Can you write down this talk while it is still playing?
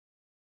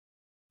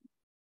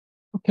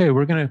Okay,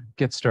 we're going to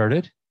get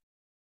started.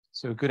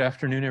 So good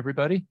afternoon,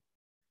 everybody.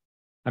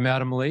 I'm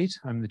Adam Late.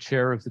 I'm the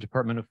chair of the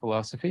Department of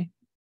Philosophy,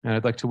 and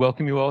I'd like to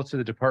welcome you all to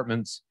the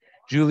department's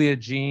Julia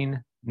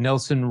Jean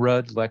Nelson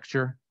Rudd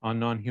lecture on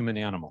non-human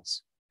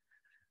animals.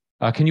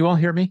 Can you all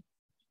hear me?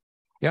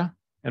 Yeah?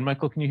 And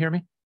Michael, can you hear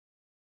me?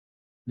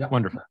 Yeah.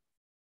 Wonderful.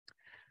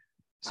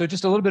 So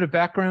just a little bit of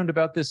background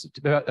about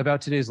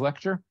today's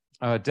lecture.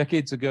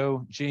 Decades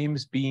ago,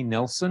 James B.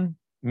 Nelson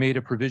made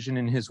a provision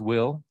in his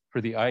will for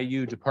the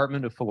IU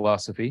Department of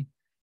Philosophy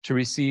to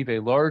receive a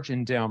large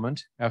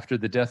endowment after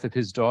the death of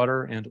his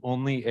daughter and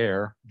only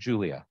heir,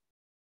 Julia.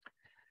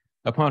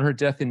 Upon her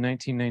death in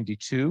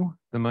 1992,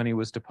 the money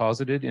was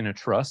deposited in a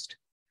trust,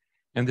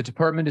 and the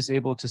department is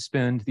able to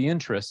spend the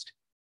interest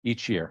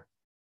each year.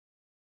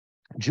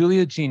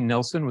 Julia Jean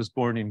Nelson was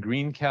born in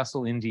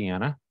Greencastle,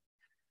 Indiana,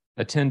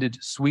 attended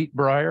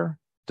Sweetbriar,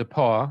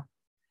 DePauw,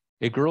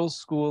 a girls'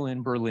 school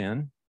in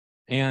Berlin,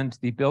 and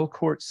the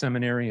Belcourt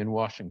Seminary in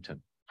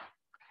Washington.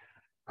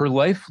 Her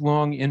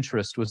lifelong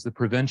interest was the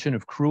prevention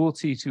of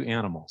cruelty to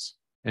animals,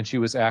 and she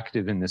was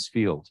active in this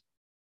field.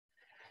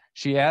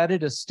 She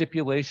added a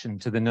stipulation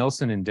to the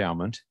Nelson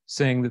Endowment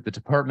saying that the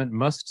department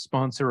must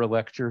sponsor a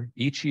lecture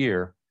each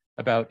year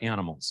about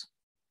animals,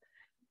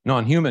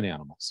 non-human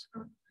animals.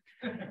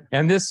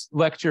 And this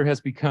lecture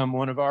has become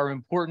one of our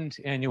important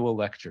annual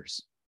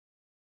lectures.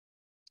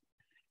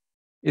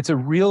 It's a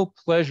real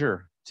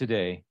pleasure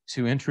today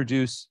to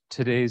introduce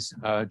today's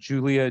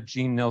Julia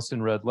Jean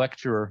Nelson Rudd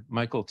lecturer,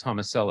 Michael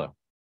Tomasello.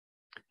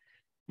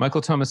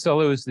 Michael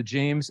Tomasello is the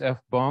James F.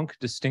 Bonk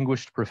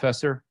Distinguished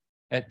Professor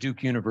at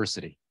Duke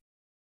University.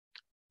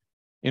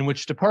 In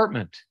which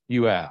department,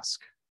 you ask?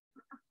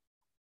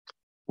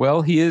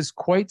 Well, he is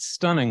quite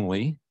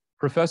stunningly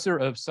Professor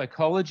of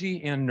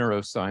Psychology and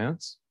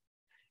Neuroscience,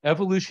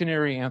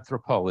 Evolutionary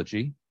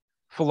Anthropology,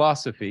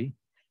 Philosophy,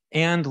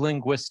 and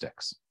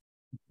Linguistics.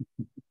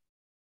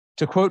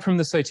 To quote from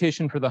the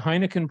citation for the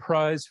Heineken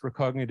Prize for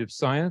Cognitive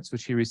Science,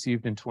 which he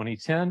received in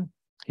 2010,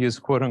 he is,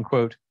 quote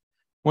unquote,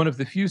 one of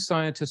the few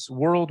scientists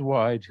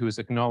worldwide who is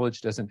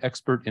acknowledged as an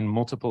expert in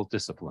multiple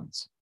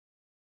disciplines.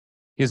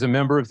 He is a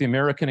member of the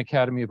American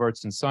Academy of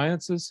Arts and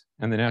Sciences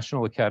and the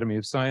National Academy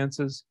of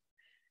Sciences,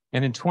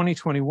 and in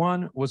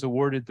 2021 was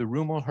awarded the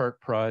Rumelhart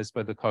Prize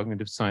by the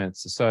Cognitive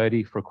Science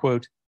Society for,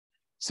 quote,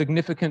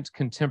 significant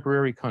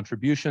contemporary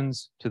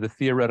contributions to the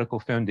theoretical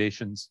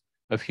foundations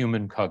of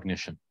human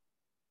cognition.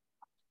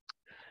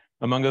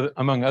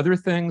 Among other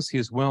things, he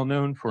is well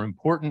known for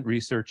important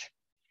research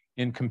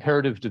in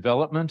comparative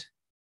development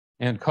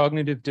and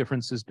cognitive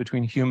differences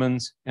between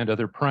humans and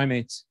other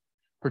primates,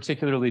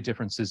 particularly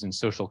differences in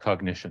social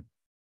cognition.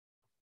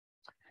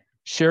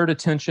 Shared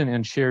attention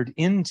and shared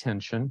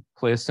intention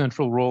play a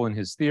central role in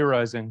his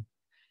theorizing,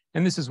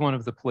 and this is one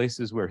of the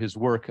places where his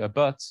work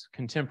abuts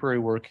contemporary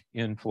work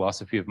in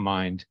philosophy of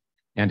mind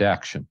and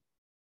action.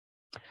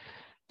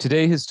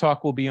 Today, his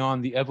talk will be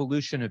on the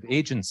evolution of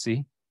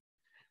agency.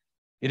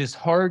 It is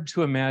hard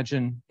to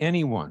imagine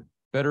anyone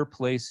better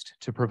placed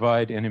to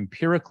provide an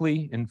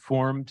empirically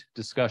informed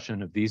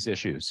discussion of these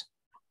issues.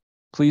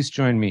 Please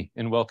join me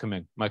in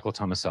welcoming Michael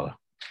Tomasello.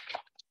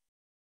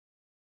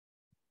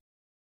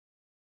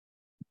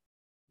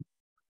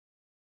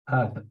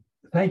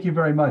 Thank you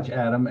very much,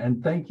 Adam,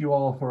 and thank you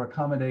all for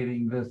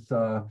accommodating this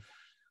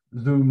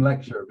Zoom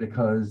lecture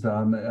because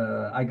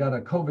I got a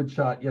COVID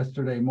shot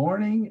yesterday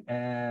morning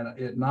and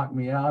it knocked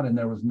me out and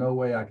there was no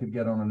way I could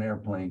get on an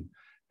airplane.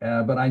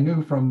 But I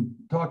knew from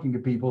talking to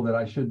people that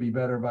I should be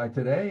better by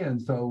today,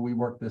 and so we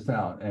worked this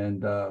out.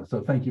 And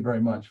so thank you very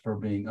much for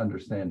being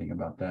understanding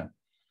about that.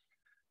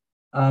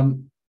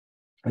 And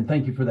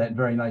thank you for that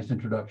very nice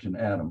introduction,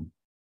 Adam.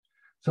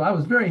 So I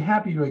was very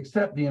happy to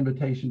accept the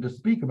invitation to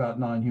speak about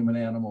non-human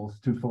animals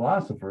to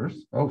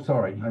philosophers. Oh,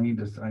 sorry, I need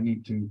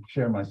to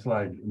share my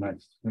slide, my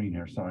screen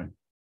here, sorry.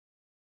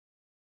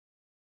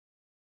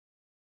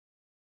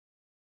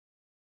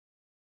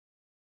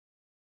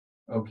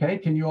 Okay,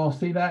 can you all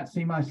see that?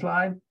 See my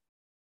slide?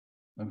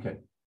 Okay.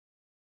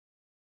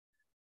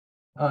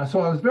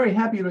 So I was very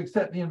happy to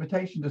accept the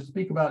invitation to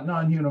speak about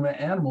non-human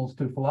animals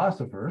to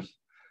philosophers.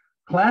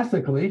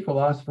 Classically,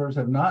 philosophers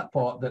have not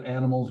thought that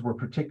animals were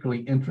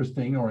particularly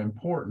interesting or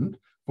important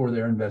for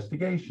their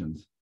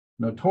investigations.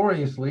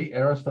 Notoriously,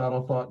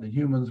 Aristotle thought that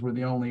humans were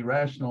the only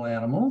rational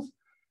animals,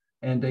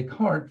 and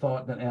Descartes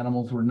thought that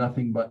animals were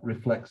nothing but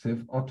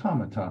reflexive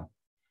automata.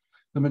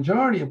 The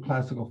majority of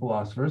classical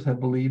philosophers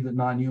have believed that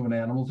non-human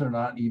animals are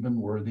not even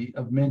worthy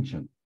of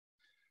mention.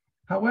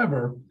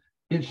 However,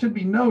 it should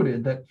be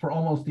noted that for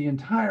almost the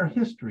entire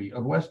history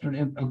of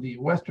the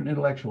Western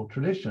intellectual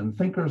tradition,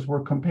 thinkers were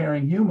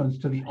comparing humans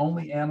to the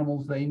only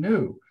animals they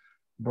knew,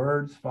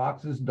 birds,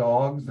 foxes,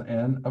 dogs,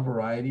 and a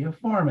variety of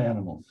farm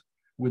animals,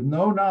 with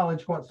no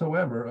knowledge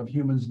whatsoever of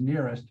humans'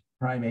 nearest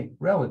primate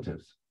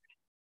relatives.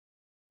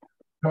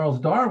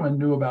 Charles Darwin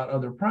knew about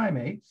other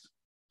primates,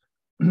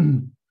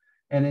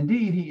 and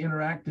indeed, he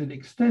interacted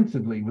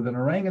extensively with an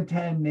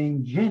orangutan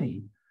named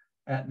Jenny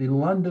at the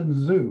London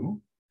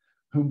Zoo,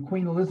 whom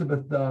Queen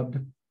Elizabeth dubbed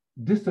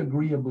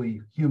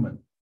disagreeably human.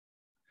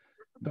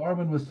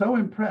 Darwin was so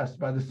impressed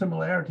by the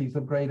similarities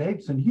of great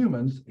apes and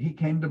humans, he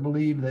came to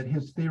believe that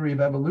his theory of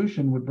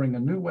evolution would bring a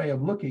new way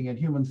of looking at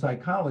human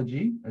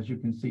psychology, as you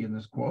can see in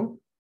this quote,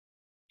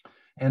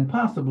 and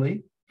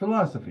possibly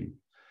philosophy.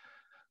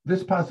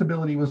 This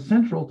possibility was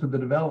central to the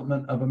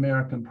development of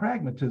American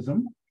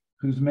pragmatism,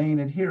 whose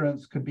main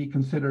adherents could be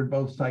considered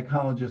both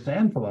psychologists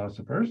and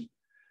philosophers,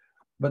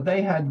 but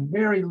they had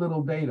very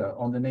little data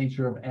on the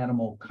nature of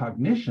animal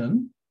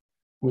cognition,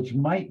 which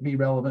might be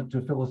relevant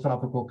to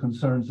philosophical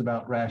concerns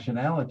about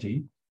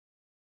rationality,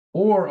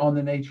 or on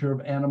the nature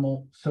of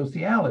animal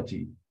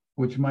sociality,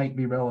 which might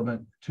be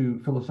relevant to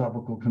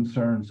philosophical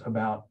concerns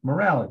about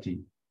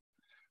morality.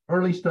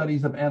 Early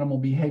studies of animal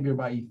behavior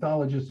by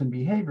ethologists and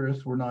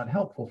behaviorists were not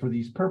helpful for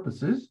these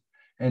purposes,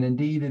 and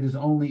indeed it is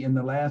only in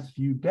the last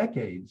few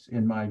decades,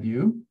 in my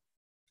view,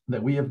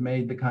 that we have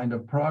made the kind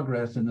of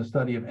progress in the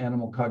study of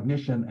animal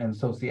cognition and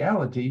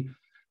sociality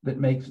that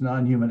makes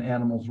non-human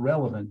animals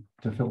relevant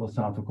to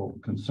philosophical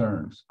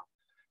concerns.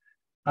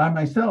 I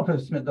myself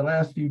have spent the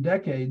last few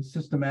decades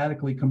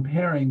systematically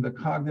comparing the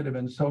cognitive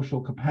and social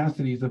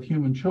capacities of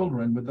human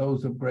children with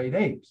those of great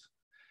apes.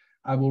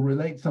 I will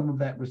relate some of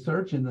that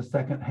research in the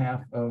second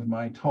half of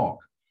my talk.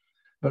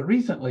 But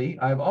recently,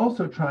 I've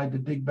also tried to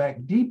dig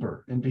back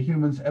deeper into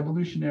humans'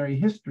 evolutionary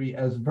history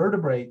as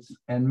vertebrates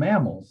and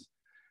mammals,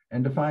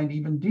 and to find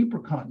even deeper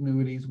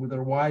continuities with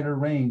a wider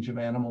range of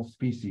animal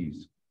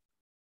species.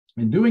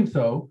 In doing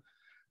so,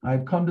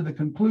 I've come to the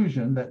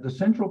conclusion that the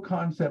central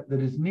concept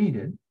that is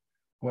needed,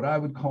 what I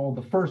would call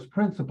the first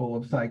principle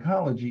of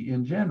psychology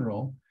in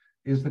general,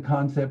 is the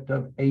concept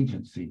of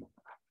agency.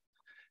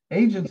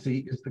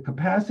 Agency is the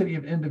capacity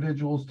of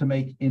individuals to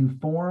make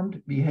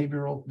informed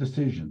behavioral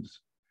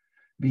decisions.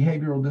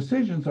 Behavioral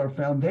decisions are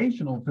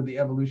foundational to the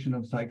evolution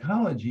of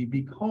psychology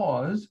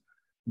because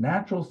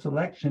natural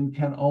selection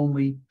can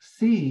only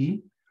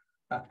see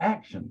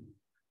actions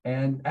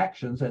and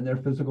their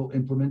physical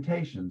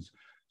implementations.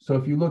 So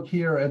if you look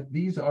here at,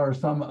 these are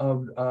some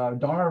of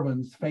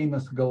Darwin's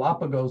famous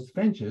Galapagos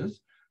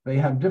finches. They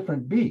have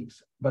different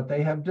beaks, but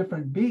they have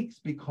different beaks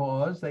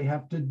because they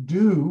have to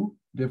do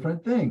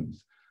different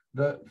things.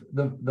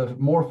 The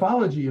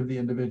morphology of the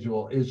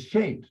individual is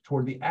shaped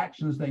toward the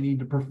actions they need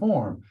to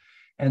perform.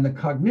 And the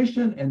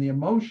cognition and the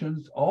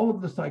emotions, all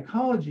of the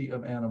psychology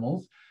of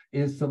animals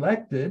is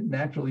selected,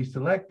 naturally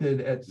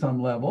selected at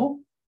some level,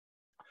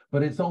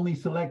 but it's only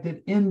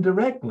selected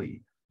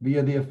indirectly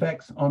via the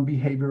effects on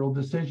behavioral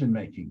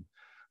decision-making.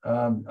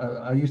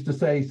 I used to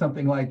say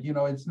something like, you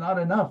know, it's not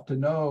enough to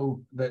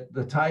know that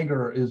the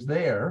tiger is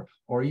there,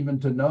 or even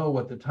to know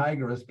what the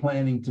tiger is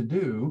planning to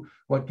do.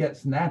 What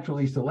gets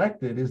naturally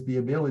selected is the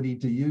ability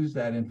to use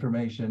that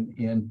information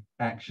in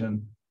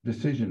action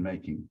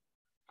decision-making.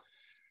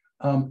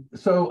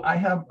 So I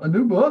have a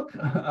new book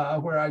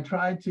where I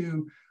try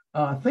to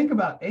think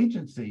about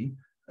agency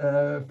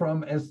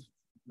from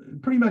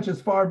pretty much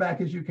as far back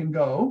as you can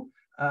go.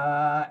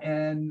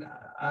 And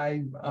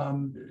I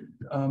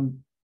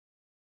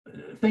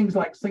things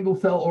like single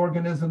cell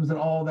organisms and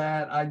all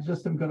that, I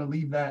just am going to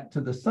leave that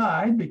to the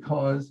side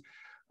because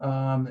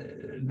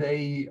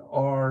they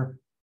are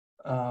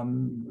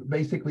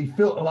basically,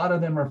 a lot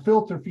of them are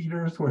filter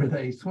feeders where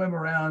they swim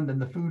around and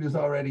the food is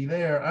already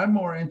there. I'm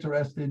more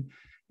interested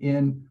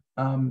in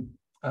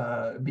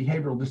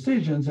behavioral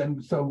decisions.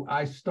 And so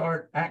I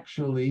start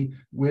actually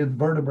with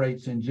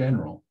vertebrates in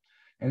general.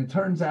 And it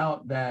turns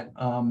out that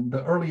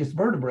the earliest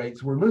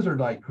vertebrates were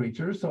lizard-like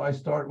creatures. So I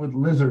start with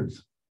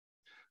lizards.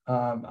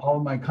 All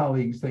of my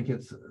colleagues think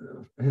it's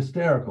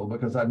hysterical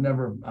because I've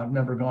never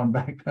gone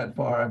back that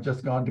far. I've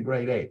just gone to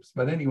great apes.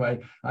 But anyway,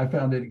 I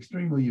found it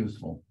extremely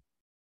useful.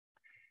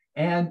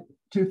 And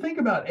to think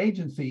about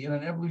agency in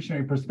an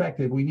evolutionary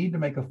perspective, we need to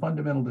make a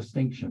fundamental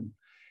distinction.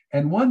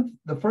 And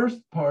the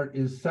first part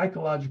is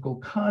psychological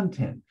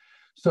content.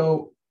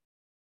 So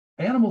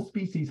animal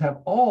species have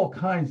all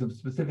kinds of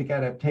specific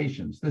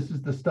adaptations. This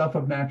is the stuff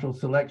of natural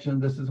selection.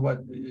 This is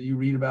what you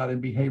read about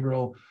in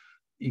behavioral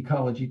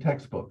ecology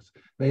textbooks.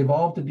 They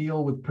evolved to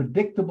deal with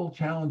predictable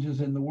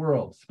challenges in the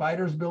world.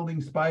 Spiders building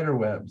spider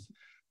webs,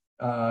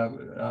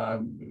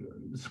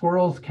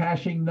 squirrels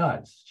caching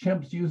nuts,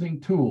 chimps using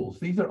tools.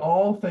 These are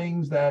all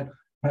things that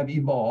have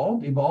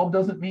evolved. Evolved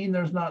doesn't mean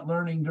there's not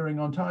learning during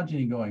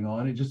ontogeny going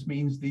on. It just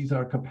means these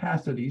are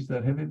capacities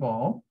that have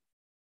evolved.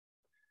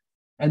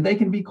 And they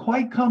can be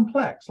quite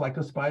complex, like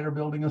a spider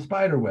building a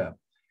spider web.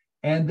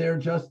 And they're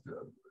just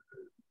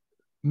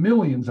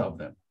millions of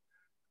them.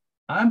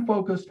 I'm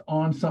focused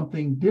on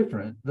something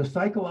different, the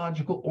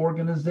psychological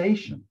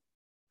organization.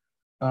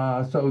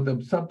 So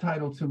the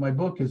subtitle to my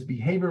book is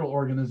Behavioral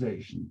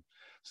Organization,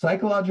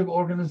 Psychological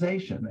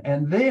Organization.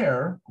 And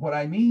there, what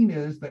I mean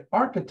is the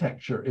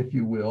architecture, if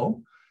you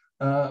will,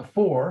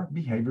 for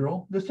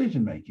behavioral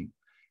decision-making.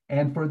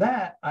 And for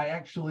that, I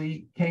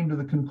actually came to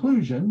the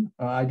conclusion,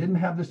 I didn't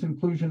have this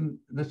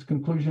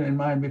conclusion in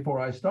mind before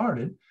I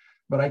started,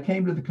 but I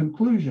came to the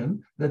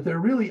conclusion that there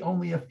are really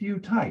only a few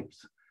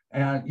types.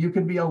 And you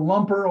can be a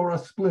lumper or a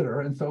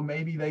splitter, and so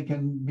maybe they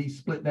can be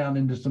split down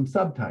into some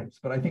subtypes.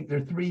 But I think there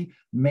are three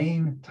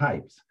main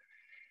types.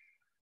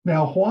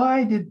 Now,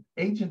 why did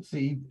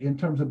agency, in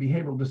terms of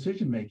behavioral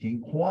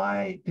decision-making,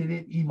 why did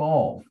it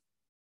evolve?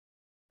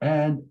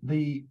 And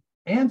the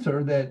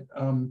answer that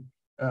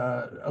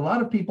a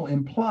lot of people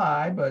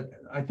imply, but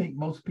I think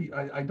most people,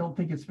 I don't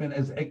think it's been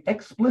as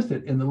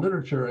explicit in the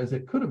literature as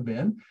it could have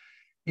been,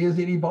 is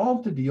it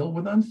evolved to deal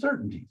with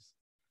uncertainties.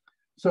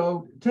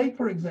 So take,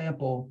 for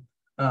example,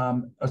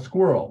 a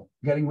squirrel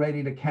getting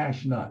ready to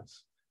cache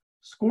nuts.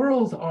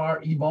 Squirrels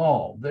are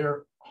evolved.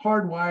 They're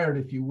hardwired,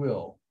 if you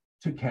will,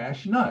 to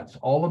cache nuts.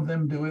 All of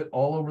them do it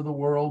all over the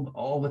world,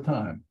 all the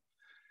time.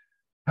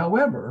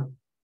 However,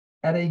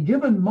 at a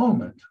given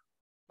moment,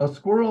 a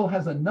squirrel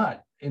has a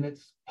nut in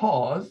its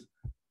paws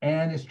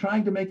and is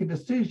trying to make a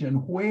decision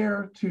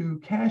where to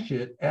cache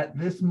it at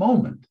this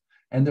moment.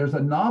 And there's a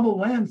novel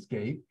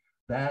landscape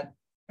that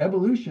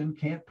evolution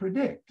can't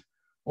predict.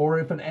 Or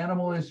if an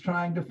animal is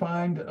trying to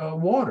find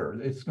water,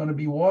 it's going to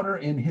be water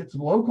in its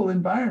local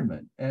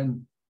environment.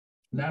 And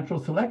natural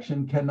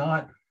selection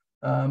cannot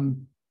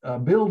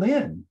build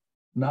in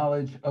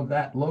knowledge of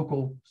that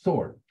local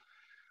sort.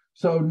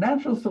 So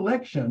natural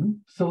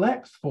selection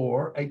selects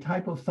for a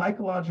type of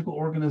psychological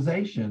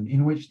organization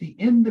in which the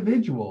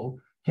individual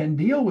can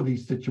deal with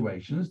these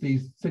situations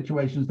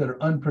that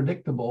are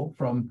unpredictable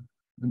from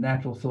the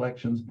natural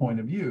selection's point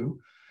of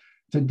view,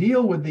 to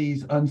deal with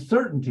these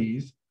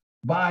uncertainties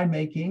by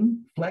making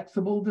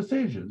flexible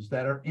decisions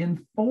that are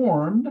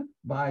informed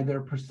by their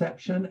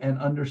perception and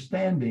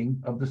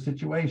understanding of the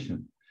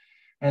situation.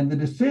 And the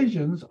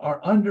decisions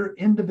are under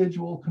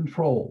individual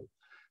control.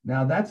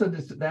 Now, this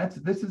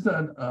is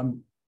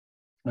an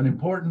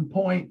important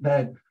point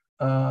that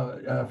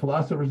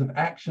philosophers of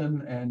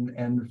action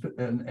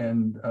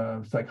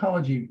and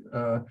psychology,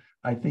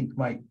 I think,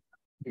 might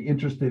be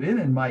interested in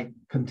and might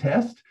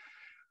contest.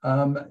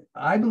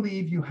 I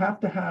believe you have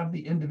to have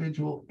the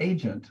individual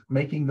agent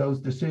making those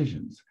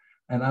decisions.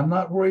 And I'm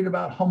not worried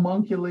about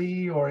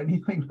homunculi or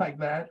anything like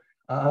that.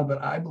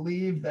 But I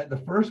believe that the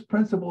first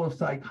principle of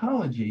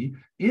psychology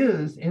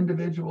is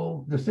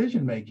individual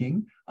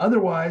decision-making.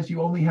 Otherwise,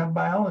 you only have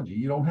biology.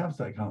 You don't have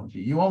psychology.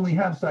 You only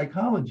have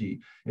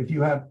psychology if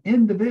you have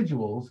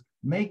individuals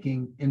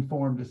making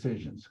informed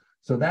decisions.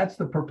 So that's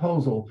the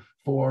proposal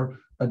for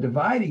a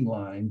dividing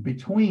line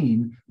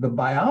between the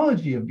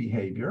biology of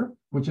behavior,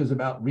 which is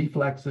about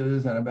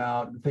reflexes and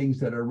about things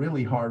that are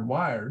really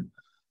hardwired,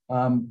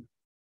 and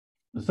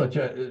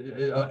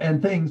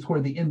things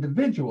where the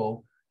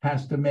individual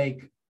has to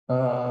make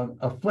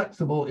a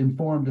flexible,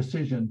 informed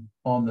decision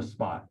on the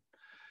spot.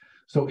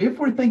 So if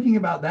we're thinking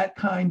about that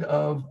kind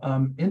of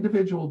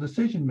individual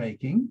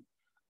decision-making,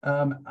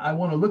 I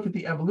want to look at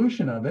the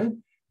evolution of it.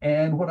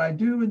 And what I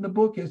do in the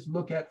book is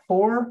look at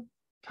four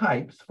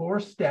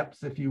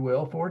steps, if you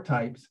will, four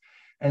types.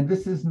 And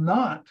this is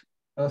not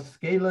a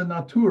scala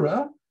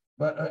natura,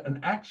 but an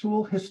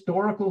actual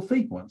historical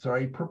sequence, or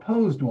a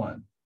proposed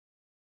one.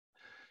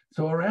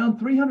 So around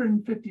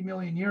 350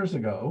 million years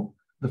ago,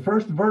 the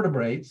first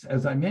vertebrates,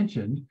 as I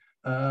mentioned,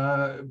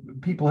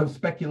 people have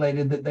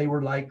speculated that they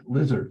were like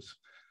lizards.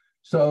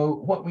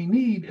 So what we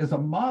need is a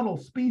model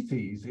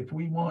species if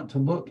we want to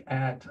look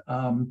at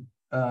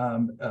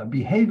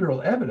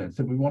behavioral evidence,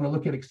 if we want to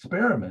look at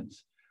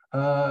experiments.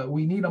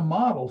 We need a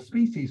model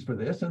species for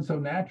this. And so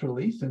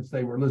naturally, since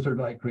they were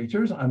lizard-like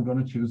creatures, I'm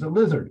going to choose a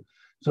lizard.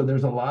 So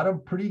there's a lot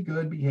of pretty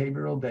good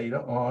behavioral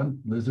data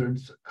on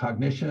lizards'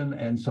 cognition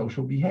and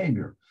social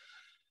behavior.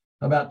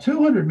 About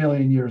 200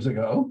 million years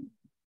ago,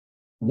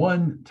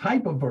 one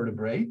type of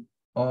vertebrate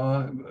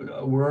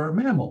were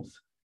mammals.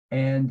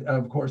 And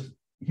of course,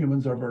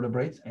 humans are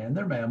vertebrates and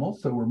they're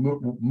mammals. So we're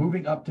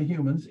moving up to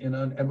humans in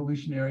an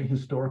evolutionary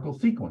historical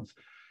sequence.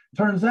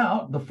 Turns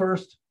out the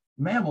first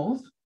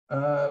mammals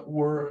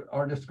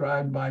are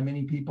described by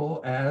many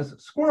people as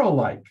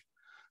squirrel-like.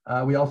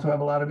 We also have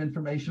a lot of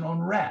information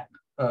on rat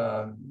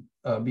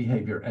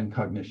behavior and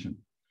cognition.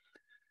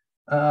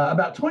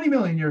 About 20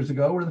 million years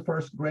ago were the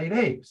first great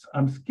apes.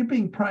 I'm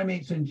skipping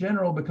primates in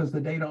general because the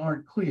data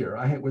aren't clear.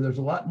 There's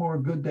a lot more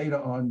good data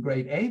on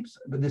great apes,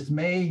 but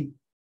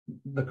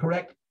the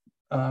correct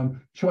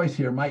choice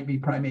here might be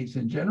primates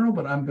in general,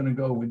 but I'm going to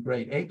go with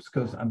great apes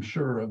because I'm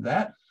sure of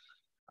that.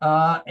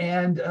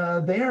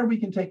 There we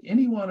can take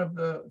any one of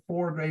the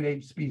four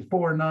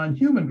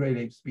non-human great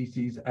ape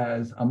species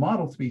as a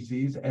model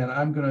species, and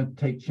I'm going to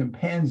take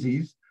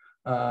chimpanzees,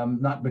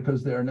 not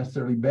because they're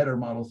necessarily better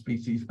model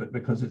species, but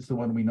because it's the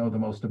one we know the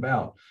most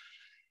about.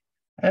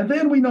 And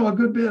then we know a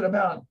good bit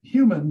about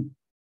humans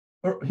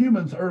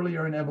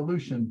earlier in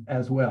evolution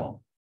as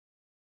well.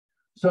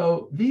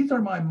 So these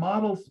are my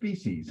model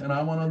species, and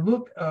I want to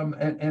look.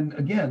 And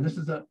again, this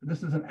is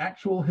an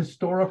actual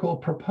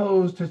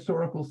proposed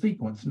historical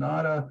sequence,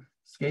 not a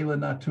scala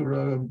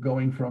natura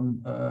going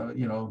from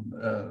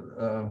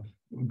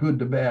good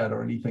to bad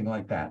or anything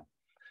like that.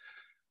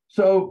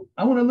 So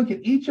I want to look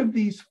at each of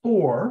these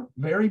four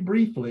very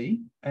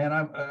briefly,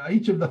 and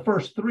each of the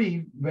first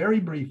three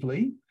very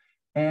briefly.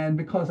 And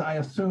because I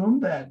assume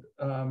that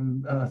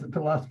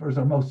philosophers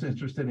are most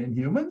interested in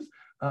humans,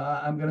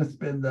 I'm going to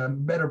spend the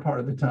better part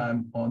of the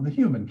time on the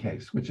human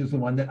case, which is the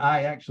one that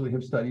I actually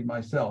have studied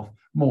myself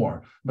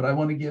more. But I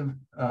want to give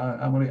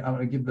I want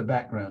to give the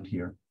background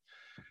here.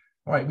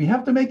 All right, we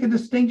have to make a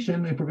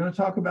distinction if we're going to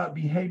talk about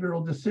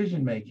behavioral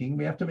decision making.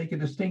 We have to make a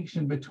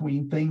distinction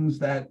between things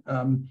that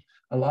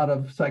a lot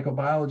of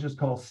psychobiologists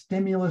call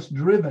stimulus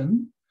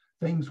driven,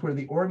 things where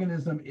the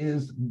organism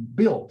is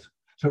built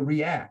to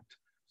react.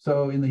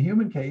 So in the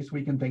human case,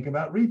 we can think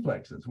about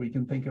reflexes. We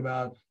can think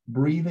about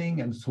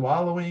breathing and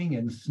swallowing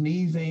and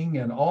sneezing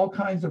and all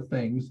kinds of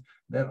things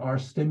that are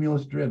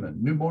stimulus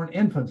driven. Newborn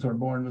infants are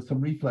born with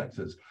some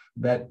reflexes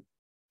that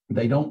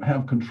they don't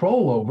have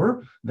control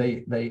over.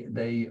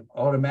 They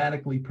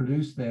automatically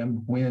produce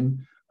them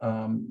when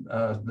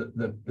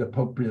the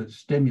appropriate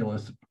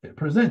stimulus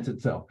presents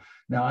itself.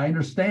 Now I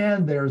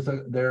understand there's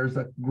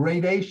a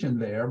gradation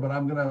there, but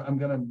I'm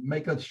gonna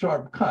make a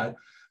sharp cut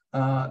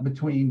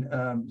between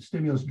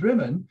stimulus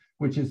driven,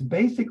 which is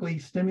basically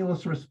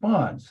stimulus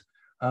response.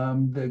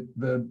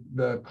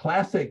 The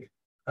classic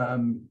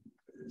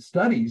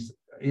studies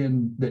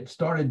that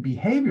started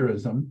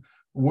behaviorism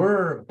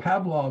were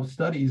Pavlov's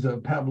studies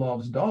of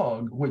Pavlov's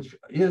dog, which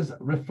is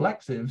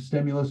reflexive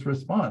stimulus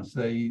response.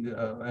 I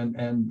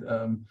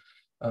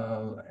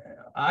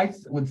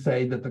would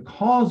say that the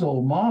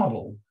causal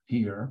model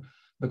here,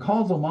 the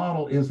causal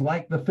model is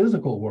like the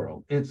physical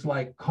world. It's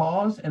like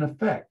cause and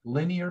effect,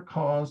 linear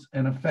cause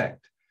and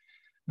effect.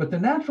 But the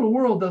natural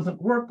world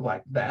doesn't work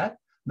like that.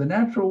 The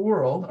natural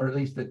world, or at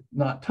least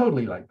not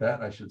totally like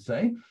that, I should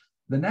say.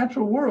 The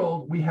natural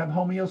world, we have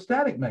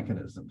homeostatic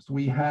mechanisms.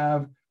 We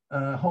have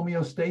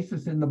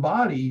homeostasis in the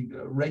body,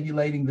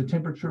 regulating the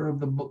temperature of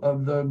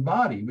the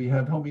body. We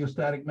have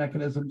homeostatic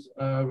mechanisms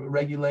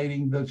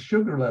regulating the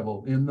sugar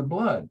level in the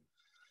blood.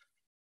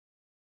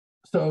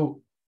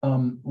 So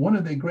one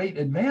of the great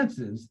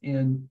advances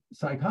in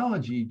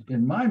psychology,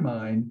 in my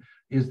mind,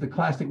 is the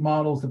classic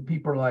models of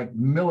people like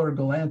Miller,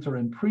 Galanter,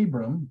 and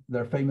Pribram,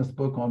 their famous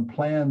book on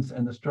plans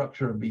and the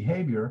structure of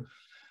behavior,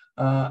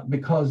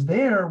 because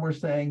there we're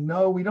saying,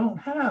 no, we don't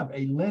have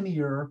a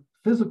linear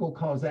physical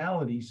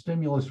causality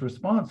stimulus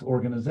response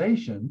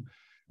organization.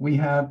 We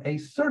have a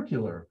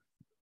circular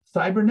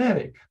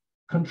cybernetic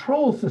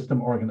control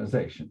system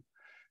organization.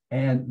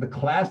 And the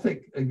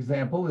classic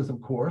example is,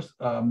 of course,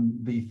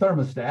 the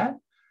thermostat,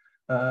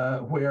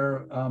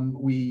 where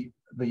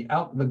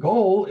the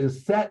goal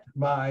is set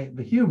by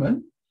the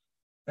human.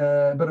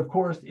 But of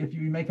course, if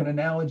you make an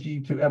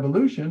analogy to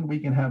evolution, we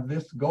can have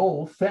this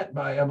goal set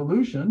by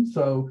evolution.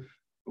 So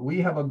we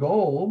have a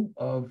goal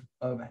of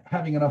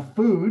having enough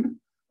food,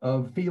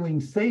 of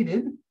feeling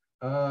sated.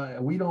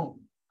 We don't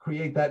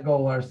create that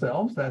goal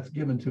ourselves. That's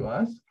given to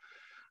us.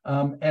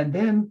 And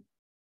then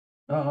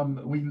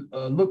we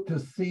look to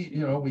see,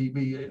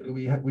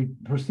 we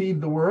perceive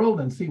the world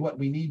and see what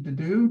we need to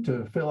do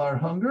to fill our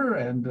hunger.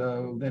 And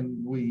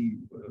then we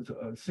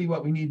see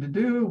what we need to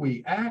do,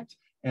 we act,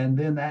 and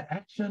then that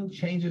action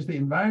changes the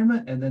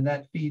environment, and then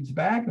that feeds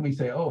back, and we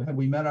say, oh, have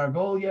we met our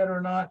goal yet or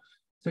not?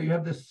 So you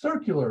have this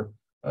circular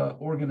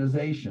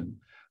organization.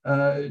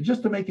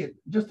 Just to make it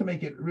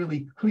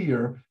really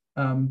clear,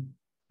 the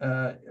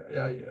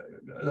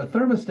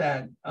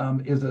thermostat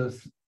is a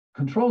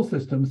control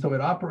system, so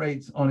it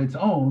operates on its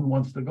own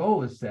once the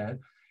goal is set.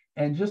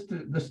 And just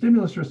the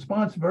stimulus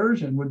response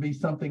version would be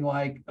something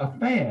like a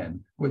fan,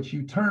 which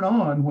you turn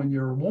on when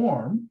you're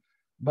warm,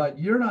 but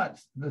you're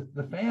not,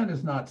 the fan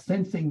is not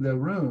sensing the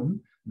room,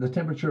 the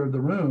temperature of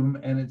the room,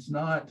 and it's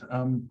not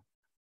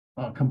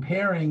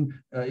comparing,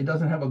 it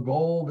doesn't have a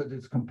goal that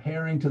it's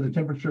comparing to the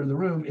temperature of the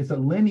room. It's a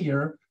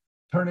linear,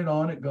 turn it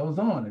on, it goes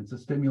on. It's a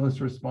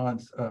stimulus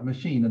response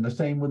machine. And the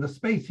same with a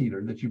space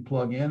heater that you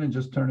plug in and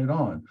just turn it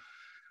on.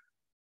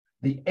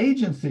 The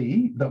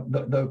agency,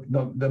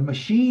 the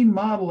machine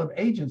model of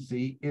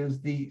agency is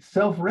the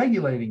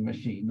self-regulating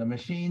machine, the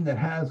machine that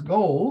has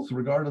goals,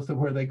 regardless of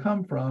where they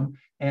come from,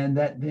 and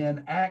that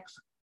then acts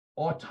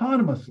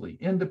autonomously,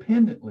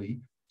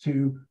 independently,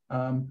 to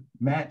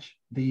match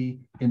the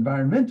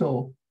environment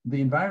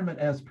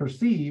as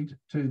perceived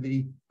to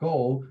the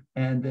goal,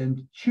 and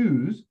then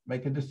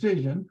make a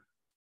decision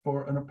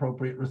for an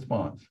appropriate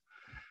response.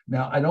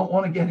 Now, I don't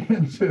want to get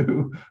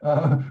into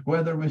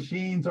whether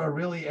machines are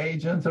really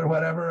agents or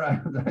whatever.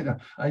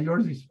 I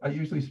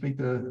usually speak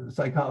to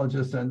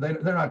psychologists, and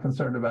they're not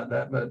concerned about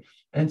that, but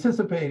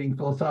anticipating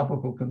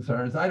philosophical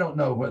concerns, I don't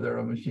know whether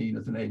a machine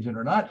is an agent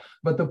or not.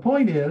 But the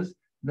point is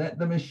that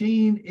the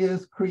machine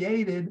is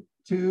created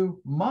to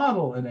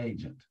model an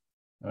agent,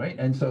 all right?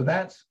 And so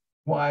that's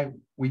why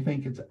we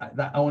think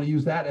I want to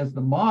use that as the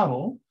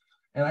model.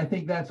 And I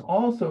think that's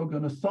also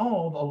going to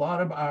solve a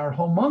lot of our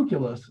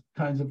homunculus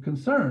kinds of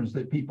concerns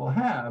that people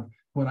have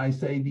when I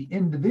say the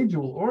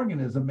individual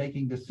organism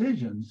making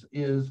decisions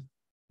is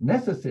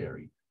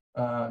necessary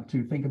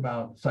to think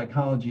about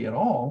psychology at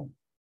all.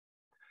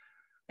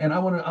 And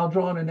I'll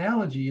draw an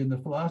analogy in the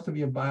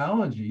philosophy of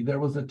biology. There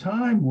was a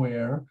time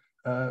where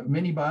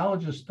many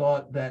biologists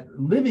thought that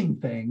living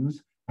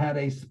things had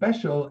a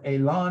special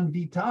élan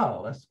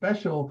vital, a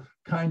special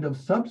kind of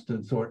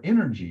substance or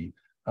energy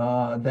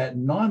that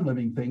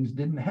non-living things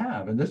didn't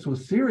have. And this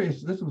was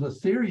serious. This was a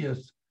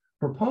serious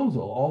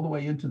proposal all the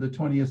way into the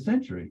 20th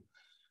century.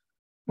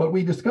 But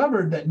we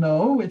discovered that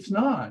no, it's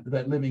not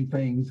that living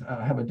things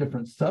have a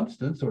different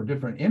substance or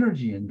different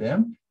energy in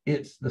them.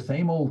 It's the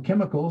same old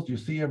chemicals you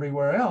see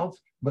everywhere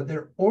else, but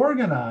they're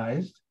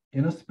organized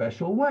in a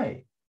special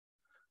way.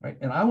 Right?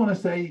 And I want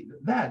to say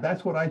that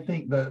that's what I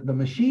think the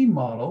machine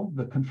model,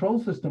 the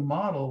control system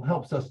model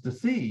helps us to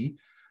see,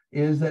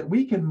 is that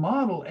we can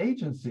model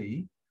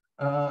agency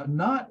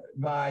not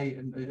by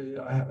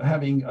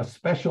having a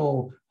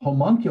special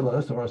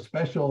homunculus or a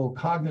special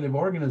cognitive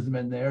organism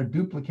in there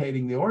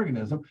duplicating the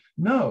organism.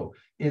 No,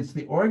 it's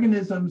the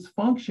organisms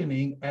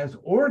functioning as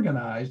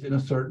organized in a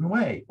certain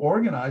way,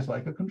 organized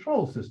like a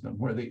control system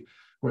where the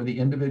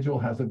individual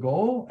has a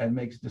goal and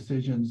makes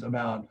decisions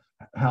about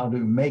how to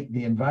make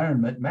the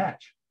environment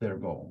match their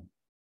goal.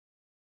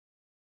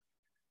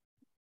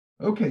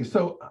 Okay,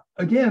 so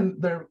again,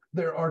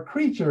 there are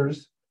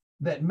creatures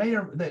that may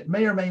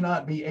or may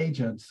not be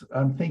agents.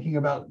 I'm thinking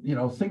about, you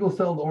know,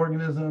 single-celled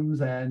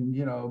organisms and,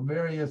 you know,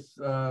 various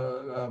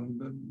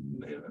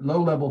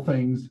low-level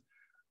things.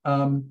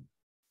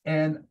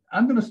 And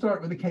I'm going to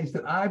start with a case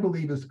that I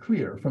believe is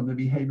clear from the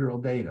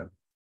behavioral data.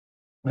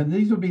 And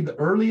these would be the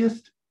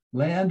earliest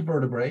land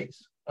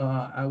vertebrates.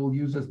 I will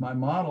use as my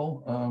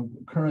model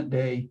current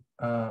day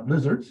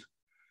lizards,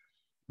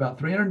 about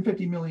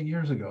 350 million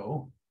years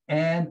ago.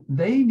 And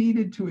they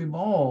needed to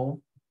evolve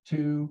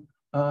to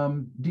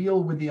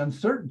deal with the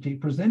uncertainty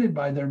presented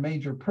by their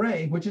major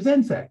prey, which is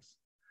insects.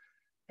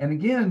 And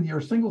again,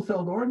 your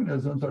single-celled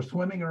organisms are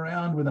swimming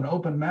around with an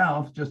open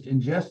mouth, just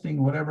ingesting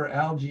whatever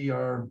algae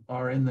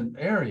are in the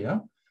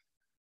area.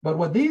 But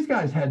what these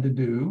guys had to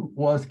do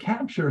was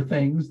capture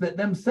things that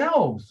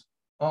themselves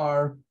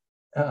are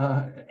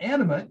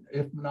animate,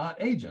 if not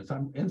agents.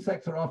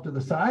 Insects are off to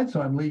the side,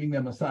 so I'm leaving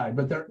them aside,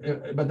 but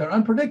they're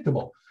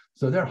unpredictable.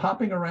 So they're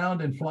hopping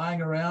around and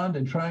flying around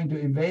and trying to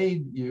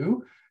evade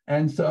you.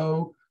 And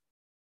so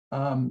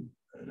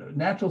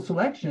natural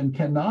selection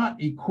cannot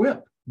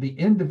equip the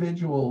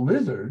individual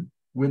lizard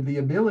with the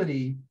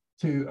ability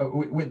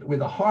to,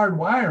 with a hard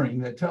wiring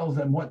that tells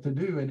them what to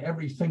do in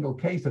every single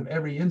case of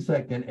every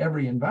insect in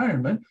every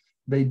environment.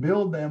 They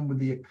build them with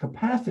the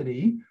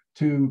capacity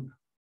to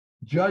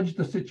judge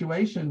the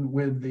situation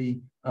with the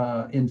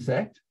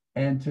insect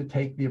and to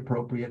take the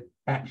appropriate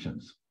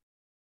actions.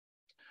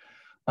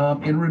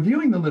 In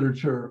reviewing the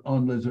literature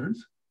on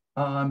lizards,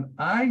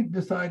 I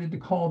decided to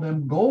call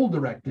them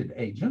goal-directed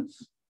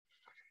agents,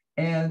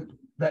 and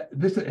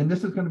this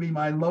is going to be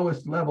my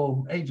lowest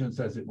level agents,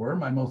 as it were,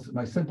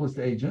 my simplest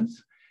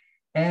agents,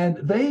 and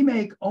they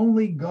make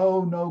only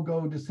go,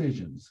 no-go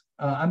decisions.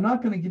 I'm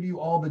not going to give you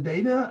all the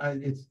data;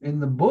 it's in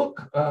the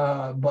book,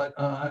 but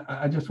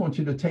I just want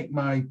you to take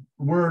my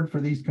word for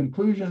these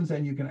conclusions,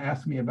 and you can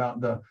ask me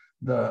about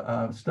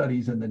the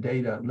studies and the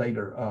data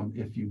later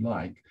if you'd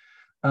like.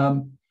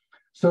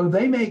 So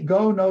they make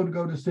go,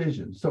 no-go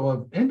decisions. So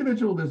an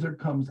individual lizard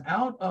comes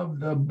out of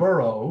the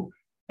burrow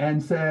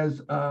and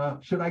says,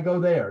 should I go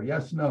there?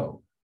 Yes,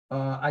 no.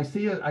 I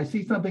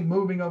see something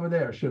moving over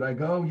there. Should I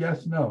go?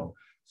 Yes, no.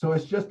 So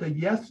it's just a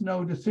yes,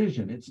 no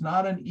decision. It's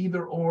not an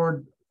either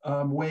or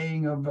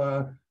weighing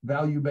of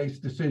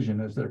value-based decision,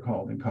 as they're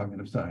called in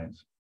cognitive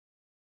science.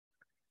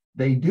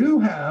 They do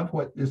have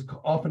what is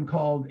often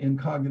called in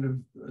cognitive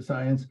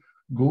science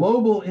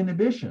global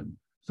inhibition.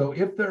 So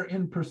if they're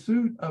in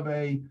pursuit of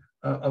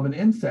an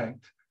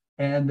insect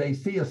and they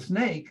see a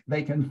snake,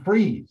 they can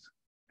freeze.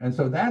 And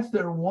so that's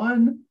their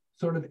one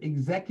sort of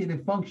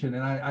executive function.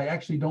 And I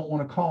actually don't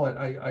want to call it,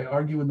 I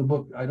argue in the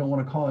book, I don't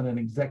want to call it an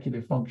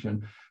executive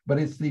function, but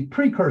it's the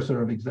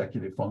precursor of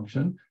executive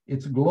function.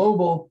 It's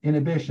global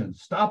inhibition.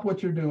 Stop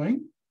what you're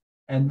doing.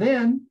 And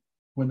then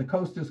when the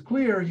coast is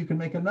clear, you can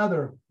make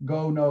another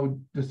go, no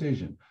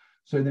decision.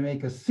 So they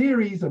make a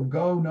series of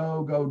go,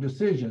 no, go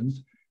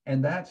decisions.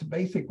 And that's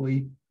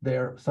basically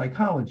their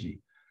psychology.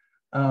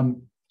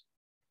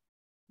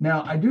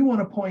 Now, I do want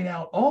to point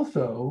out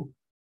also,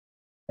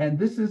 and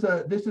this is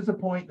a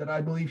point that I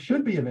believe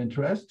should be of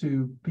interest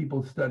to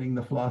people studying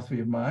the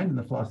philosophy of mind and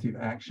the philosophy of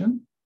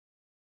action.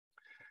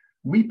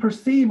 We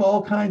perceive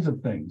all kinds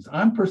of things.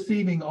 I'm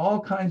perceiving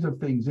all kinds of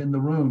things in the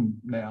room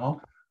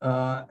now,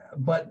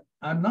 but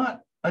I'm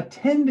not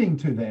attending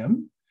to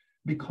them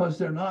because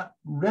they're not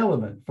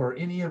relevant for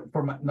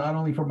not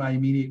only for my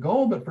immediate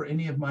goal, but for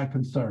any of my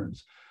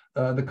concerns.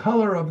 The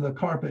color of the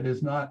carpet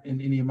is not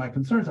in any of my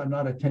concerns. I'm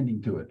not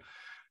attending to it.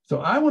 So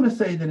I want to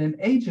say that in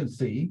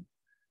agency,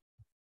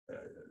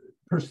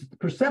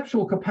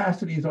 perceptual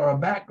capacities are a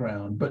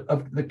background, but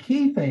the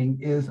key thing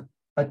is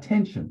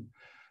attention.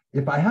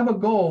 If I have a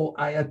goal,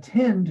 I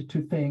attend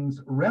to things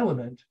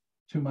relevant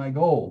to my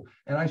goal.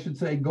 And I should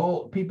say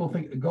goal, people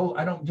think goal,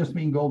 I don't just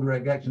mean goal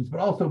direct actions, but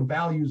also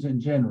values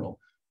in general.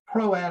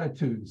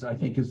 Pro-attitudes, I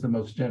think, is the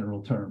most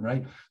general term,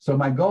 right? So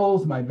my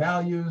goals, my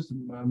values,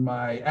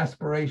 my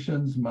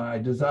aspirations, my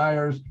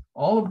desires,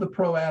 all of the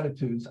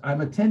pro-attitudes,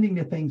 I'm attending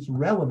to things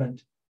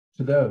relevant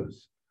to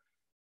those.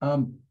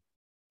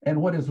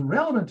 And what is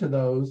relevant to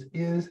those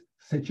is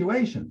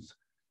situations.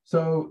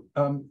 So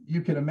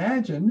you can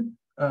imagine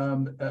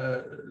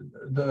the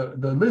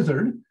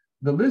lizard.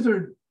 The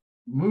lizard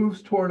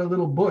moves toward a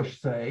little bush,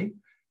 say,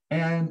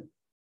 and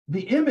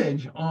the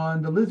image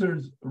on the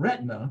lizard's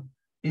retina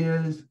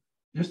is,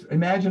 just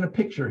imagine a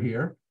picture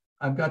here.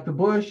 I've got the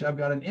bush, I've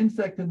got an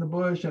insect in the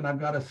bush, and I've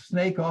got a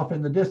snake off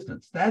in the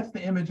distance. That's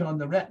the image on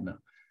the retina.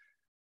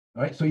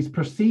 All right, so he's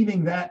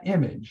perceiving that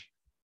image.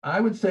 I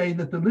would say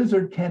that the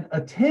lizard can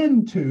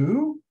attend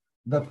to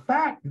the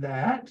fact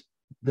that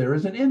there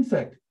is an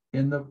insect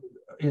on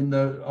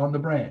the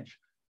branch,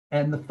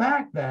 and the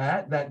fact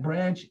that that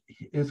branch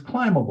is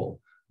climbable,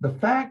 the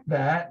fact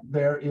that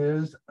there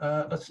is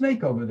a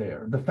snake over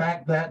there, the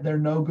fact that there are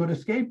no good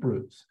escape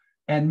routes,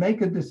 and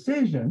make a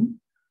decision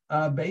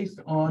based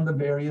on the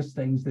various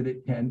things that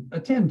it can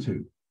attend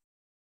to.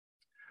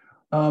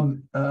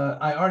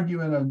 I argue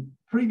in a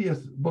previous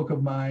book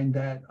of mine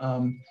that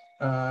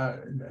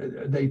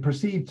they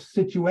perceived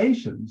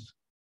situations,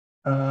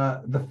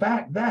 the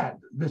fact that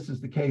this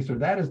is the case or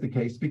that is the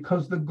case,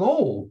 because the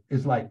goal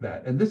is like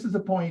that. And this is a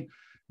point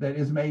that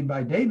is made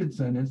by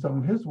Davidson in some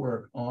of his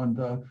work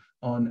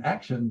on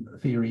action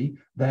theory,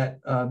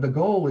 that the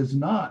goal is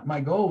not,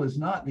 my goal is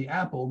not the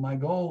apple, my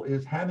goal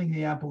is having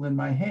the apple in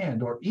my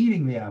hand or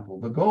eating the apple.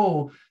 The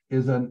goal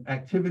is an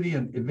activity,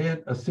 an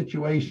event, a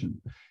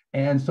situation.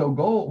 And so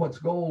what's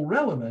goal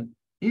relevant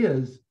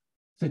is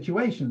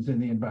situations in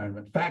the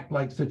environment,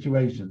 fact-like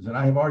situations. And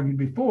I have argued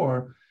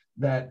before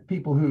that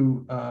people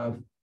who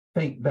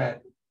think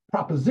that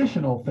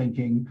propositional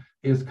thinking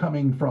is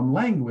coming from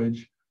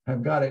language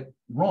have got it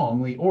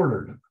wrongly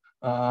ordered.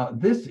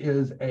 This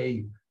is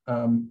a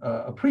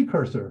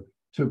precursor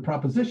to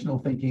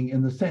propositional thinking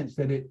in the sense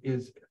that it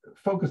is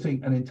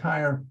focusing an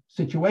entire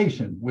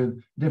situation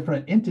with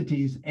different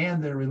entities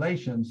and their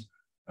relations,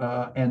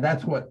 and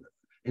that's what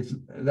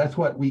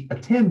we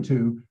attend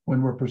to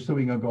when we're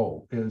pursuing a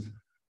goal, is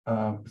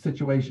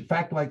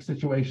fact-like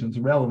situations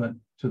relevant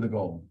to the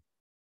goal.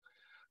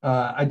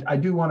 I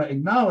do want to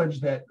acknowledge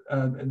that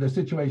the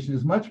situation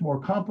is much more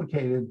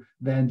complicated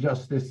than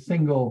just this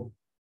single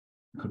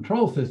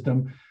control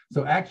system.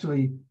 So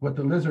actually, what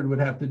the lizard would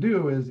have to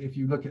do is, if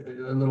you look at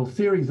a little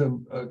series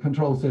of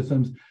control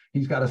systems,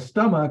 he's got a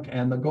stomach,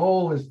 and the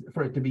goal is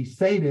for it to be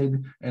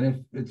sated. And if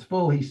it's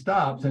full, he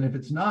stops. And if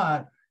it's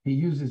not, he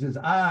uses his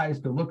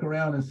eyes to look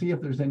around and see if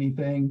there's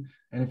anything.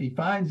 And if he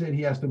finds it,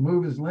 he has to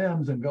move his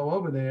limbs and go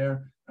over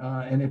there.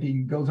 And if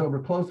he goes over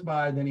close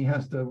by, then he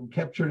has to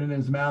capture it in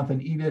his mouth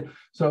and eat it.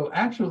 So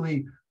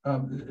actually,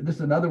 this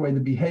is another way the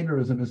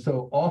behaviorism is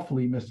so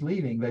awfully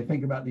misleading. They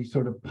think about these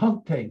sort of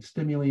punctate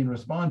stimuli and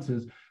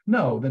responses.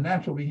 No, the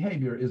natural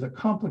behavior is a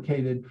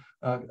complicated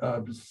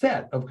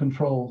set of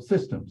control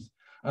systems.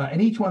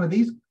 And each one of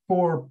these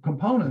 4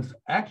 components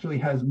actually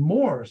has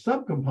more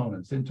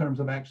subcomponents in terms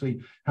of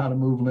actually how to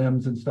move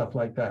limbs and stuff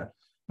like that.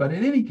 But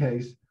in any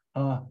case,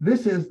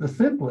 this is the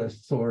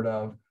simplest sort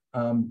of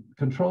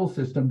control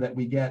system that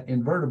we get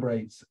in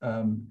vertebrates,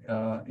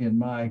 in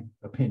my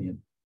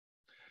opinion.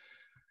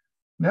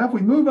 Now, if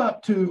we move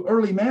up to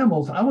early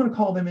mammals, I want to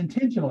call them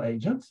intentional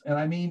agents, and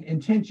I mean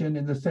intention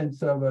in the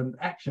sense of an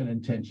action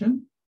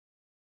intention.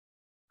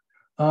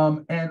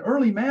 And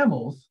early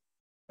mammals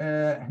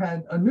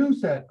had a new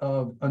set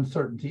of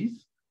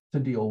uncertainties to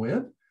deal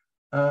with.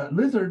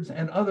 Lizards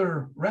and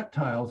other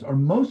reptiles are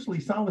mostly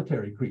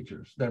solitary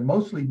creatures. They're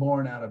mostly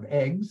born out of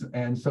eggs,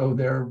 and so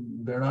they're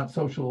not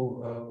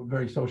social,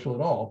 very social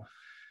at all.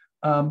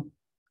 But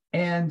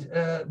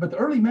the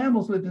early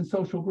mammals lived in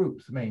social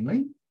groups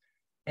mainly,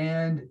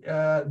 and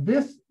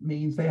this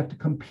means they have to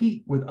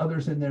compete with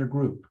others in their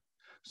group.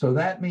 So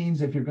that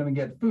means if you're going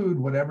to get food,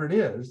 whatever it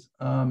is,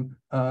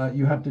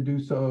 you have to do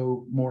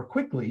so more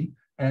quickly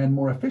and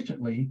more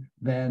efficiently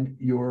than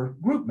your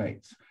group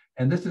mates.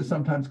 And this is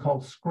sometimes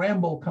called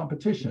scramble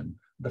competition.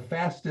 The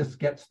fastest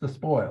gets the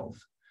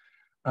spoils.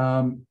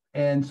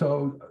 And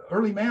so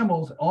early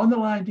mammals on the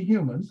line to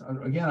humans,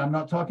 again, I'm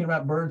not talking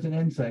about birds and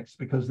insects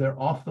because they're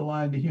off the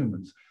line to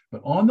humans,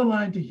 but on the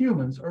line to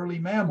humans, early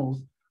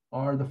mammals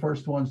are the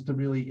first ones to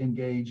really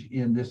engage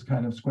in this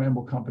kind of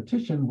scramble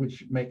competition,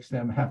 which makes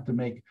them have to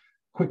make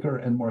quicker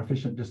and more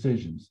efficient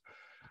decisions.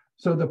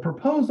 So the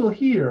proposal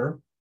here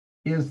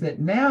is that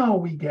now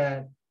we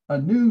get a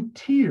new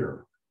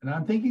tier. And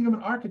I'm thinking of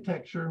an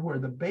architecture where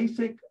the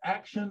basic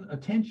action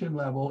attention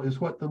level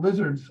is what the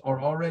lizards are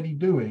already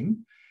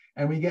doing.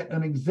 And we get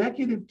an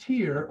executive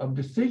tier of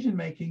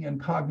decision-making and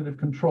cognitive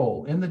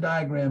control. In the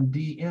diagram,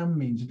 DM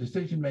means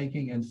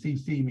decision-making and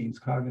CC means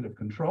cognitive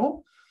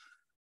control.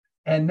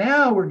 And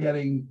now we're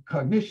getting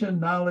cognition,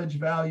 knowledge,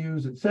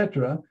 values,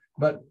 etc.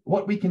 But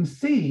what we can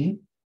see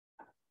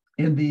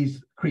in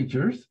these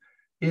creatures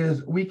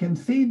is we can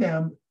see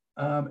them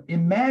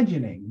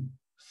imagining,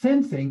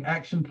 sensing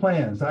action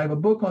plans. I have a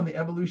book on the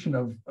evolution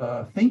of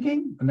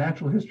thinking, a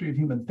natural history of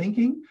human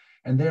thinking,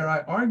 and there I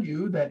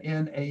argue that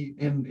in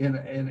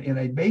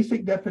a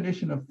basic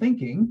definition of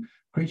thinking,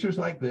 creatures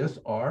like this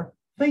are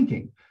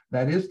thinking.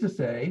 That is to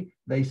say,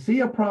 they see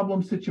a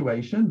problem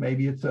situation,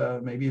 maybe it's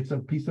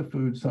a piece of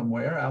food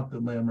somewhere out the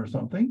limb or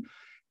something,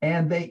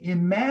 and they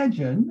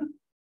imagine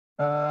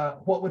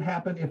what would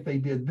happen if they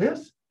did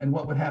this, and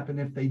what would happen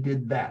if they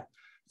did that.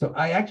 So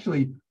I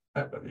actually,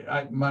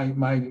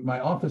 my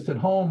office at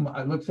home,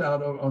 I looks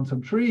out on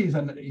some trees,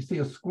 and you see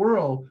a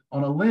squirrel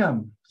on a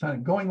limb, kind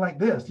of going like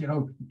this,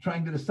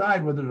 trying to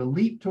decide whether to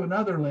leap to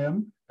another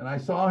limb. And I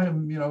saw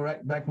him,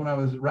 right back when I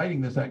was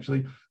writing this,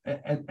 actually,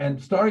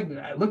 and starting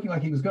looking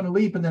like he was going to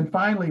leap, and then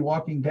finally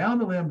walking down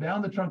the limb,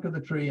 down the trunk of the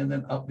tree, and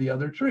then up the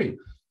other tree.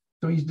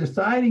 So he's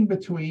deciding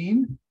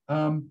between,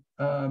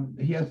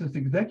 he has this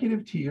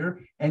executive tier,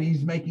 and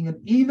he's making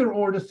an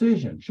either-or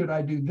decision. Should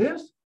I do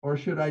this or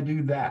should I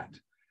do that?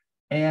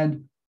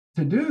 And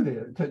to do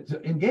this,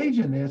 to engage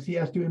in this, he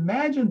has to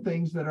imagine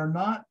things that are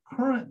not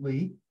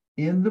currently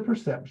in the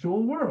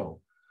perceptual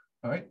world.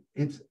 All right,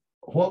 it's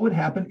what would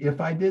happen if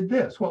I did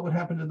this? What would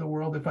happen to the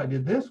world if I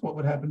did this? What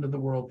would happen to the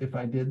world if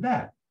I did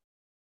that?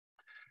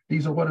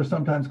 These are what are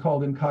sometimes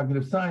called in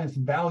cognitive science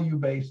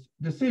value-based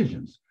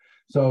decisions.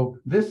 So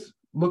this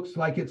looks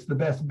like it's the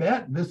best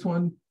bet. This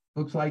one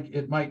looks like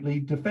it might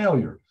lead to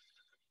failure.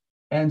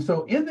 And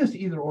so in this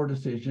either-or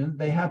decision,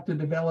 they have to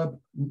develop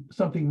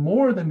something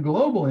more than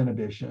global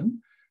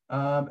inhibition.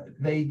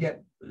 They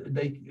get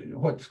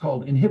what's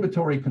called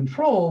inhibitory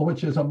control,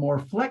 which is a more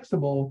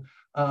flexible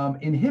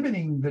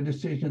inhibiting the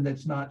decision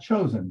that's not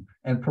chosen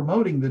and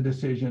promoting the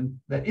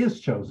decision that is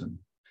chosen.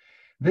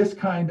 This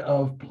kind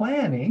of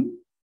planning,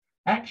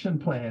 action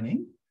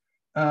planning,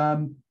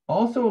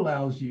 also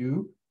allows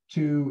you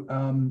to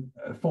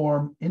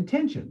form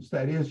intentions.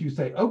 That is, you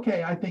say,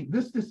 okay, I think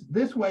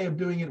this way of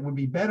doing it would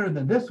be better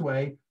than this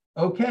way.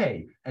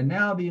 Okay, and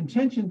now the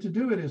intention to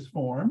do it is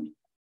formed.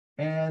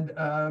 And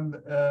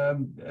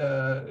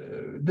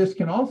this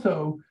can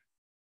also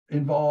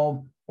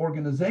involve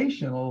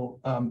organizational,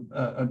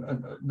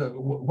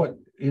 what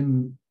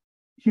in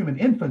human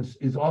infants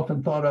is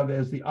often thought of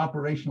as the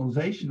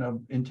operationalization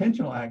of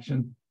intentional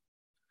action,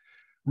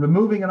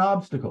 removing an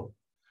obstacle.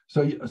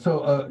 So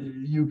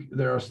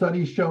there are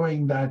studies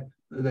showing that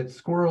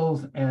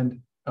squirrels and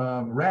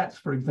rats,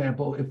 for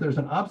example, if there's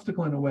an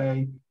obstacle in a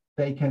way,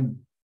 they can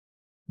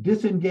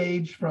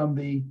disengage from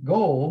the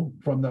goal,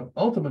 from the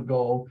ultimate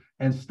goal,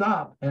 and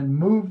stop and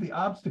move the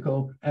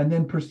obstacle and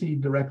then proceed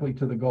directly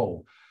to the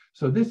goal.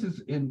 So this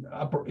is in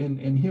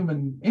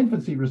human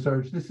infancy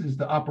research, this is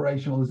the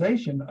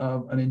operationalization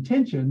of an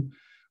intention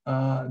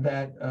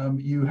that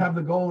you have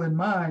the goal in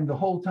mind the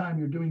whole time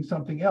you're doing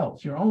something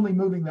else. You're only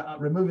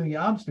removing the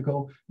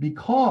obstacle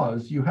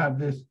because you have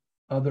this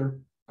other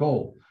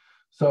goal.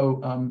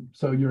 So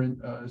so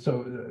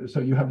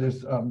you have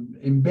this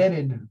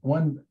embedded,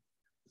 one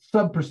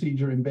sub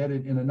procedure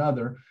embedded in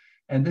another,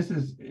 and this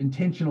is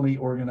intentionally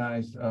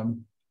organized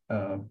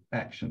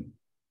action.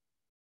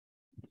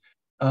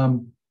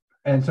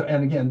 And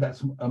again,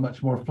 that's a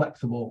much more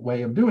flexible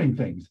way of doing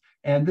things.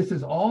 And this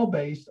is all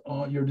based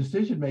on your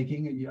decision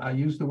making. I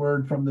use the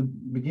word from the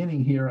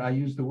beginning here, I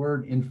use the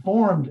word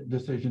informed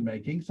decision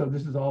making. So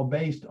this is all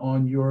based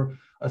on your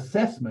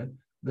assessment,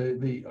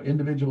 the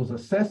individual's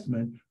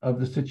assessment of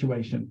the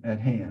situation at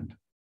hand.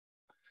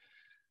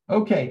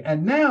 Okay,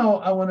 and now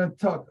I want to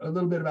talk a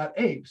little bit about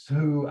apes,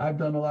 who I've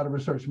done a lot of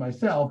research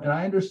myself, and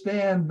I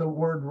understand the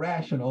word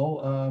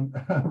rational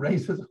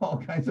raises all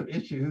kinds of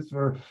issues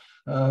for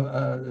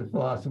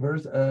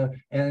philosophers,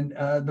 and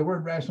the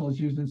word rational is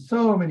used in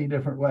so many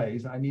different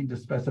ways. I need to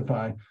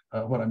specify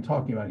what I'm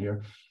talking about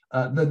here.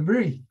 The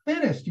very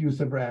thinnest use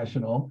of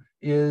rational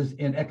is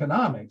in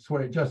economics,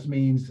 where it just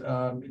means,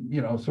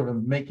 sort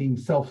of making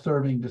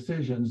self-serving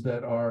decisions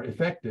that are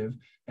effective,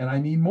 and I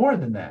mean more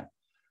than that.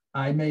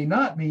 I may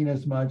not mean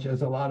as much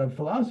as a lot of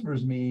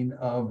philosophers mean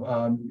of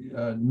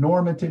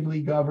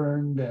normatively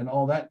governed and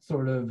all that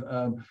sort of,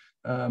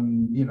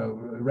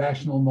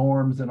 rational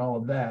norms and all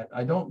of that.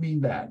 I don't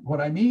mean that.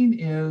 What I mean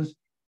is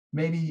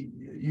maybe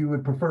you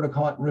would prefer to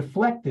call it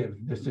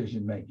reflective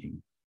decision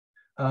making.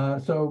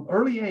 So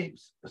early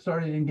apes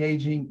started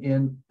engaging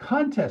in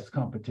contest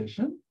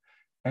competition,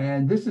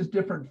 and this is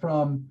different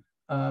from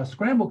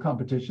scramble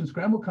competition.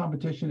 Scramble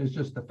competition is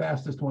just the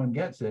fastest one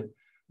gets it.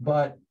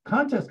 But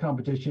contest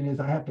competition is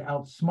I have to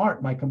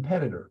outsmart my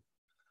competitor.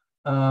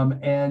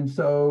 And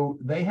so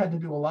they had to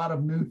do a lot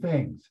of new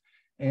things.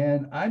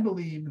 And I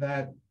believe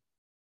that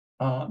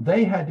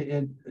they had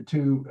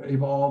to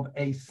evolve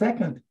a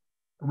second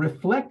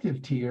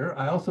reflective tier.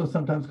 I also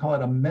sometimes call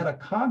it a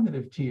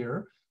metacognitive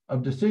tier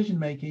of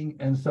decision-making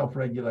and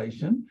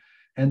self-regulation.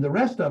 And the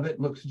rest of it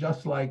looks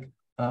just like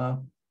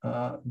the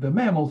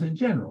mammals in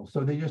general. So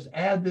they just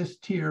add this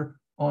tier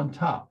on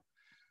top.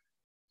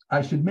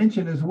 I should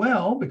mention as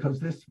well, because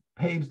this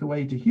paves the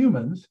way to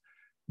humans,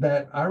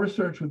 that our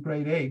research with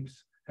great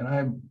apes, and I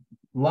have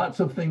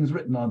lots of things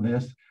written on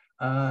this,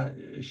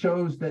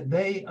 shows that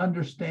they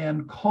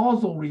understand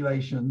causal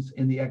relations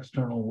in the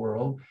external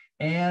world,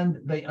 and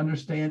they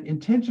understand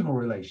intentional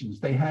relations.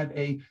 They have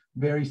a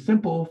very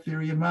simple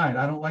theory of mind.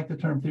 I don't like the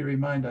term theory of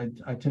mind,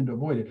 I tend to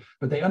avoid it,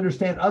 but they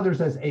understand others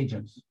as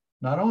agents.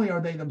 Not only are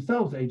they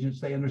themselves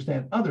agents, they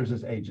understand others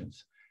as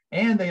agents,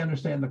 and they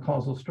understand the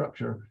causal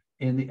structure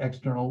in the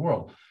external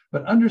world.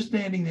 But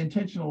understanding the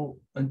intentional,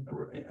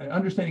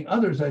 understanding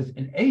others as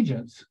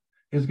agents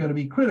is going to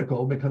be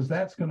critical because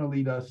that's going to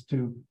lead us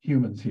to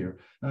humans here.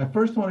 And I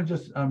first want to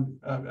just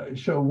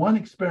show one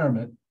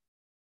experiment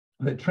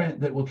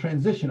that will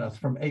transition us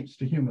from apes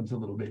to humans a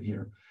little bit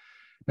here.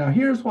 Now,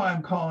 here's why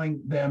I'm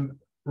calling them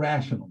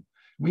rational.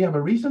 We have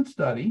a recent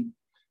study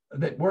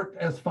that worked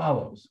as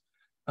follows.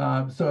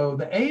 So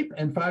the ape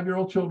and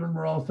 5-year-old children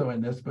were also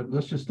in this, but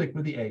let's just stick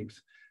with the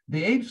apes.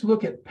 The apes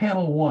look at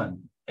panel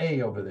 1,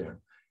 A over there,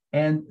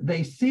 and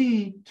they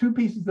see 2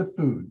 pieces of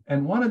food,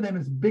 and one of them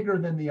is bigger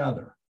than the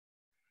other.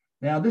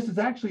 Now, this is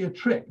actually a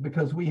trick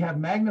because we have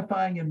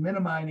magnifying and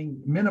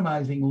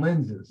minimizing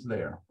lenses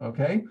there,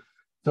 okay?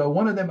 So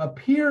one of them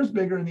appears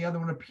bigger and the other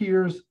one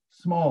appears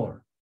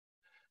smaller.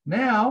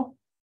 Now,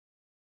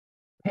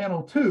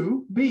 panel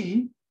 2,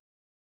 B,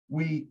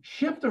 we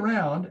shift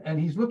around and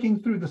he's looking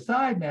through the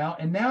side now,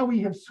 and now we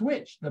have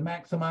switched the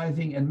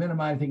maximizing and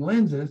minimizing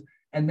lenses,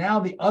 and now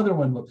the other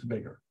one looks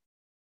bigger.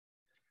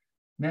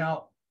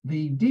 Now,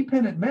 the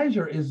dependent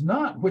measure is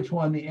not which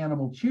one the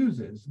animal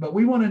chooses, but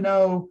we want to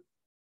know,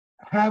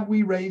 have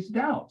we raised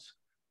doubts?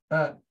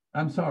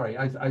 I'm sorry,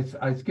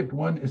 I skipped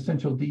one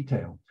essential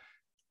detail.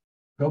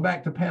 Go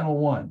back to panel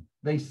 1.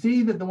 They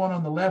see that the one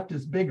on the left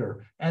is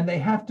bigger, and they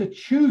have to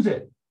choose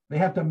it. They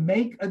have to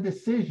make a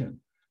decision.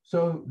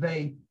 So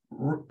they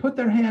put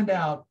their hand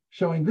out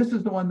showing this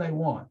is the one they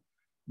want.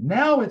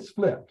 Now it's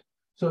flipped.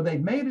 So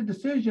they've made a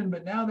decision,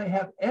 but now they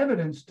have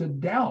evidence to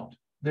doubt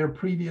their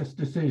previous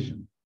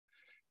decision.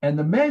 And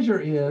the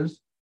measure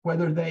is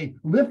whether they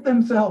lift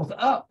themselves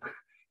up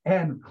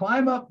and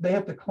climb up. They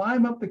have to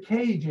climb up the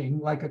caging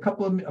like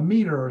a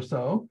meter or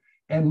so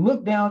and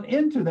look down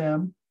into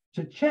them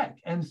to check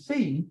and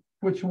see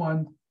which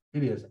one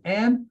it is.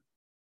 And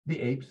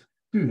the apes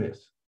do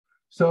this.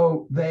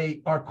 So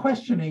they are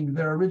questioning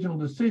their original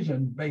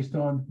decision based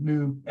on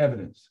new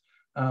evidence.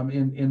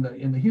 In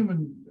the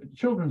human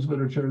children's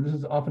literature, this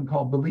is often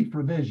called belief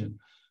revision.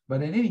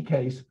 But in any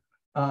case,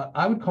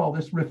 I would call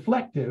this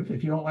reflective.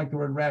 If you don't like the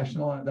word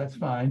rational, that's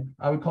fine.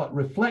 I would call it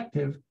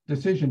reflective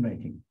decision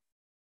making.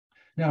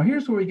 Now,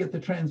 here's where we get the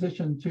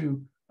transition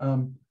to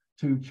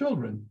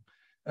children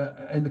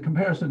and the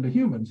comparison to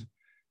humans.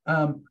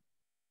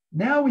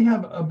 Now we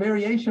have a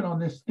variation on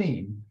this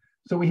theme.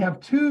 So we have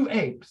 2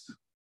 apes.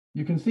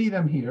 You can see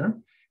them here.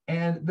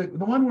 And the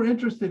one we're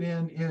interested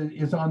in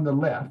is on the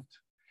left.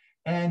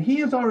 And he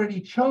has already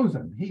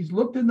chosen. He's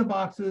looked in the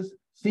boxes,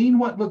 seen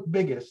what looked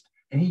biggest,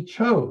 and he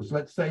chose,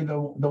 let's say, the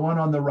one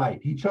on the right.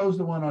 He chose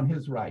the one on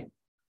his right.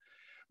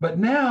 But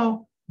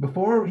now,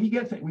 before he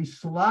gets it, we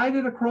slide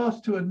it across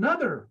to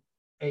another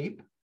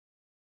ape.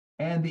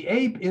 And the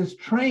ape is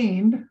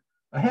trained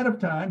ahead of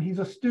time. He's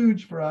a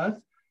stooge for us.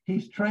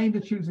 He's trained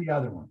to choose the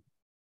other one.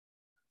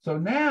 So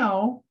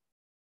now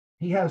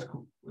he has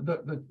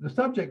the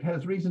subject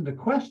has reason to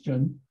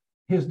question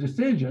his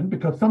decision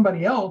because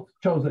somebody else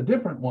chose a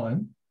different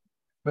one.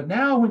 But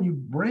now when you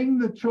bring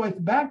the choice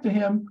back to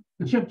him,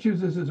 the chimp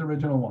chooses his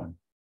original one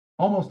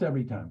almost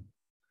every time.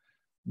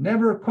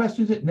 Never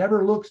questions it,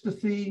 never looks to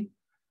see.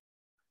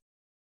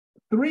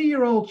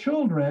 3-year-old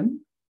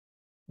children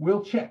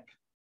will check.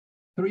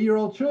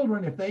 3-year-old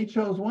children, if they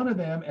chose one of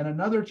them and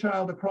another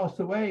child across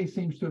the way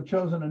seems to have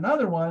chosen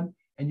another one,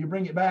 and you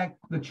bring it back,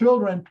 the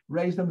children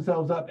raise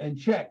themselves up and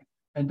check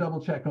and double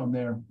check on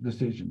their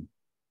decision.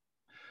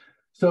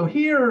 So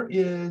here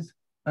is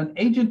an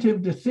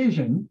agentive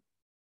decision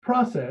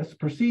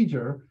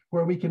procedure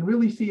where we can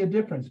really see a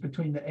difference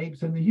between the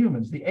apes and the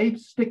humans. The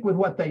apes stick with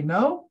what they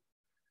know.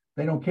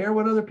 They don't care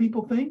what other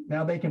people think.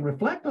 Now they can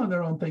reflect on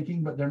their own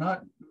thinking, but they're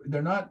not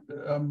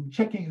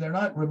checking, they're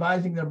not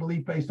revising their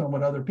belief based on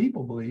what other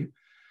people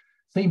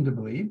seem to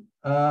believe,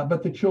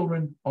 but the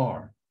children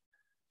are.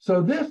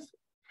 So this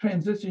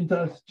transitions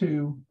us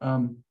to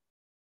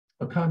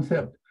a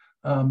concept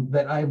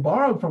that I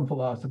borrowed from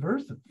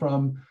philosophers,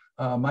 from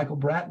Michael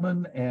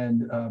Bratman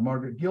and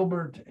Margaret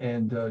Gilbert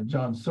and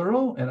John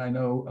Searle, and I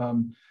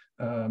know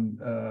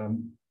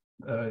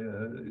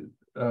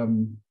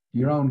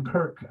your own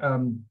Kirk.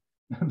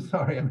 I'm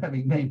sorry, I'm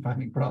having name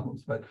finding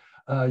problems, but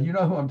you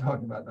know who I'm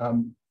talking about.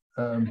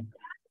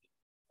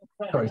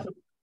 Sorry,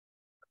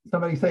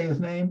 somebody say his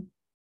name.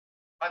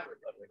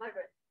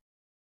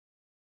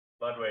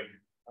 Ludwig.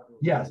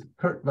 Yes,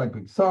 Kurt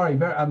Ludwig.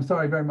 Sorry, I'm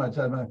sorry very much.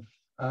 I'm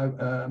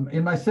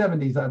in my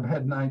 70s. I've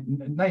had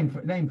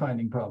name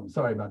finding problems.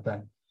 Sorry about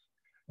that.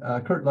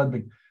 Kurt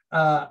Ludwig,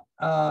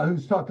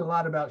 who's talked a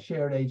lot about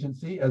shared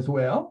agency as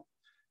well,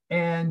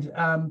 and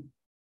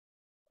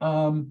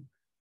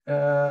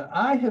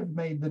I have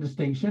made the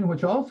distinction,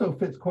 which also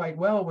fits quite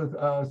well with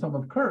some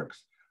of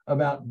Kirk's,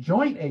 about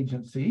joint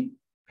agency.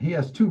 He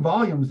has 2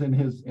 volumes in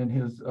his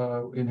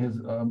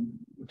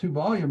 2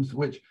 volumes,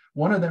 which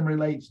one of them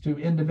relates to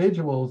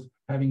individuals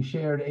having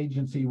shared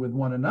agency with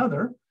one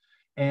another,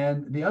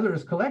 and the other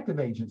is collective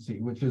agency,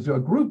 which is a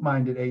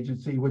group-minded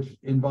agency, which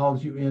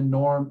involves you in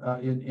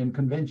in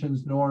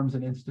conventions, norms,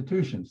 and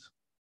institutions,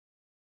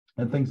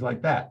 and things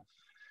like that.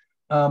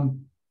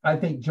 I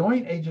think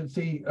joint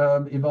agency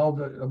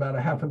evolved about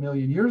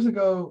 500,000 years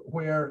ago,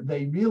 where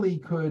they really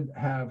could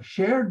have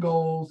shared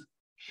goals,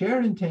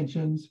 shared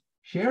intentions,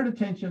 shared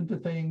attention to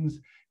things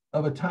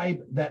of a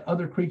type that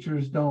other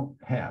creatures don't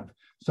have.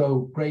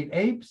 So great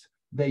apes,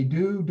 they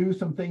do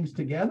some things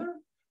together,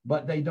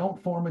 but they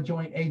don't form a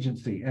joint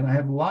agency. And I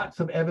have lots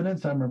of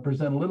evidence. I'm going to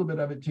present a little bit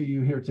of it to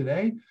you here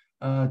today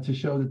to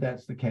show that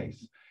that's the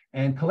case.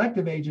 And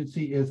collective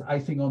agency is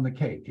icing on the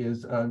cake,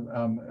 is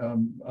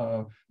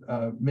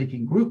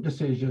making group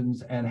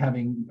decisions and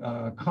having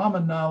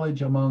common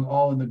knowledge among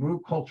all in the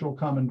group, cultural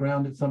common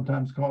ground, it's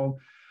sometimes called.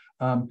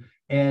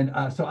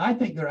 So I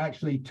think there are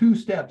actually two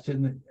steps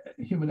in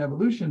the human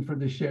evolution for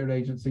this shared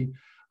agency.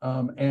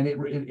 And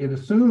it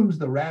assumes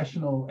the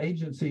rational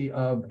agency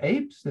of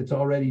apes that's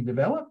already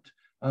developed,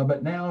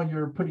 but now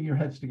you're putting your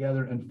heads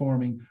together and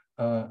forming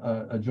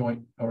a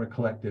joint or a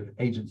collective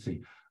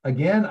agency.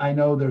 Again, I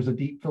know there's a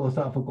deep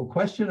philosophical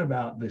question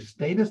about the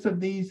status of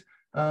these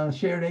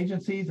shared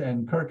agencies,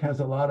 and Kirk has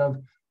a lot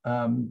of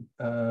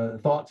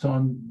thoughts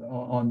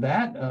on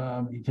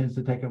that. He tends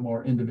to take a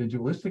more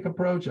individualistic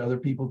approach. Other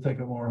people take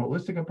a more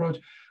holistic approach.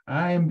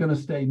 I am going to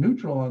stay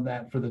neutral on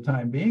that for the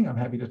time being. I'm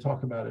happy to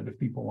talk about it if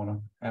people want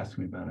to ask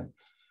me about it.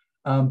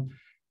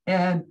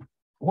 And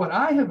what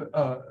I have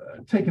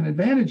taken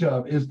advantage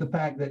of is the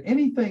fact that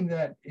anything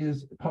that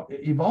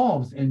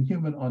evolves in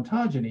human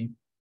ontogeny,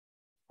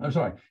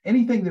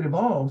 anything that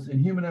evolves in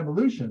human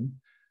evolution,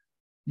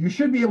 you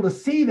should be able to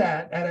see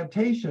that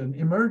adaptation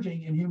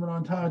emerging in human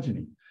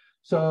ontogeny.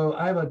 So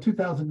I have a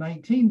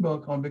 2019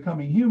 book on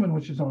becoming human,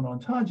 which is on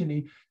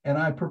ontogeny, and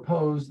I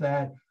propose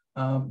that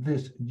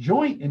this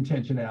joint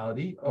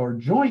intentionality or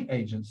joint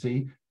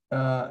agency,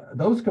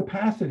 those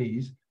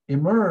capacities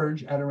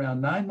emerge at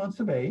around 9 months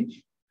of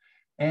age,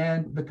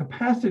 and the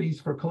capacities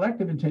for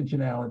collective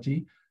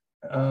intentionality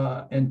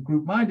and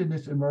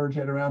group-mindedness emerge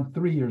at around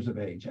 3 years of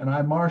age. And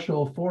I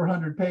marshal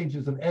 400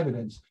 pages of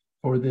evidence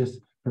for this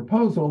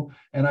proposal,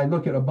 and I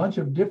look at a bunch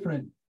of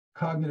different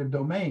cognitive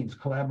domains: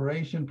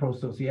 collaboration,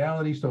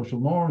 prosociality, social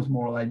norms,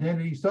 moral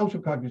identity, social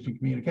cognition,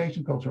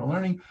 communication, cultural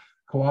learning,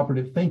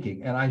 cooperative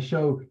thinking. And I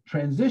show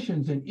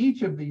transitions in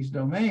each of these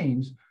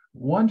domains,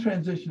 one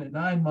transition at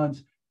 9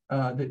 months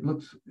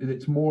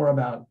that's more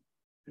about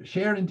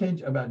shared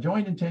intention, about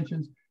joint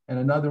intentions, and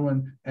another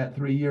one at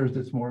 3 years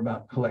that's more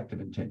about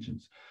collective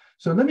intentions.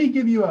 So let me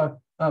give you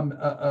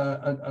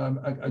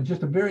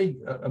just a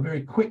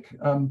very quick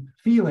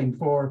feeling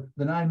for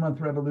the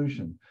 9-month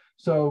revolution.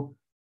 So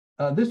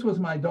this was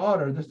my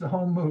daughter. This is a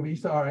home movie.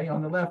 Sorry,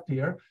 on the left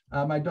here.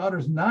 My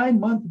daughter's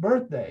 9-month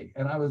birthday,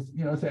 and I was,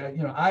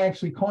 I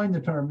actually coined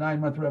the term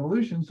 9-month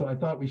revolution. So I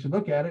thought we should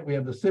look at it. We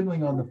have the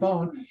sibling on the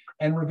phone,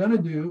 and we're going to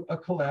do a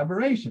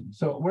collaboration.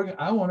 So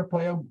I want to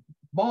play a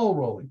ball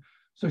rolling.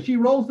 So she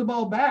rolls the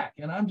ball back,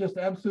 and I'm just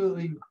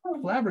absolutely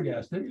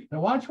flabbergasted. Now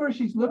watch where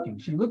she's looking.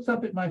 She looks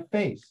up at my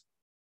face.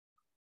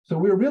 So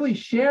we're really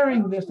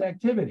sharing this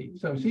activity.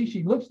 So see,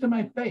 she looks to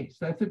my face.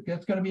 That's it.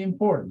 That's going to be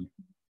important,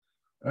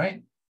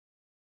 right?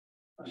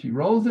 She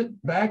rolls it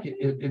back.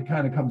 It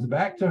kind of comes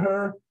back to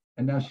her,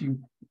 and now she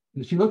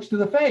looks to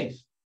the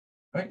face,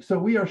 right? So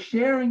we are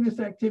sharing this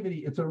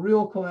activity. It's a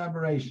real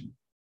collaboration.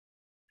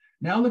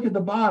 Now look at the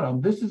bottom.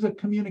 This is a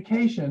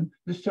communication.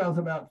 This child's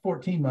about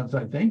 14 months,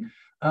 I think.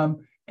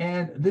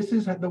 And this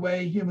is the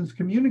way humans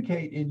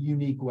communicate in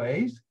unique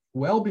ways,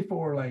 well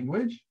before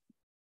language.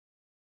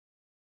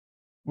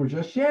 We're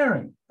just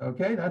sharing,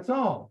 okay? That's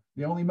all.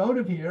 The only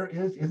motive here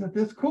is, isn't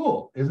this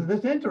cool? Isn't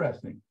this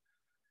interesting?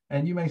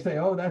 And you may say,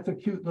 oh, that's a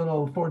cute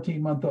little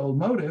 14-month-old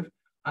motive.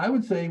 I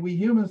would say we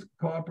humans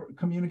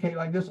communicate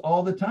like this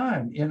all the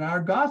time in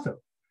our gossip.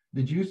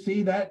 Did you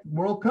see that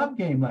World Cup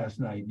game last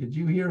night? Did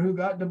you hear who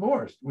got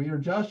divorced? We are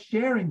just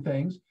sharing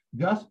things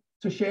just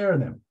to share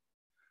them,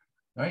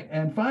 right?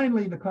 And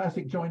finally, the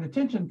classic joint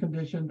attention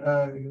condition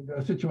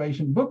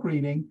situation, book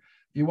reading.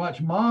 You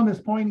watch mom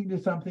is pointing to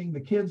something, the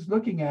kid's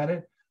looking at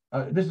it.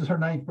 This is her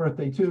 9th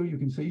birthday too. You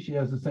can see she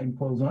has the same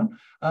clothes on.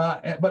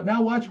 But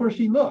now watch where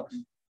she looks.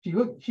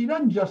 She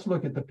doesn't just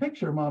look at the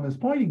picture mom is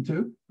pointing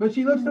to, but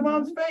she looks to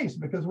mom's face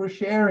because we're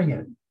sharing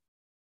it.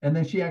 And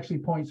then she actually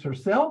points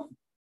herself,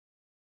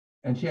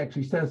 and she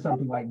actually says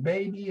something like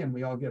baby, and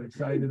we all get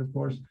excited, of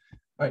course.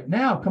 All right,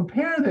 now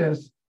compare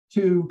this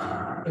to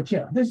a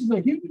chimp. This is a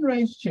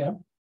human-raised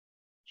chimp.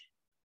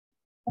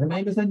 Her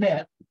name is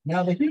Annette.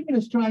 Now the human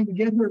is trying to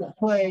get her to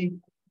play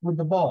with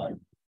the ball,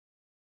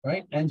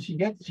 right? And she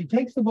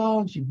takes the ball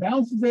and she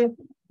bounces it.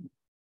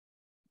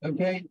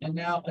 Okay, and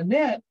now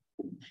Annette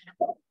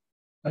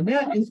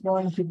is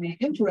going to be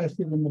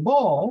interested in the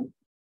ball,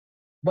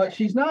 but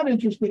she's not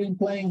interested in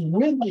playing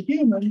with the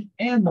human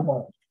and the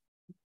ball.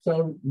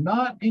 So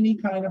not any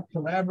kind of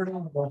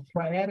collaborative or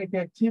triadic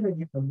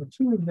activity of the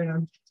two of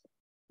them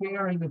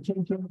sharing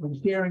attention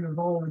and sharing a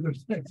goal with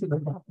respect to the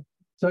ball.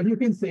 So you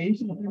can see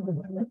she's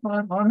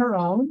on her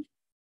own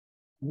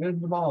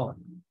with the ball.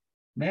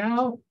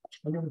 Now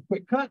we're going to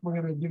quick cut.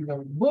 We're going to do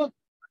the book,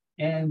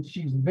 and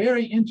she's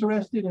very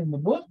interested in the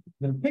book,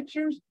 the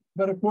pictures,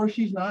 but of course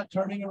she's not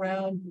turning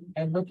around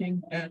and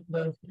looking at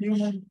the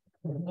human,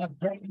 not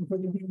praying for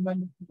the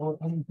human or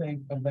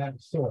anything of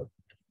that sort.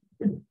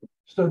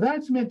 So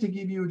that's meant to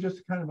give you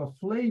just kind of a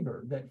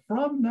flavor that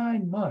from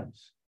 9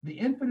 months, the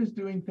infant is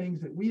doing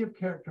things that we have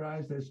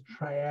characterized as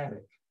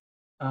triadic.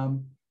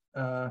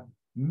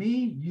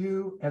 Me,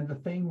 you, and the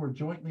thing we're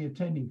jointly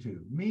attending to.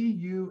 Me,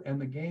 you, and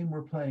the game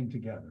we're playing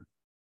together.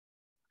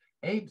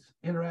 Apes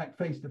interact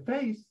face to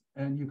face,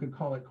 and you could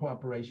call it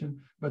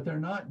cooperation, but they're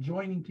not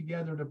joining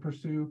together to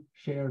pursue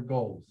shared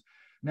goals.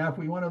 Now, if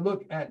we want to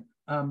look at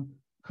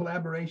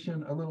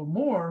collaboration a little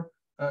more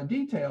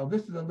detailed,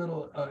 this is a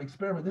little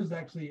experiment. This is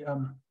actually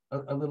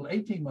a little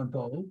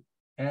 18-month-old,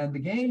 and the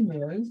game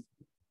is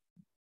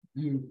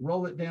you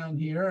roll it down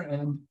here,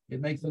 and it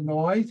makes a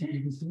noise.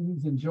 You can see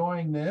he's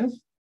enjoying this.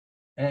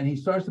 And he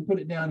starts to put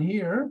it down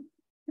here.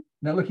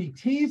 Now look, he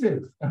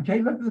teases.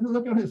 Okay,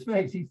 look on his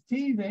face. He's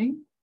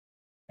teasing,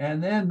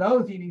 and then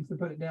knows he needs to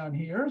put it down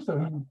here. So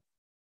he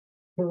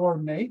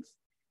coordinates.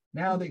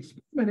 Now the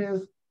experiment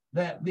is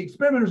that the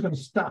experimenter is going to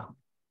stop.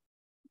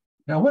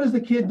 Now, what does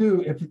the kid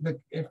do if the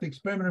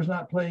experimenter is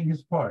not playing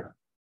his part?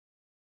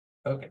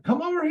 Okay,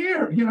 come over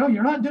here. You know,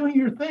 you're not doing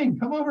your thing.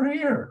 Come over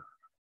here.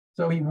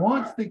 So he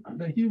wants the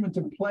human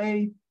to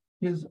play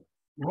his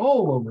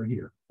role over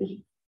here.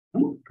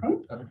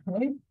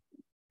 Okay.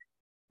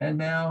 And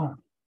now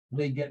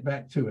they get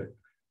back to it.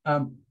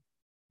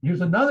 Here's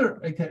another,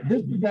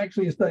 this is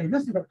actually a study.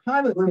 This is a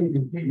pilot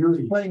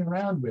you're playing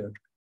around with.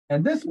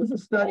 And this was a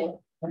study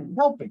on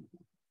helping.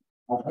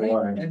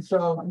 Right? And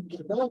so the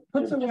adult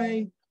puts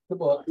away the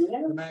books,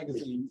 the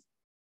magazines.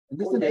 And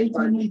this is an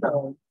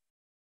 18-month-old.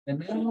 And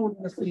now we're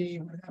going to see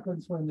what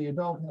happens when the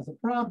adult has a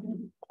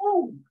problem.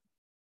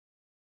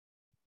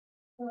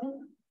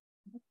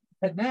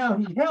 And now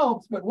he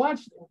helps, but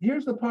watch,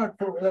 here's the part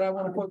that I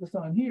want to focus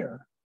on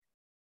here.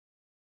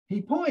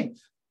 He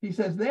points. He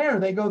says, there,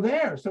 they go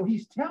there. So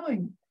he's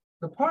telling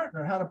the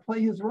partner how to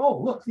play his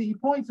role. Look, see, he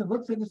points and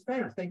looks at his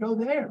face. They go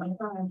there.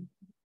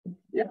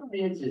 Yeah,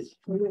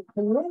 we're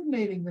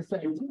coordinating this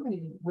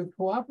activity with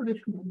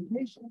cooperative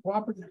communication.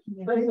 Cooperative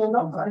communication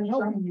is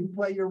helping you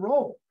play your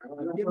role.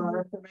 Giving you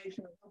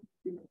information.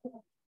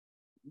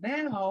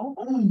 Now,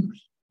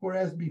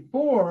 whereas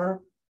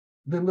before,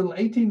 the little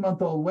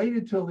 18-month-old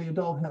waited till the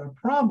adult had a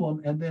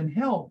problem and then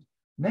helped.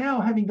 Now,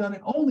 having done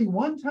it only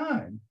one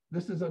time,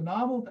 this is a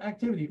novel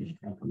activity.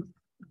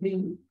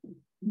 He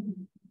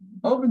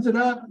opens it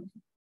up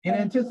in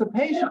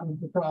anticipation of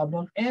the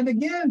problem and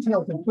again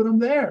tells them, put them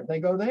there. They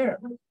go there.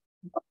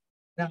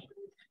 Now,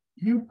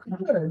 you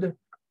could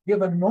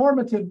give a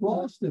normative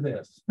gloss to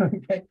this.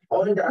 Okay.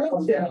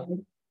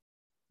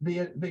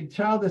 The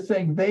child is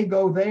saying, they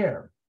go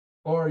there,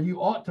 or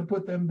you ought to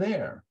put them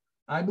there.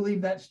 I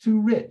believe that's too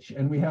rich.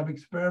 And we have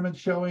experiments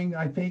showing,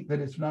 I think, that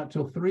it's not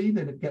till 3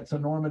 that it gets a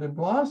normative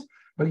gloss.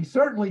 But he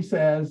certainly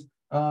says,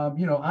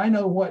 you know, I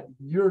know what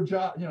your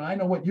job, you know, I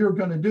know what you're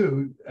going to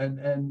do,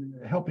 and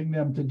helping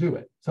them to do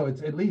it. So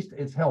it's at least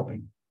it's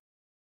helping.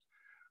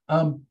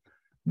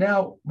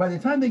 Now, by the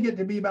time they get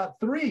to be about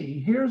 3,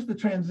 here's the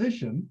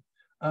transition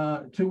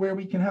to where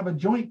we can have a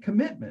joint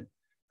commitment.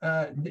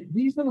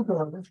 These little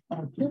girls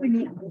are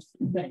pulling in this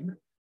thing.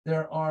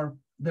 There are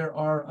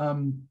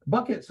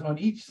buckets on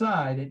each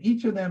side, and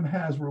each of them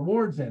has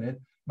rewards in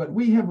it, but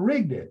we have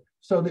rigged it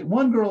so that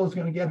one girl is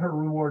going to get her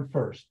reward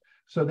first.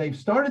 So they've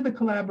started the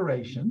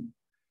collaboration.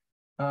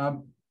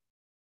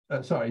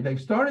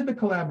 They've started the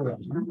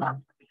collaboration.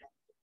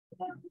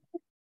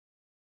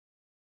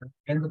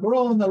 And the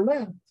girl on the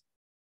left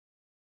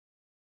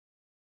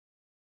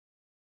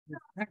is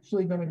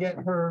actually going to get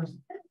hers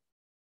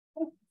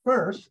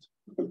first.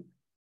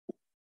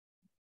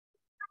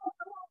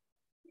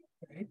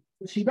 Okay.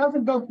 She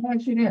doesn't go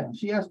cashing in.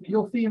 She has to,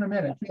 you'll see in a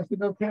minute, she has to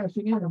go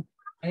cashing in,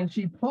 and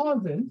she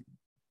pauses,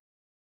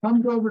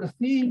 comes over to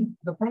see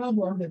the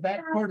problem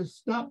that part is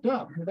stopped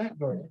up for that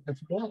girl. It's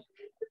blocked.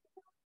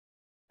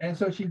 And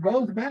so she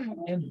goes back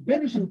and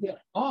finishes it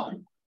off.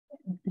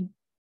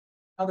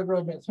 Now the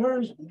girl gets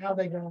hers, and now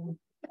they go.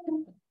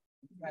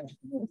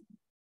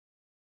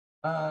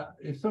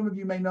 If some of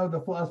you may know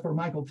the philosopher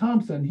Michael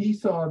Thompson, he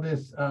saw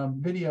this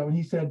video and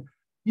he said,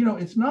 you know,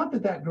 it's not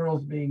that that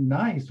girl's being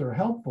nice or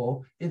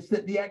helpful, it's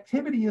that the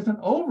activity isn't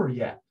over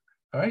yet,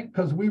 all right?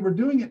 Because we were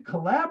doing it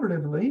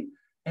collaboratively,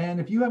 and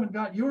if you haven't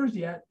got yours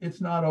yet, it's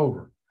not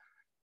over.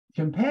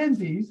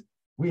 Chimpanzees,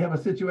 we have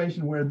a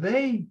situation where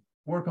they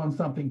work on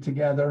something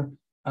together,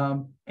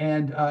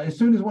 and as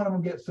soon as one of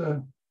them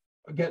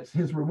gets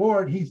his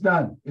reward, he's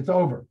done. It's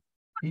over.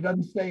 He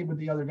doesn't stay with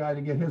the other guy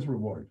to get his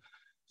reward.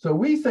 So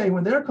we say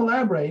when they're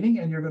collaborating,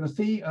 and you're going to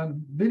see a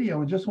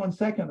video in just 1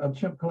 second of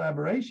chimp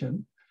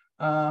collaboration,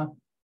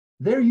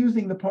 they're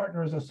using the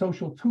partner as a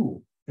social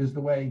tool, is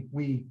the way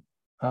we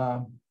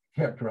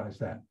characterize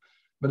that.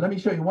 But let me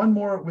show you one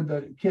more with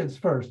the kids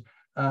first.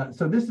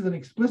 So this is an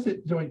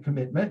explicit joint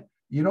commitment.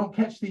 You don't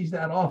catch these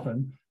that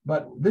often,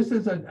 but this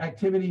is an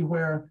activity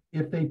where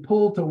if they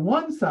pull to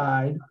one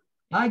side,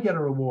 I get a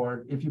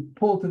reward. If you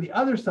pull to the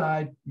other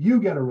side, you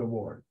get a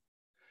reward.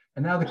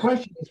 And now the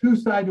question is,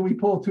 whose side do we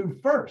pull to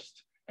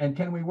first? And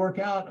can we work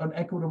out an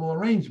equitable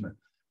arrangement?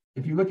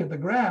 If you look at the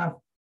graph,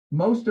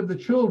 most of the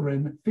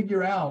children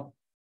figure out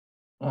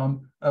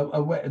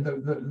a way,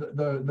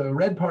 the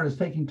red part is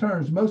taking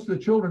turns. Most of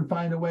the children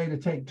find a way to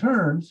take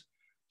turns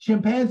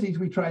Chimpanzees,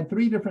 we tried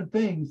 3 different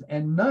things,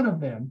 and none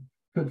of them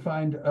could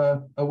find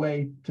a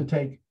way to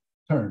take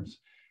turns.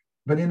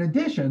 But in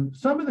addition,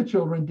 some of the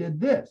children did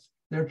this.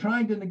 They're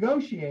trying to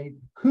negotiate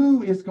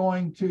who is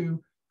going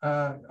to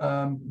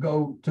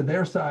go to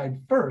their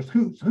side first.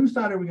 Whose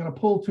side are we going to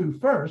pull to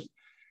first?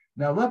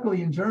 Now,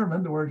 luckily in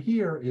German, the word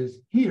here is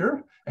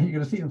here, and you're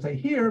going to see them say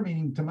here,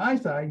 meaning to my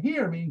side,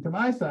 here, meaning to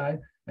my side,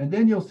 and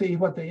then you'll see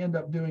what they end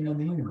up doing in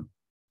the end.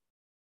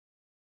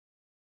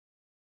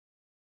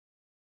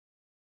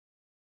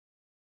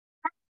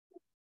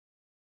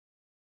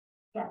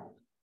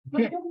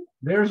 Okay,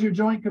 there's your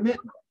joint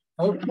commitment.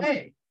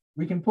 Okay,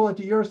 we can pull it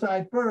to your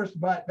side first,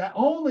 but that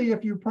only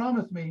if you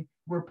promise me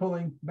we're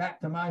pulling back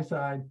to my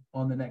side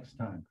on the next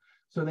time.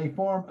 So they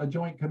form a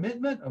joint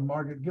commitment, a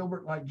Margaret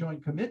Gilbert-like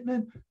joint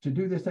commitment to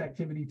do this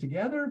activity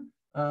together,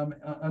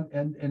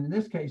 and in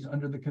this case,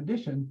 under the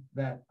condition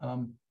that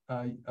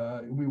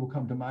we will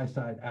come to my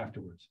side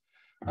afterwards.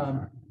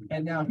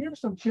 And now here's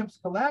some chimps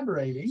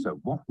collaborating. So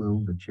what will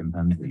the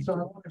chimpanzee So I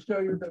want to show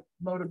you the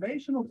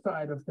motivational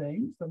side of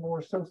things, the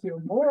more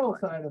socio-moral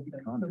side of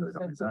things, the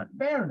sense of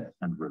fairness,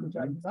 which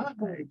I do not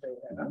believe they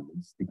have.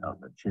 the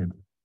other chimp?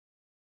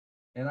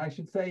 And I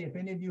should say, if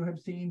any of you have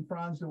seen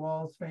Franz de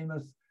Waal's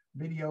famous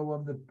video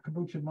of the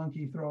capuchin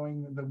monkey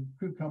throwing the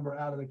cucumber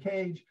out of the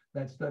cage,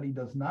 that study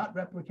does not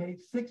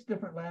replicate. 6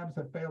 different labs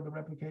have failed to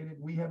replicate it.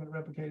 We haven't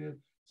replicated it.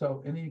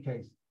 So in any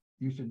case,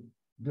 you should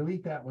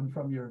delete that one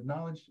from your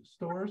knowledge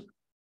stores.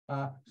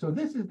 So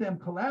this is them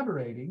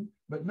collaborating,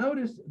 but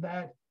notice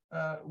that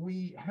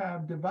we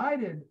have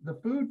divided the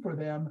food for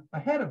them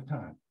ahead of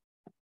time.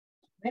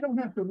 They don't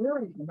have to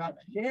worry about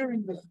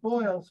sharing the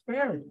spoils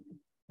fairly.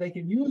 They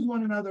can use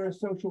one another as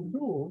social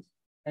tools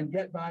and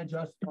get by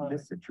just In fine.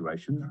 this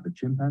situation, the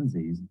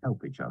chimpanzees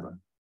help each other.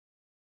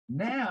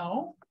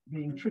 Now,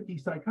 being tricky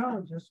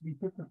psychologists, we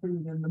put the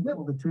food in the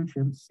middle. The 2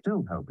 chimps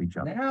still help each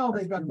other. Now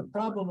they've got the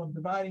problem of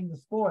dividing the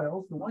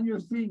spoils. The one you're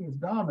seeing is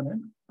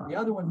dominant. The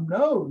other one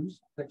knows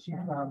that she's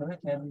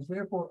dominant and is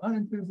therefore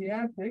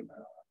unenthusiastic.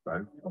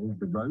 Both hold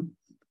the rope,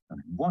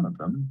 and one of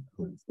them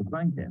puts the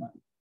blanket.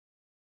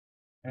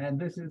 And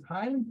this is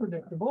highly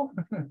predictable.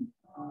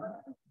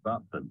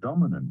 But the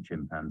dominant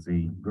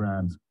chimpanzee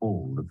grabs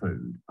all the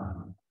food.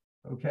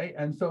 Okay,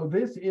 and so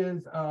this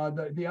is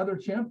the other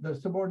chimp, the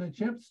subordinate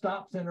chimp,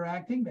 stops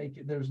interacting.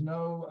 There's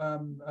no,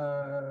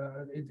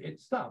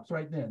 it stops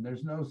right then.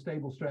 There's no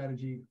stable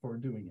strategy for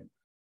doing it.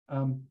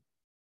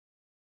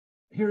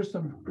 Here's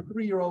some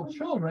 3-year-old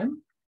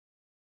children.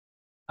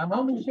 I'm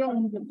only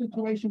showing you the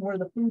situation where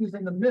the food is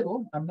in the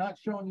middle. I'm not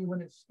showing you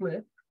when it's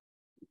split.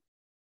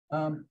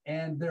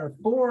 And there are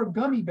 4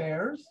 gummy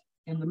bears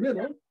in the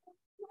middle,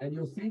 and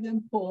you'll see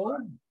them pull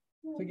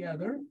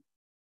together.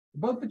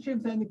 Both the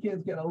chimps and the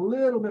kids get a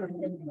little bit of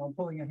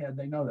pulling ahead.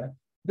 They know that.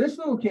 This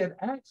little kid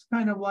acts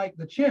kind of like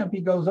the chimp. He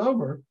goes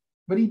over,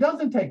 but he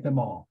doesn't take them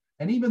all.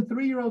 And even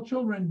 3-year-old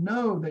children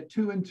know that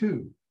 2 and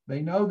 2.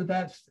 They know that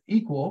that's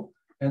equal,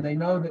 and they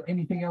know that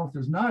anything else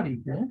is not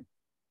equal.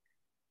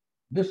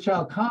 This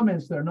child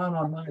comments they're not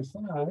on my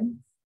side,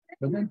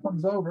 but then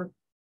comes over,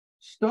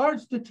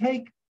 starts to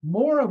take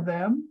more of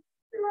them.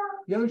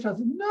 The other child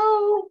says,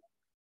 no.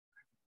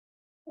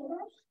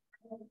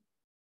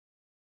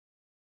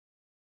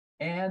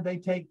 And they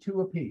take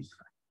 2 apiece.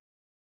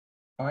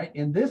 All right,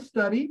 in this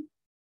study,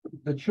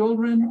 the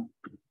children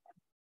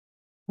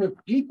took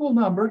equal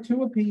number,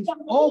 2 apiece,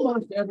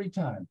 almost every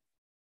time.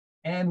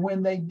 And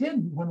when they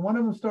didn't, when one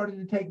of them started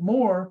to take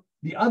more,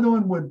 the other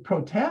one would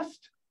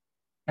protest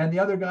and the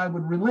other guy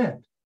would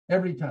relent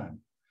every time.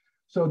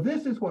 So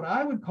this is what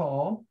I would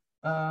call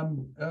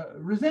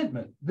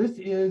resentment. This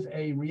is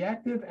a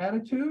reactive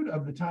attitude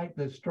of the type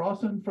that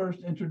Strawson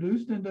first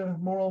introduced into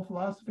moral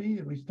philosophy,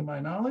 at least to my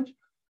knowledge.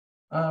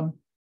 And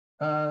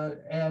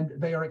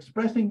they are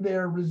expressing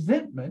their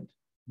resentment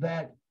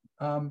that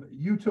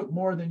you took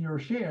more than your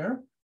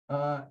share.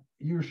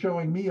 You're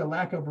showing me a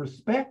lack of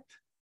respect.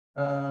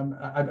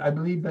 I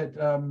believe that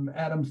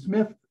Adam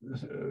Smith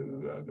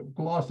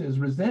glosses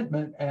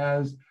resentment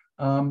as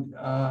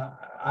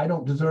I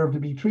don't deserve to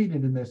be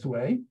treated in this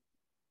way.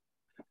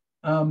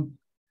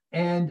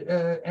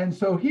 And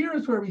so here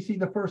is where we see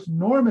the first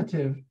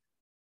normative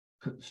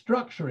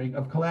structuring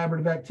of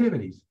collaborative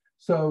activities.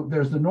 So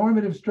there's the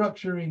normative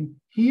structuring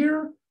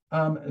here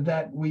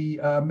that we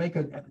make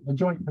a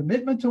joint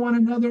commitment to one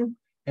another,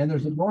 and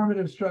there's a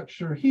normative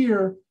structure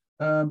here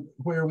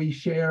where we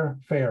share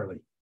fairly.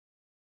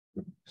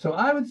 So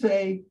I would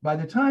say by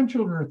the time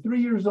children are 3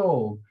 years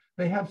old,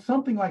 they have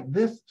something like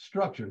this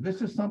structure.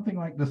 This is something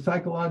like the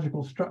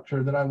psychological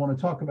structure that I want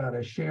to talk about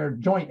as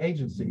shared joint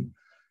agency.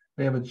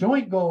 They have a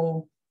joint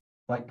goal,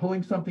 like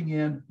pulling something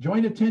in,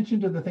 joint attention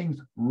to the things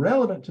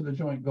relevant to the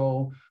joint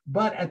goal,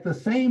 but at the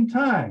same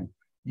time,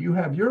 you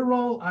have your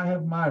role, I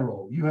have my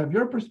role. You have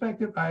your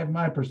perspective, I have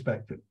my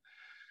perspective.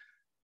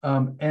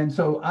 And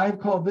so I've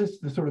called this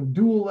the sort of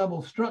dual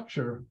level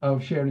structure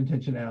of shared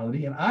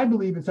intentionality. And I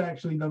believe it's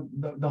actually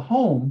the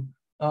home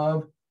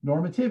of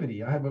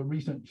normativity. I have a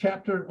recent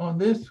chapter on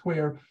this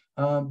where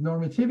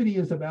normativity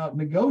is about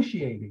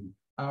negotiating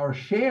our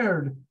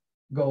shared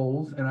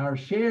goals and our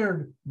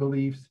shared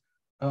beliefs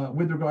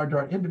with regard to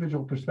our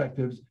individual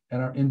perspectives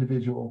and our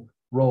individual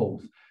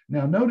roles.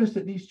 Now, notice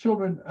that these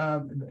children,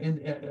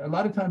 a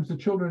lot of times the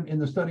children in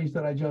the studies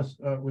that I just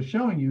was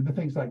showing you, the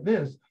things like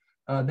this,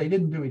 they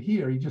didn't do it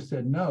here. He just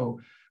said no,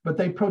 but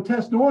they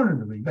protest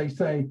normatively. They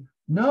say,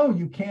 no,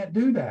 you can't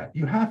do that.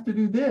 You have to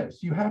do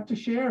this. You have to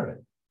share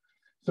it.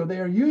 So they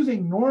are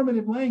using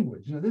normative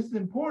language. Now, this is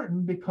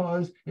important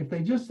because if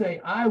they just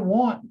say, I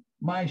want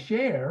my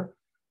share,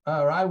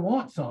 or I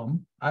want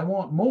some, I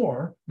want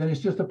more, then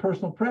it's just a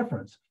personal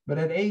preference. But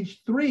at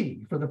age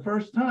 3, for the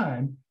first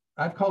time,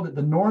 I've called it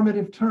the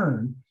normative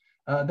turn.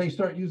 They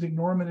start using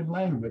normative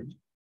language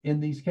in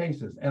these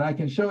cases. And I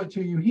can show it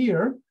to you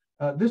here.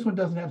 This one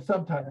doesn't have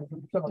subtitles.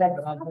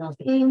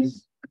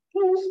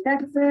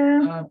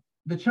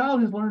 The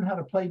child has learned how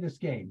to play this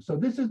game. So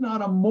this is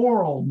not a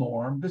moral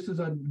norm. This is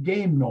a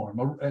game norm.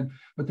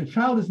 But the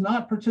child is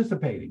not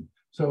participating.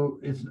 So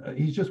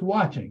he's just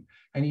watching.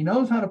 And he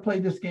knows how to play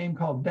this game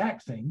called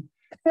daxing.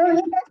 He said,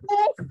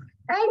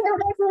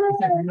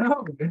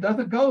 no, it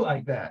doesn't go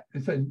like that.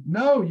 It said,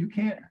 no, you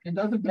can't. It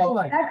doesn't go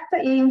like that.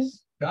 It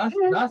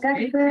doesn't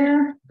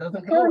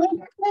go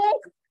like that.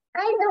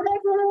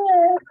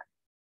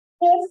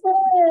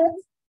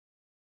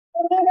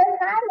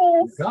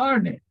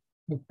 Darn it.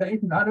 Okay,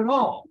 not at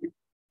all.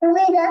 And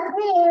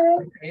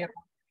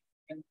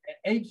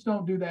apes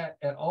don't do that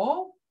at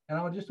all. And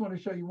I just want to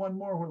show you one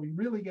more where we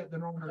really get the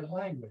normative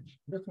language.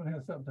 This one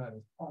has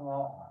subtitles.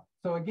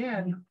 So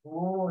again,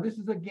 this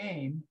is a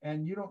game,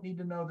 and you don't need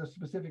to know the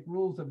specific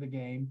rules of the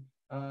game.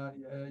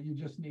 You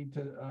just need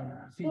to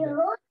see that.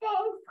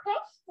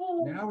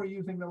 Now we're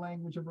using the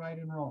language of right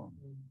and wrong.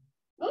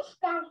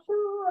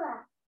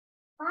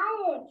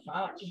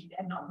 Ich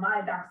werde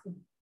nochmal dachsen.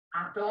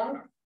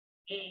 Achtung,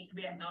 ich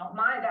werde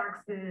nochmal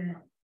dachsen.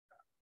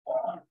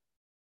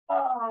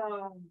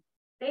 Oh,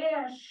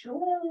 der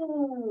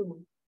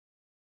Schuh.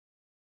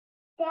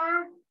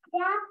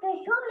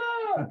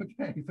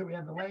 Okay, so we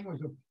have the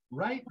language of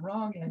right,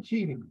 wrong, and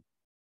cheating.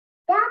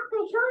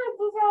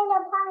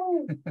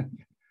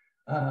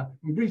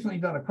 We've recently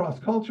done a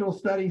cross-cultural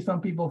study. Some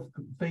people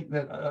think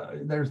that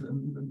there's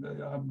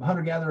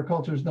hunter-gatherer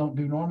cultures don't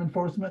do norm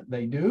enforcement.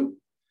 They do.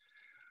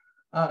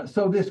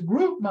 So this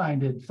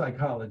group-minded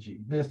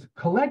psychology, this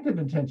collective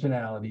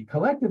intentionality,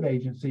 collective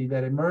agency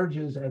that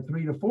emerges at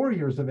 3 to 4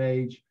 years of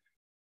age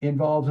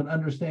involves an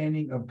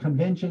understanding of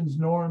conventions,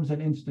 norms,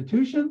 and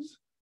institutions.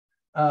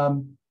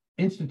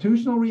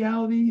 Institutional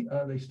reality,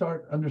 they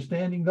start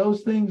understanding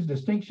those things,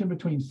 distinction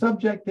between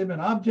subjective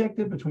and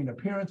objective, between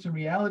appearance and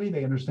reality.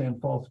 They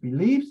understand false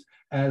beliefs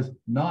as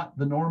not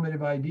the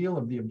normative ideal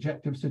of the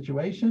objective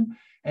situation,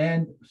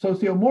 and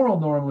socio-moral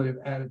normative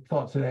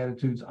thoughts and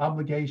attitudes,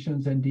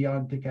 obligations, and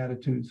deontic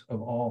attitudes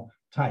of all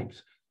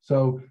types.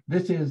 So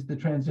this is the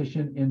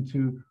transition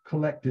into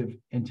collective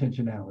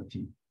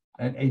intentionality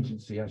and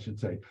agency, I should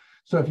say.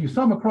 So if you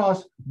sum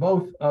across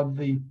both of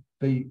the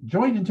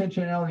joint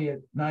intentionality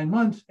at 9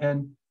 months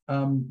and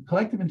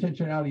collective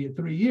intentionality at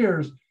 3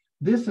 years,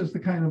 this is the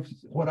kind of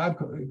what I've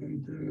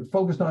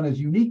focused on as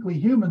uniquely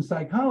human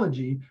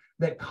psychology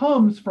that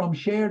comes from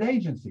shared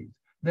agencies.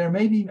 There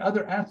may be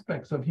other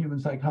aspects of human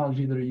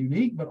psychology that are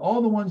unique, but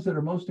all the ones that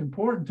are most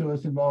important to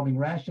us involving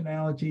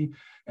rationality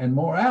and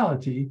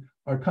morality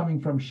are coming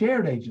from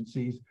shared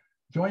agencies.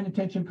 Joint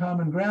attention,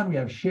 common ground, we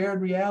have shared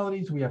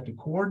realities. We have to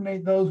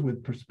coordinate those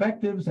with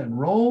perspectives and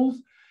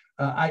roles.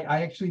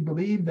 I actually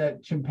believe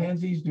that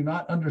chimpanzees do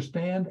not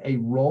understand a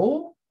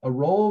role. A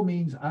role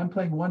means I'm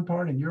playing one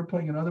part and you're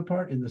playing another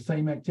part in the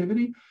same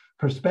activity.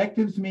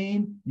 Perspectives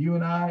mean you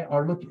and I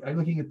are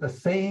looking at the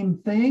same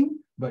thing,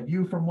 but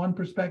you from one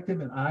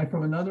perspective and I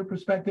from another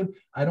perspective.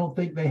 I don't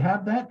think they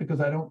have that because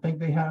I don't think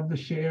they have the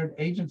shared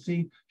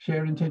agency,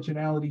 shared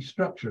intentionality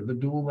structure, the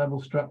dual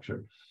level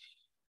structure.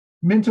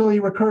 Mentally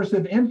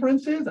recursive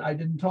inferences, I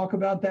didn't talk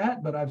about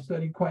that, but I've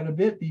studied quite a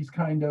bit these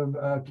kind of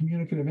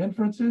communicative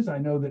inferences. I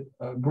know that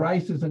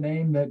Grice is a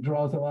name that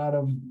draws a lot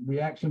of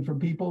reaction from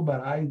people,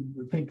 but I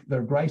think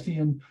they're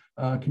Gricean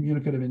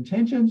communicative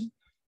intentions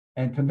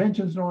and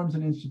conventions, norms,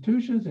 and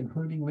institutions,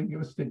 including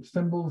linguistic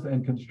symbols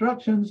and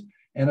constructions,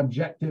 and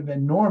objective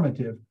and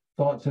normative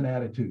thoughts and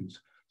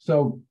attitudes.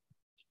 So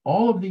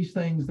all of these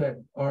things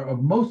that are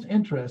of most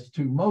interest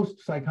to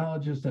most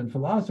psychologists and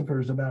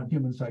philosophers about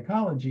human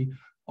psychology,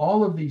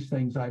 all of these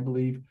things, I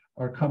believe,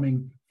 are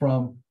coming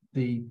from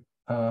the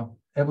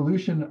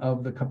evolution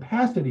of the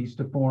capacities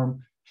to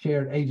form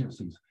shared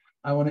agencies.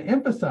 I want to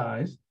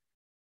emphasize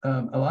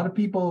a lot of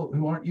people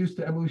who aren't used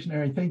to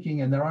evolutionary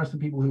thinking, and there are some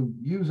people who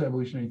use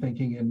evolutionary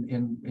thinking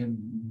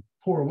in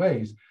poor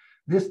ways.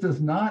 This does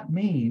not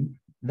mean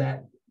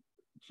that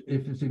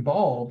if it's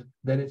evolved,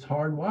 that it's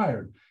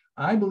hardwired.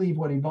 I believe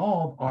what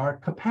evolved are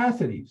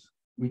capacities.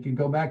 We can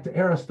go back to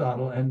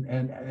Aristotle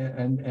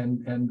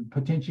and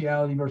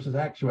potentiality versus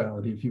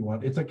actuality if you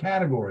want. It's a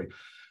category.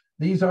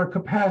 These are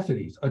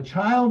capacities. A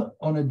child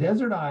on a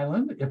desert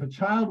island, if a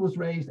child was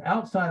raised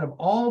outside of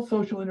all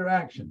social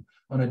interaction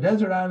on a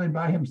desert island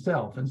by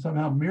himself and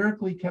somehow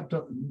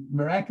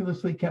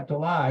miraculously kept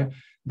alive,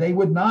 they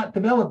would not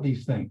develop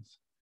these things.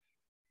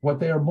 What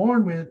they are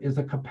born with is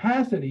a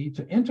capacity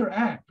to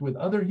interact with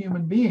other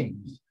human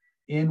beings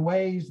in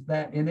ways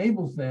that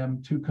enables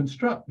them to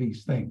construct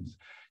these things.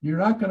 You're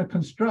not going to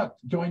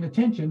construct joint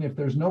attention if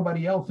there's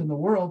nobody else in the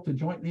world to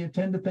jointly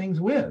attend to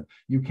things with.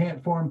 You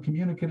can't form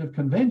communicative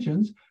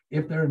conventions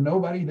if there's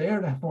nobody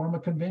there to form a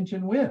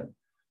convention with.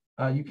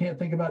 You can't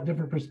think about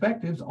different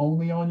perspectives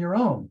only on your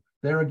own.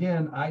 There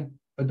again, I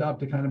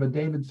adopt a kind of a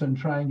Davidson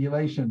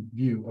triangulation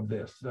view of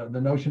this. The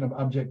notion of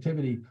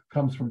objectivity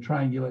comes from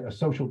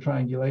social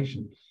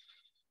triangulation.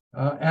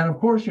 And of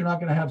course, you're not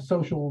going to have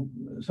social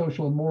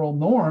and moral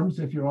norms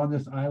if you're on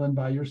this island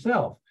by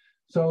yourself.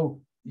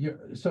 So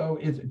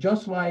it's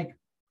just like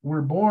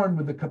we're born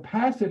with the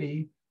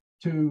capacity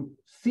to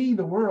see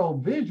the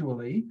world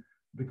visually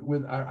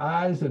with our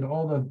eyes and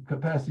all the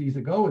capacities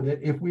that go with it.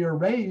 If we are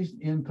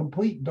raised in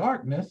complete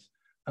darkness,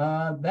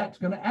 that's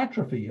going to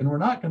atrophy, and we're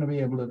not going to be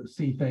able to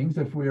see things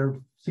if we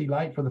see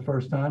light for the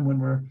first time when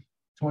we're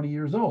 20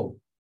 years old.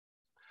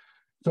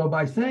 So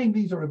by saying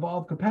these are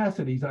evolved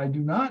capacities, I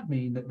do not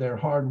mean that they're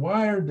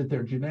hardwired, that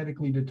they're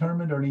genetically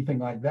determined or anything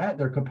like that.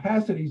 They're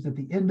capacities that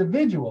the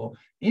individual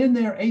in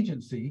their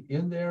agency,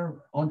 in their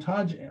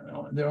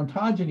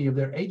ontogeny of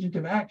their agent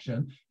of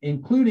action,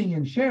 including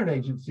in shared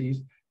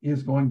agencies,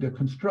 is going to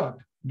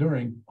construct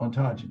during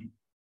ontogeny.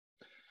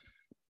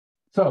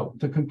 So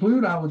to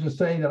conclude, I will just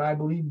say that I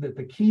believe that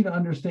the key to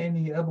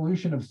understanding the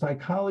evolution of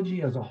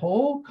psychology as a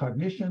whole,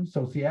 cognition,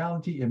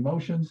 sociality,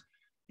 emotions,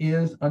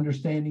 is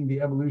understanding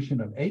the evolution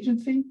of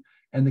agency,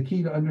 and the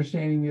key to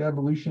understanding the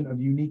evolution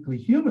of uniquely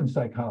human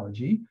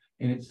psychology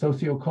in its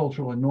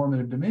sociocultural and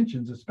normative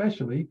dimensions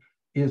especially,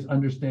 is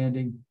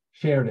understanding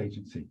shared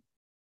agency.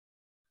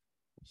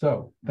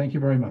 So thank you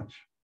very much.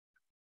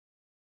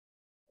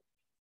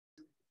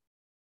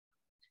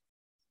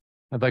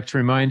 I'd like to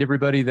remind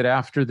everybody that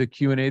after the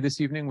Q&A this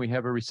evening, we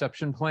have a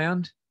reception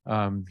planned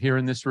here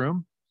in this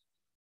room.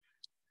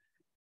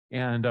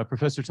 And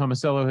Professor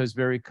Tomasello has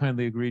very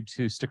kindly agreed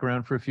to stick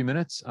around for a few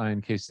minutes in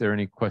case there are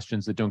any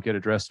questions that don't get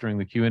addressed during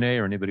the Q&A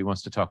or anybody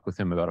wants to talk with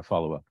him about a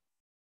follow-up.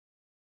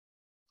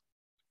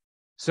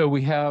 So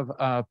we have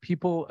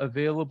people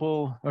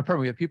available,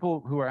 we have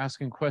people who are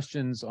asking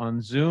questions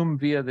on Zoom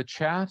via the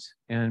chat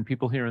and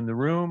people here in the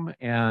room,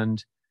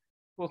 and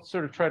we'll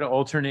sort of try to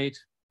alternate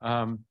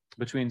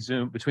between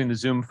the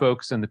Zoom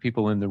folks and the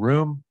people in the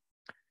room,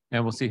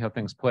 and we'll see how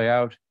things play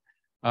out.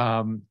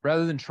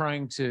 Rather than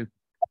trying to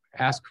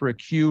ask for a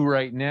cue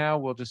right now,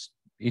 we'll just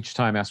each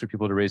time ask for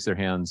people to raise their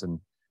hands, and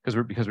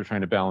because we're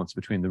trying to balance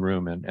between the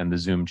room and the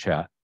Zoom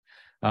chat.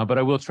 But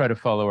I will try to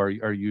follow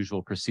our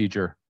usual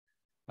procedure,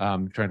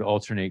 trying to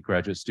alternate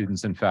graduate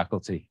students and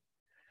faculty.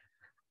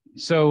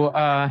 So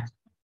I'd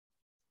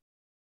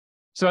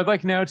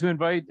like now to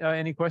invite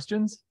any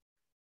questions.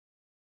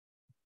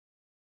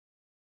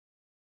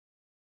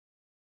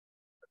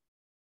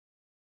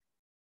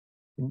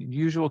 The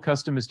usual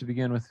custom is to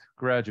begin with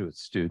graduate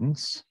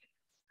students.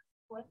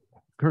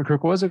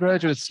 Kirk was a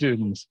graduate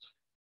student.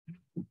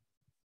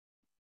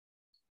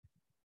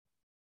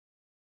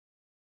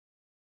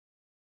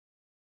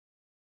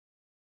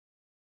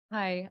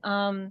 Hi.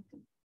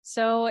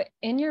 So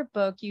in your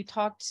book, you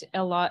talked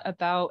a lot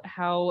about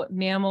how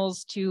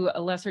mammals to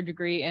a lesser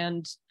degree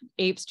and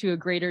apes to a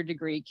greater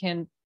degree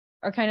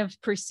are kind of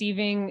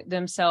perceiving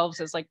themselves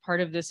as like part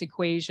of this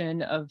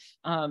equation of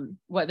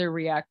what they're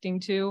reacting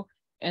to,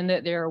 and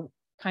that they're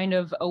kind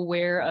of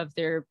aware of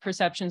their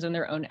perceptions and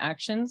their own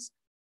actions.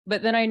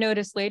 But then I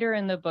noticed later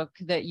in the book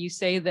that you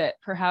say that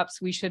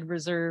perhaps we should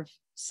reserve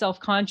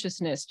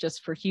self-consciousness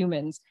just for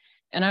humans.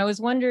 And I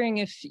was wondering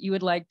if you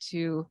would like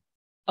to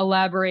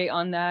elaborate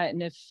on that,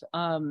 and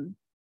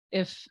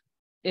if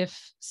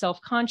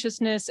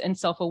self-consciousness and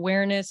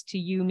self-awareness to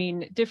you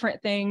mean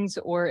different things,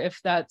 or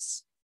if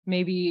that's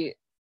maybe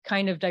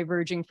kind of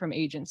diverging from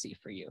agency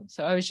for you.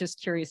 So I was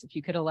just curious if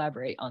you could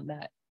elaborate on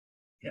that.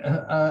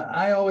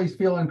 I always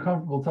feel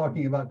uncomfortable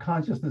talking about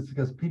consciousness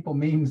because people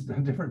mean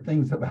different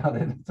things about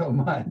it so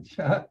much.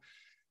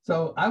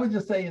 So I would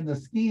just say, in the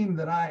scheme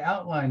that I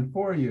outlined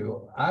for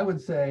you, I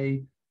would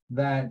say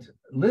that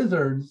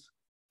lizards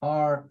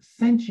are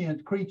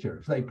sentient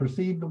creatures. They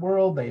perceive the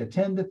world, they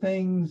attend to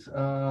things,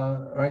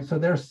 right? So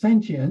they're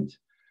sentient.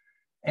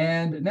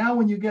 And now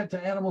when you get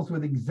to animals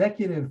with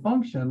executive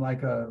function,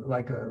 like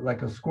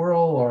a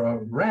squirrel or a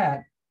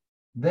rat,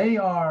 they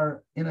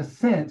are, in a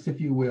sense,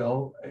 if you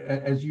will,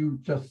 as you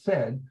just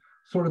said,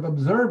 sort of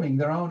observing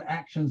their own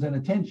actions and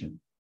attention.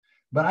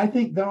 But I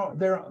think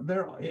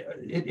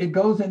it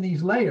goes in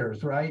these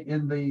layers, right?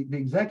 In the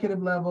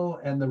executive level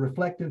and the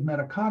reflective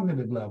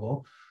metacognitive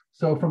level.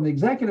 So from the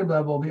executive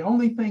level, the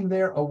only thing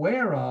they're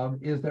aware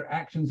of is their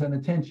actions and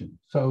attention.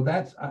 So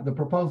that's the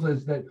proposal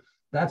is that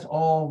that's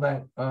all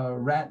that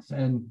rats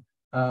and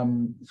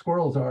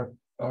squirrels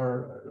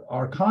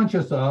are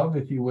conscious of,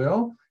 if you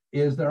will,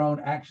 is their own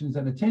actions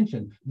and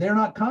attention. They're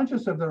not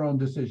conscious of their own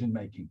decision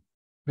making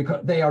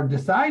because they are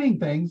deciding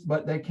things,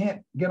 but they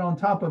can't get on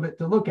top of it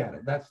to look at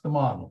it. That's the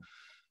model,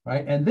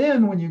 right? And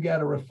then when you get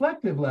a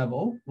reflective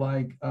level,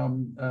 like the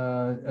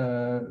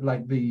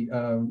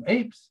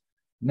apes,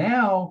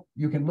 Now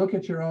you can look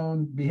at your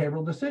own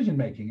behavioral decision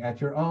making, at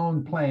your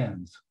own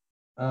plans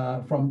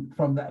from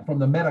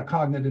the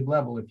metacognitive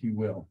level, if you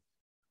will.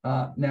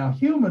 Now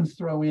humans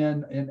throw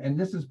in, and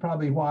this is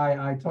probably why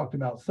I talked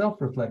about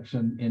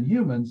self-reflection in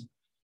humans.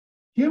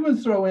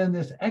 Humans throw in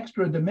this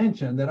extra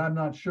dimension that I'm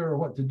not sure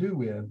what to do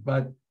with,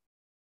 but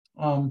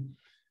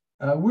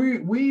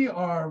we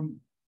are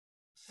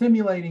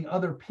simulating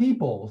other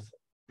people's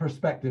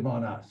perspective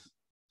on us.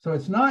 So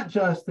it's not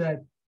just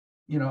that,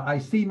 I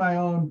see my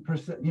own,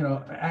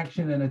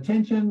 action and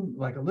attention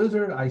like a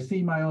lizard. I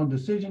see my own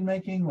decision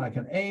making like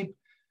an ape,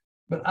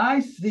 but I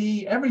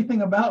see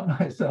everything about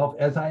myself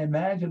as I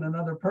imagine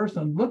another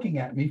person looking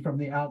at me from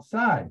the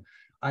outside.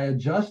 I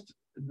adjust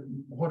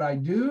what I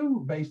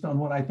do based on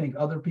what I think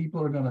other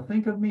people are going to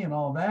think of me and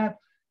all that.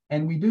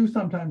 And we do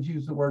sometimes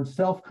use the word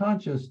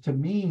self-conscious to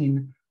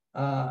mean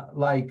I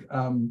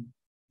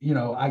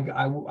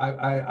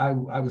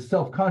was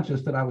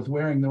self-conscious that I was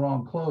wearing the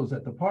wrong clothes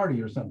at the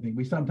party or something.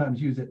 We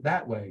sometimes use it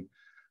that way.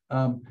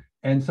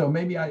 And so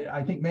maybe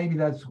I think maybe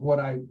that's what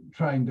I'm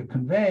trying to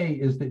convey,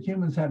 is that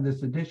humans have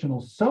this additional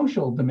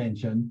social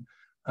dimension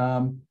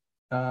that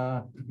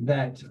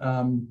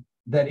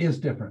is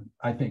different,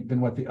 I think,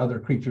 than what the other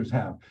creatures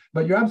have.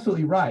 But you're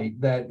absolutely right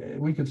that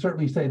we could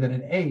certainly say that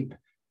an ape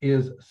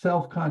is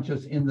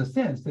self-conscious in the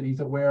sense that he's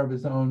aware of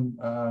his own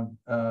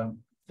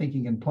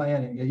thinking and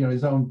planning,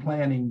 his own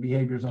planning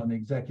behaviors on the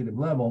executive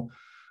level.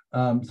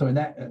 So in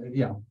that,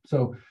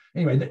 So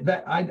anyway,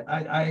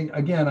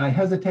 I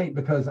hesitate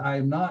because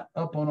I'm not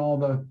up on all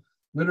the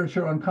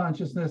literature on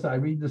consciousness. I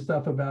read the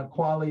stuff about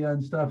qualia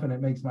and stuff, and it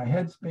makes my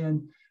head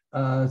spin.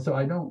 So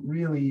I don't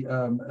really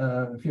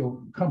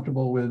feel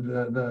comfortable with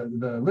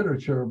the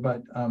literature,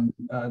 but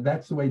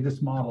that's the way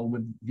this model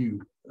would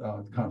view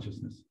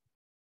consciousness.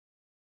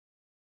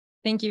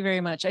 Thank you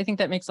very much. I think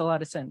that makes a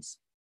lot of sense.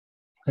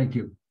 Thank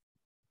you.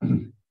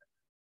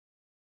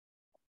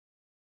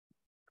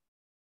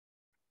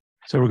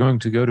 So we're going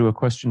to go to a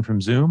question from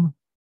Zoom.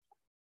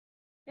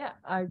 Yeah,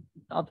 I'll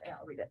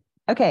read it.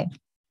 Okay.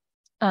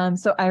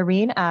 So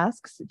Irene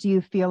asks, do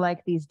you feel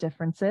like these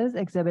differences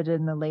exhibited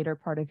in the later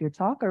part of your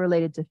talk are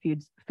related to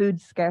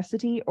food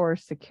scarcity or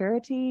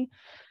security?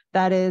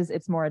 That is,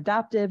 it's more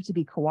adaptive to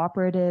be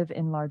cooperative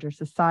in larger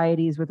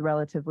societies with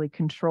relatively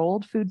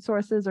controlled food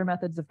sources or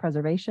methods of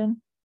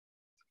preservation?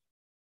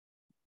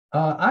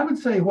 I would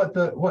say what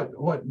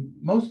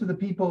most of the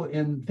people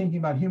in thinking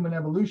about human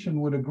evolution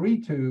would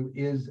agree to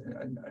is,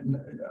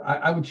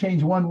 I would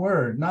change one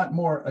word, not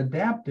more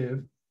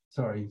adaptive.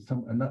 Sorry,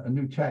 a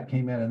new chat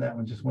came in and that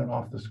one just went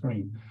off the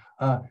screen.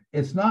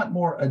 It's not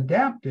more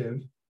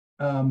adaptive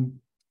in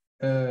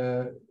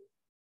the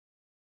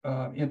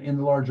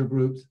larger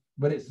groups,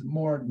 but it's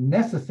more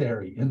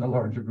necessary in the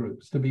larger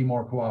groups to be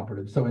more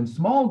cooperative. So in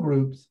small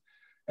groups,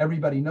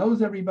 everybody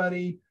knows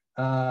everybody.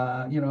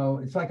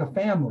 It's like a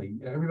family.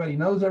 Everybody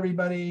knows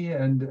everybody,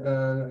 and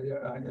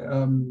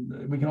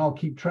we can all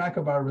keep track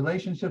of our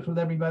relationships with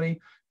everybody.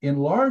 In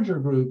larger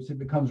groups, it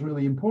becomes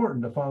really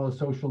important to follow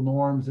social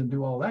norms and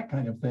do all that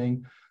kind of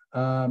thing,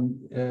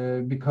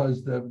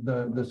 because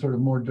the sort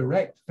of more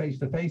direct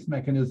face-to-face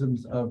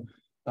mechanisms of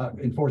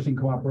enforcing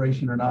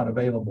cooperation are not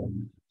available.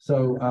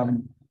 So,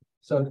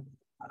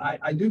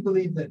 I do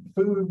believe that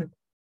food.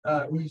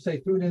 When you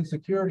say food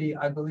insecurity,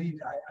 I believe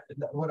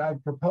what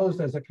I've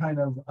proposed as a kind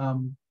of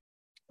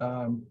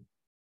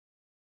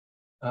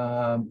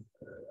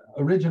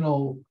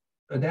original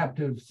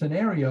adaptive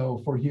scenario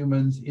for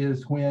humans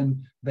is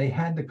when they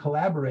had to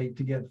collaborate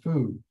to get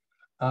food.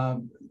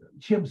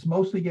 Chimps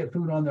mostly get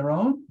food on their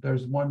own.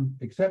 There's one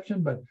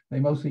exception, but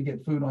they mostly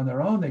get food on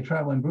their own. They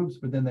travel in groups,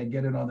 but then they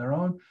get it on their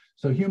own.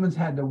 So humans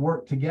had to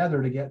work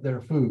together to get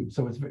their food.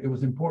 So it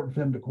was important for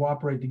them to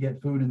cooperate to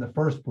get food in the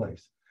first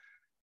place.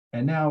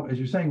 And now, as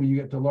you're saying, when you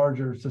get to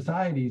larger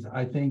societies,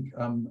 I think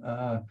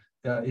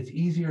it's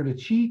easier to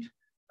cheat,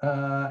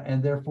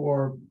 and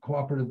therefore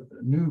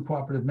new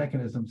cooperative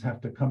mechanisms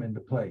have to come into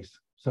place.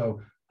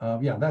 So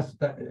that's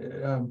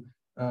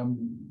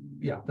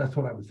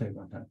what I would say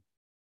about that.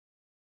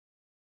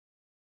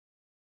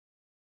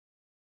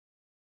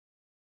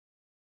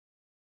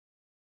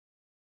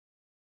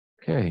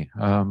 Okay,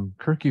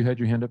 Kirk, you had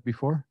your hand up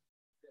before.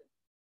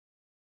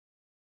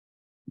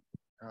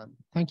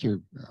 Thank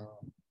you.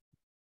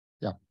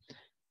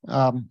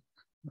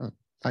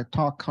 My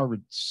talk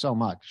covered so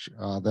much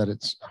that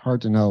it's hard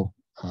to know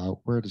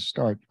where to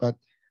start, but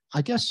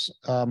I guess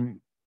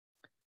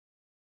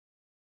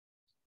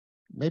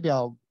maybe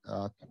I'll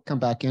come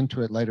back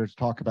into it later to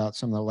talk about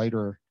some of the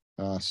later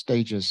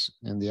stages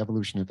in the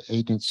evolution of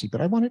agency. But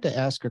I wanted to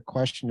ask a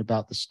question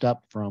about the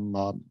step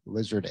from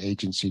lizard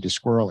agency to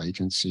squirrel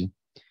agency.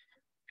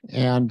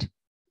 And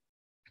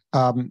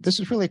this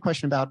is really a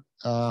question about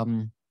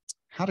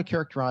how to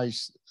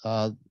characterize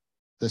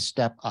the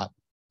step up.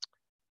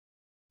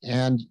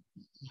 And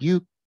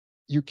you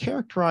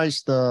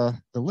characterize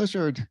the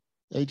lizard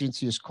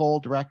agency as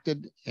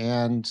goal-directed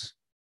and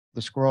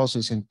the squirrels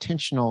as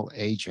intentional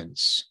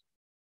agents.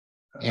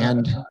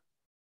 And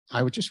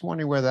I was just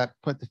wondering whether that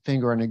put the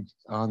finger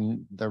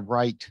on the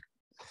right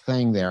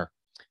thing there.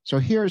 So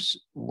here's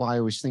why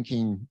I was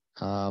thinking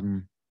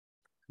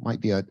might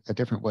be a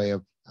different way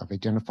of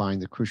identifying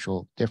the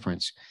crucial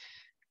difference.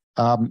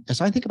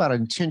 As I think about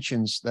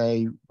intentions,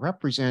 they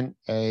represent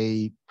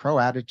a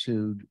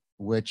pro-attitude,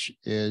 which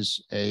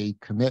is a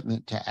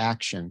commitment to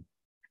action,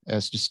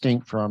 as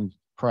distinct from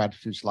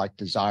pro-attitudes like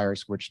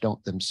desires, which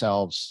don't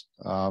themselves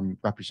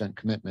represent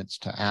commitments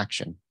to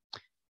action.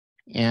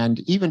 And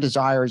even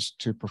desires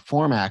to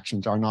perform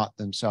actions are not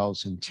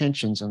themselves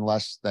intentions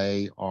unless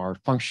they are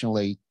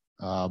functionally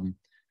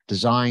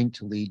designed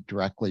to lead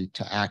directly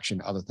to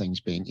action, other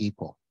things being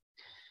equal.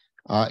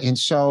 And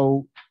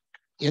so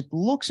it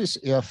looks as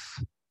if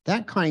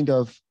that kind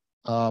of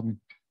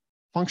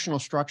functional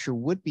structure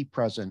would be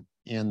present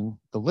in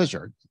the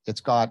lizard.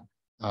 It's got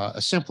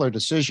a simpler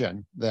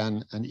decision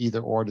than an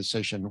either-or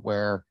decision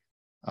where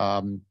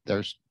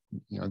there's,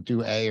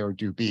 do A or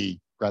do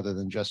B rather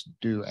than just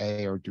do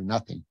A or do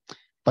nothing.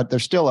 But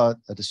there's still a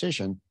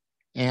decision.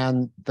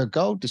 And the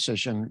go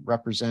decision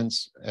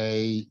represents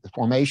the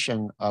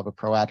formation of a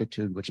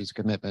pro-attitude, which is a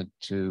commitment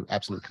to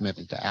absolute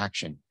commitment to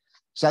action.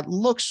 So that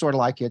looks sort of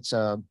like it's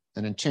an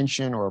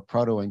intention or a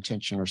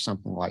proto-intention or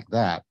something like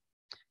that.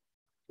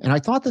 And I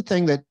thought the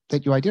thing that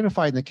you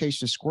identified in the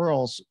case of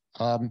squirrels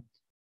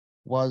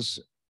was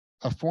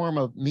a form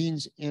of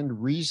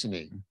means-end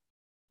reasoning,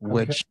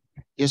 which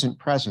isn't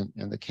present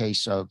in the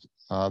case of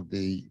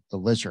the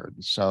lizard.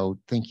 So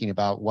thinking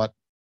about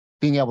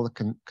being able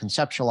to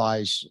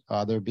conceptualize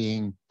there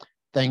being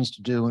things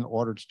to do in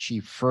order to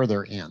achieve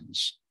further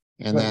ends.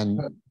 And then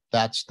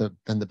that's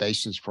the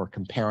basis for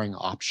comparing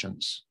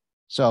options.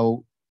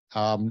 So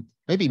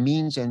maybe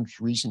means-end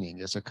reasoning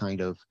is a kind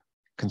of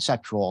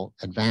conceptual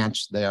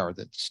advance there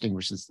that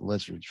distinguishes the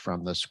lizards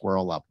from the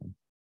squirrel level.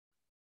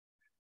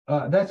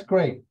 That's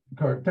great,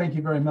 Kurt. Thank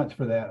you very much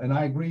for that. And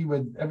I agree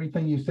with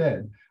everything you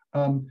said.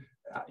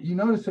 You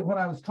notice that when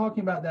I was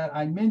talking about that,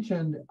 I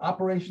mentioned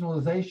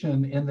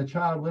operationalization in the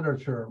child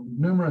literature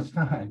numerous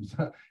times.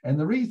 And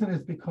the reason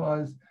is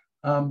because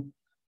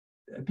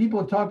people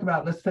have talked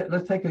about,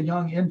 let's take a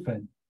young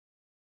infant,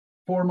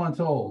 4 months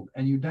old,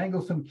 and you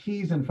dangle some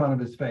keys in front of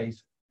his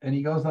face, and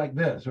he goes like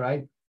this,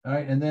 right? All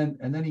right, and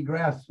then he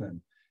grasps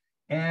them.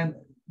 And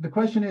the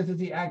question is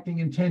he acting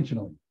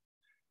intentionally?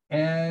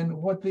 And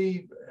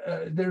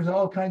there's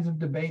all kinds of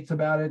debates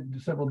about it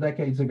several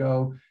decades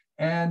ago.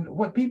 And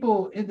what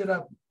people ended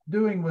up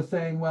doing was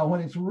saying, well, when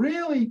it's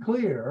really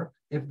clear,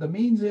 if the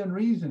means-end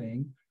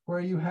reasoning, where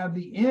you have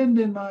the end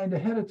in mind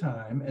ahead of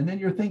time, and then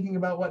you're thinking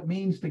about what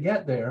means to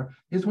get there,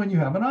 is when you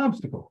have an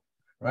obstacle,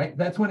 right?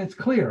 That's when it's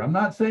clear. I'm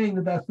not saying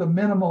that that's the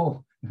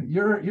minimal.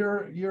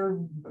 You're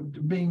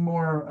being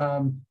more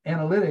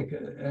analytic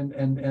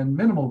and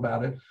minimal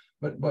about it.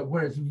 But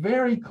where it's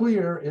very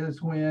clear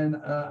is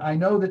when I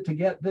know that to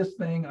get this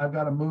thing, I've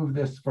got to move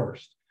this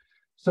first.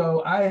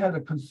 So I had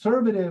a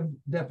conservative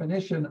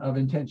definition of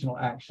intentional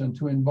action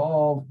to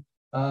involve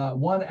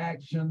one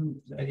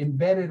action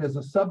embedded as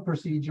a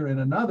sub-procedure in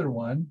another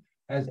one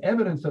as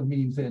evidence of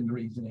means-end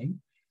reasoning.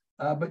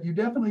 But you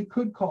definitely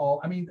could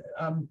call, in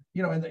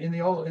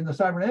the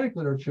cybernetic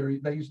literature,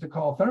 they used to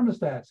call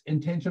thermostats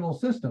intentional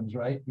systems,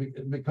 right?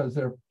 Because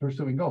they're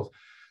pursuing goals.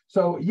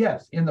 So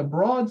yes, in the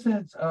broad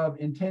sense of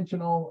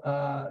intentional,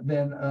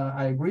 then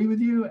I agree with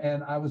you.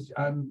 And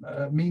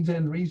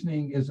means-end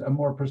reasoning is a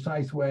more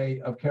precise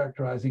way of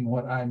characterizing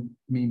what I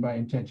mean by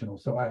intentional.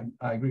 So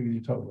I agree with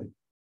you totally.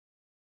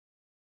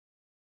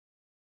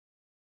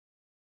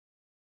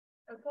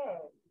 Okay.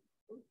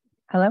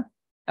 Hello?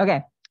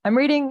 Okay. I'm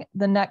reading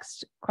the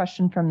next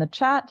question from the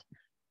chat.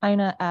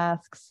 Ina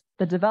asks,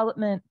 the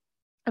development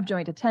of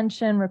joint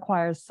attention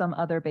requires some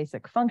other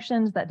basic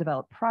functions that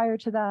develop prior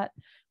to that.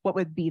 What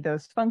would be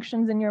those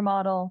functions in your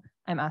model?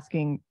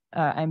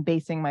 I'm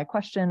basing my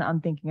question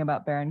on thinking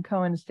about Baron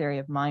Cohen's theory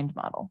of mind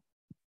model.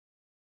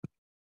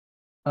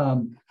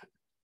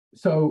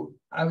 So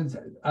I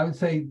would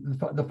say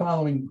the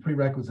following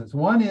prerequisites.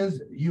 One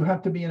is you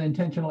have to be an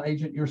intentional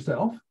agent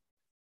yourself.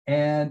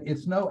 And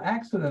it's no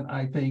accident,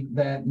 I think,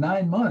 that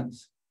 9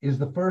 months is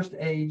the first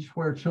age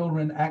where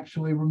children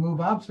actually remove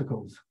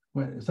obstacles.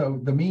 So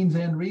the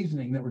means-end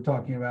reasoning that we're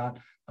talking about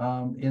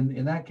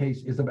in that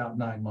case is about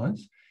 9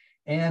 months.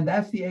 And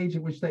that's the age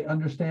at which they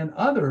understand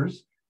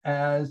others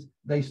as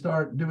they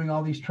start doing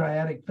all these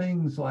triadic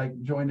things like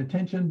joint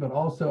attention, but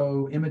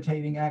also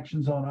imitating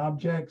actions on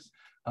objects,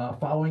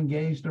 following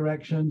gaze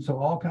direction. So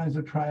all kinds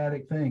of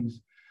triadic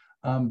things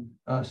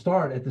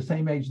start at the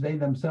same age they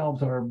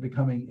themselves are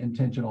becoming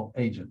intentional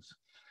agents.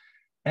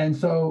 And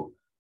so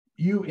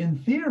you, in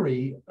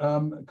theory,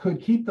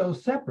 could keep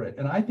those separate.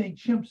 And I think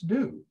chimps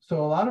do.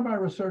 So a lot of our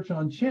research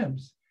on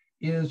chimps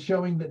is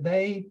showing that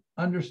they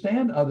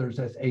understand others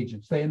as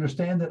agents. They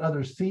understand that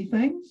others see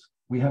things.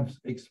 We have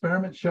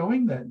experiments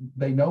showing that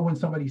they know when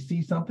somebody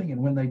sees something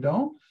and when they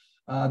don't.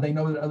 They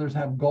know that others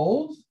have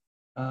goals.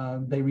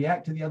 They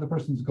react to the other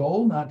person's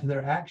goal, not to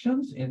their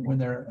actions. And when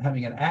they're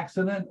having an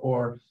accident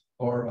or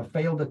a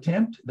failed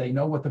attempt, they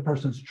know what the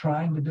person's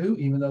trying to do,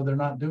 even though they're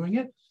not doing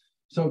it.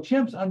 So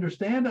chimps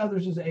understand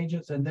others as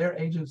agents and they're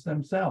agents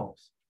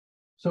themselves.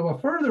 So a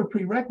further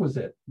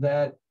prerequisite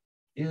that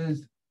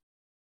is,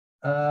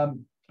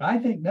 I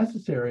think,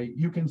 necessary.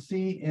 You can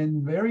see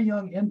in very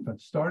young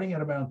infants, starting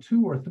at about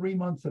 2 or 3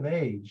 months of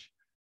age,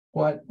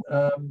 what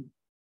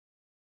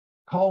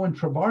Colin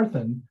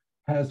Trevarthen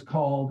has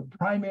called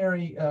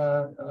primary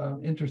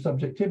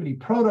intersubjectivity,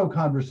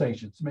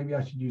 proto-conversations. Maybe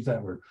I should use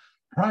that word.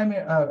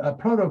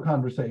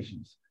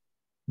 Proto-conversations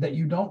that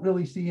you don't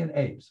really see in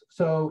apes.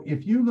 So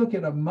if you look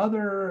at a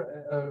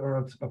mother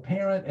or a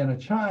parent and a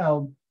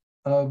child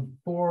of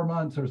 4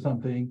 months or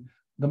something,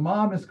 the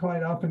mom is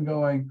quite often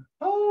going,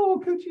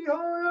 oh, coochie,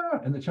 oh, yeah.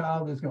 And the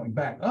child is going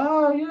back,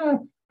 oh, yeah.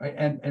 Right?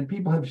 And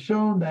people have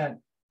shown that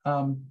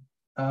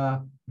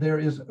there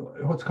is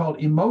what's called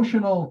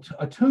emotional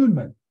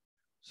attunement.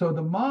 So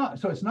the mom,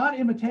 so it's not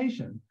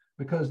imitation,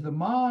 because the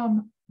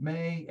mom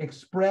may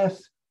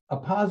express a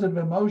positive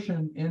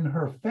emotion in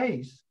her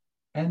face,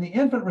 and the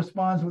infant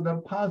responds with a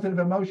positive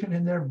emotion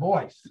in their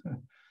voice.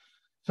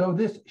 So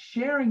this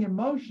sharing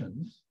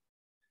emotions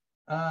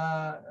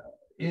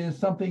is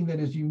something that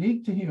is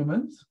unique to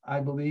humans,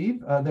 I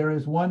believe. There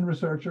is one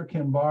researcher,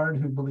 Kim Bard,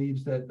 who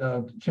believes that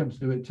chimps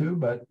do it too,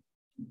 but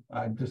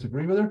I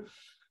disagree with her.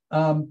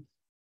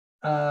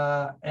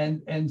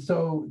 And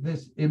so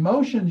this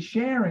emotion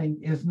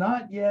sharing is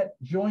not yet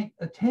joint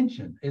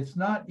attention. It's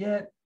not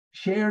yet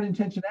shared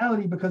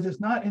intentionality, because it's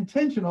not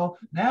intentional.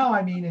 Now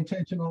I mean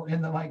intentional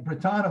in the like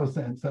Brentano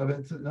sense of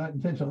it's not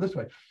intentional this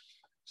way.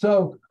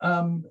 So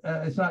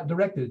it's not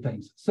directed at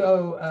things.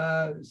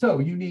 So so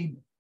you need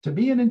to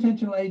be an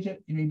intentional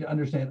agent, you need to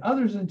understand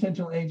others as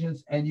intentional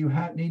agents, and you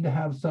need to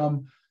have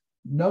some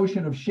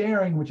notion of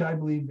sharing, which I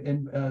believe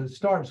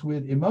starts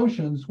with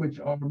emotions,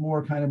 which are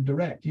more kind of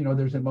direct. You know,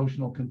 there's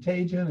emotional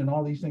contagion and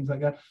all these things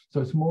like that.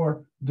 So it's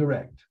more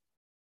direct.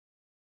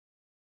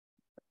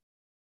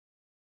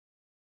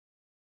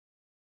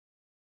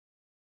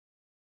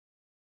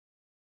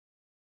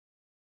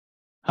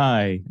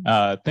 Hi,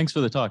 thanks for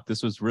the talk.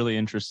 This was really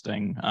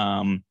interesting.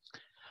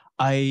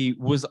 I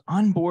was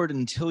on board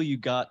until you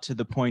got to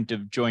the point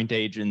of joint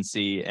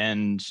agency,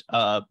 and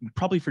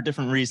probably for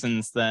different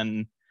reasons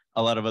than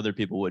a lot of other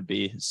people would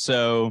be.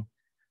 So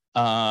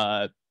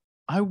I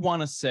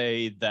want to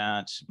say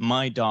that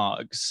my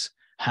dogs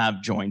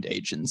have joint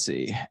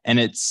agency, and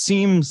it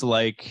seems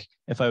like,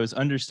 if I was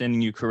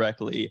understanding you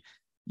correctly,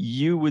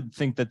 you would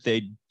think that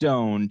they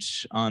don't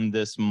on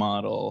this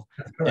model.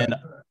 That's correct. And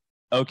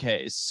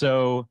okay,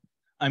 so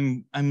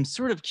I'm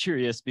sort of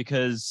curious,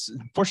 because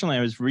fortunately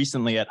I was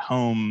recently at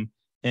home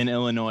in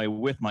Illinois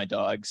with my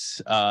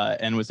dogs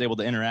and was able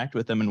to interact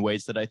with them in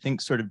ways that I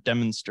think sort of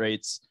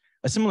demonstrates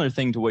a similar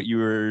thing to what you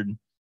were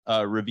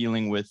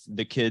revealing with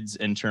the kids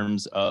in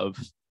terms of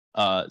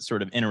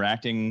sort of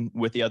interacting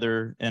with the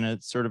other in a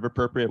sort of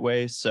appropriate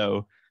way.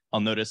 So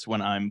I'll notice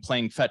when I'm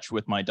playing fetch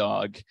with my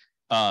dog,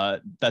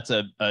 that's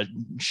a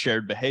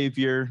shared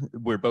behavior.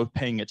 We're both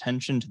paying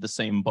attention to the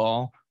same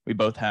ball. We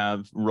both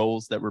have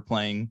roles that we're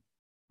playing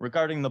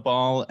regarding the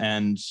ball,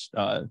 and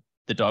the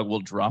dog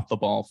will drop the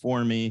ball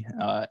for me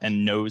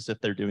and knows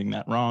if they're doing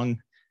that wrong.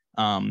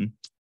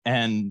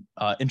 And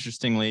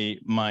interestingly,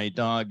 my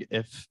dog,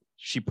 if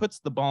she puts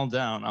the ball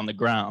down on the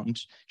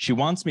ground, she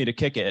wants me to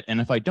kick it.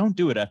 And if I don't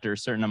do it after a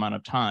certain amount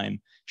of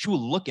time, she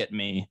will look at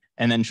me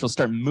and then she'll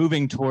start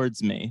moving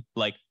towards me,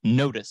 like,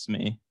 notice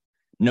me,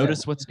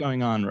 notice what's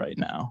going on right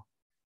now.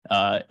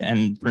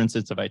 And for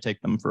instance, if I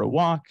take them for a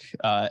walk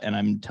and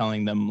I'm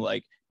telling them,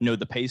 like, no,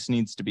 the pace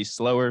needs to be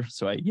slower,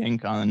 so I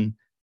yank on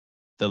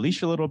the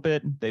leash a little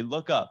bit, they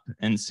look up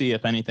and see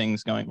if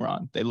anything's going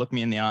wrong. They look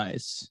me in the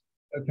eyes.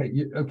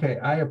 Okay, okay,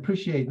 I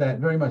appreciate that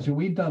very much. And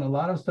we've done a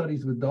lot of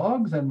studies with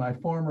dogs, and my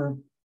former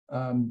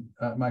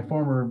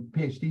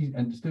PhD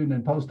and student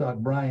and postdoc,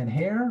 Brian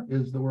Hare,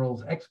 is the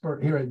world's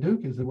expert here at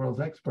Duke, is the world's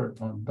expert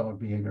on dog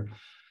behavior.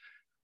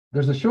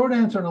 There's a short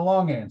answer and a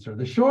long answer.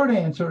 The short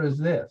answer is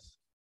this: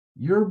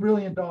 your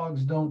brilliant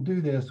dogs don't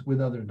do this with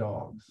other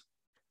dogs.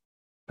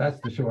 That's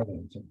the short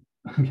answer.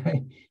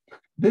 Okay,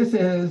 this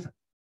is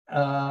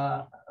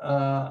a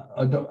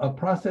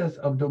process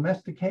of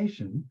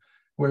domestication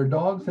where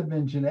dogs have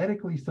been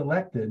genetically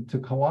selected to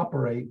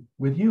cooperate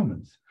with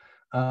humans.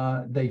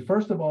 They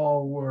first of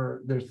all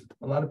there's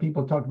a lot of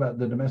people talk about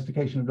the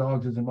domestication of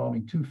dogs as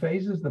involving 2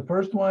 phases. The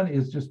first one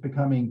is just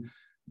becoming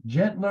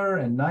gentler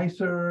and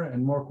nicer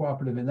and more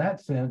cooperative in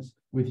that sense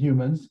with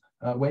humans,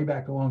 way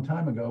back a long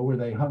time ago, where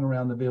they hung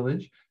around the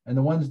village, and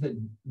the ones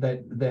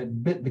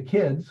that bit the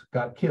kids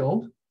got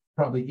killed,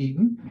 probably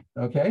eaten,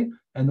 okay?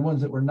 And the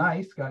ones that were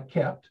nice got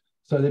kept,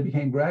 so they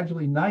became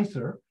gradually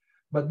nicer.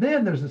 But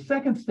then there's a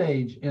second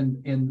stage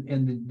in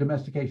the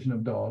domestication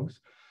of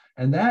dogs,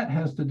 and that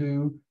has to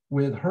do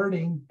with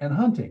herding and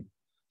hunting.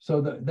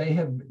 So they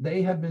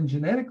have been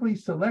genetically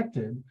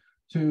selected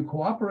to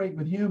cooperate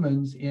with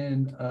humans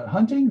in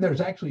hunting.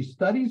 There's actually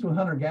studies with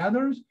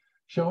hunter-gatherers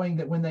showing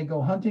that when they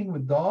go hunting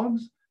with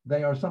dogs,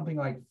 they are something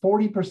like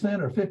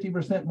 40% or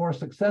 50% more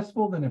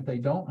successful than if they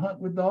don't hunt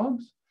with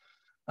dogs.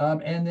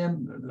 And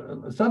then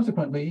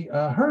subsequently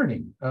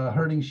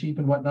herding sheep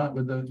and whatnot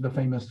with the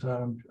famous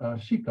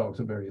sheepdogs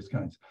of various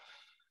kinds.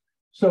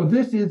 So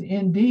this is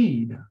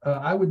indeed,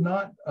 I would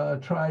not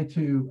try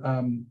to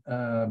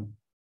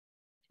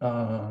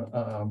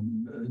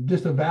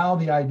disavow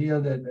the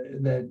idea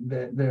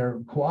that they're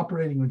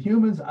cooperating with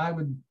humans. I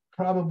would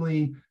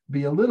probably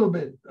be a little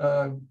bit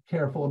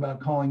careful about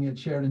calling it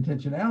shared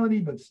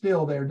intentionality, but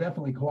still they're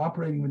definitely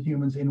cooperating with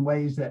humans in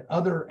ways that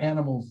other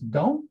animals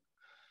don't.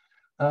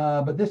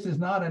 But this is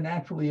not a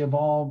naturally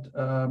evolved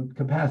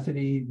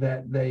capacity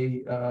that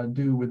they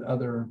do with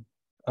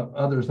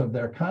others of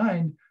their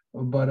kind,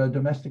 but a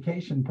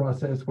domestication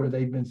process where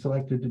they've been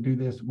selected to do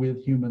this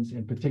with humans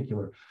in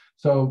particular.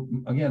 So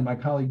again, my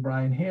colleague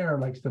Brian Hare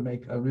likes to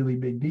make a really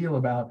big deal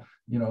about,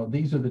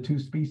 these are the two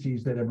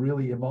species that have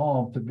really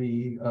evolved to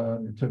be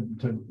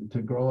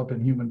to grow up in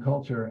human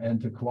culture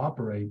and to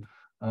cooperate.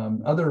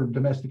 Other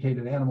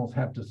domesticated animals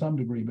have to some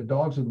degree, but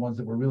dogs are the ones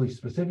that were really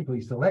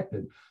specifically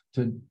selected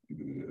to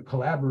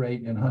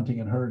collaborate in hunting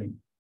and herding.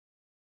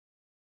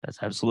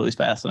 That's absolutely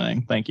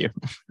fascinating. Thank you.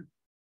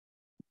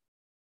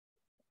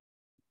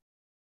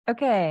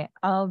 Okay,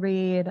 I'll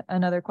read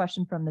another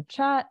question from the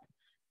chat.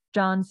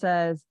 John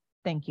says,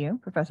 thank you,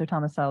 Professor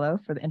Tomasello,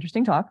 for the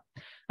interesting talk.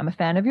 I'm a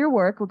fan of your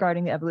work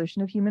regarding the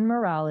evolution of human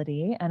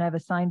morality, and I've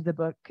assigned the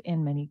book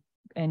in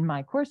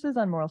my courses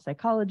on moral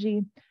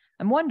psychology.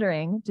 I'm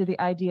wondering, do the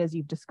ideas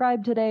you've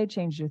described today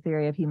change your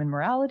theory of human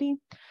morality?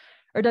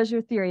 Or does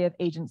your theory of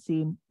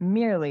agency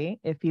merely,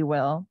 if you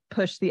will,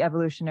 push the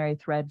evolutionary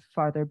thread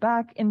farther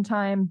back in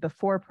time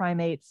before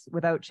primates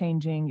without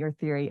changing your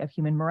theory of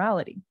human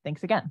morality?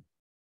 Thanks again.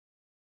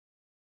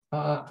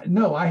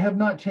 No, I have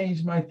not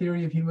changed my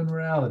theory of human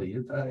morality.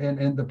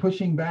 And the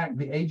pushing back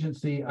the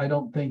agency, I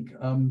don't think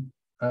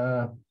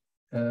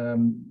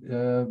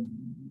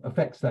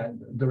affects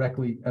that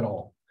directly at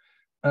all.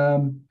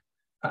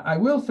 I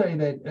will say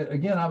that,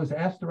 again, I was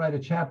asked to write a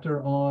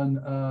chapter on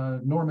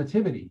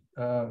normativity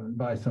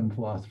by some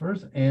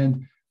philosophers.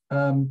 And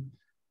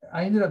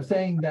I ended up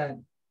saying that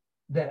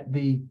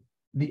the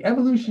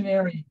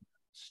evolutionary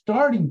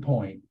starting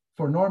point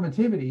for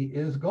normativity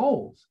is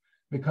goals,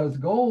 because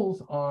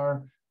goals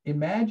are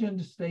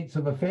imagined states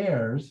of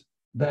affairs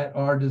that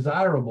are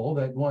desirable,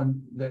 that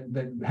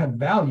have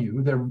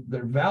value.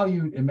 They're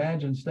valued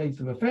imagined states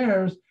of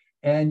affairs,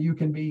 and you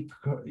can be,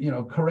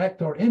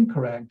 correct or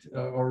incorrect,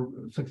 or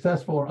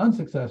successful or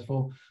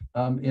unsuccessful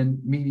in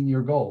meeting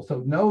your goal.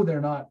 So no,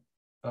 they're not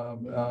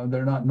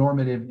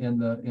normative in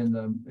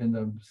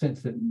the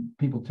sense that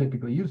people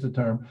typically use the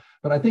term.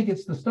 But I think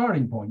it's the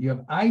starting point. You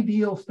have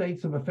ideal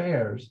states of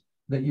affairs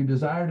that you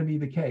desire to be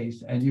the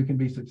case, and you can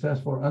be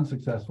successful or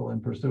unsuccessful in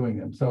pursuing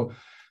them. So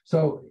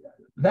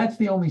that's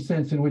the only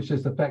sense in which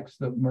this affects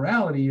the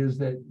morality, is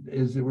that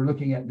we're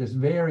looking at this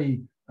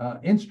very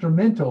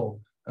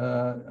instrumental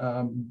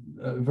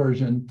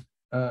version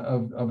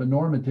of a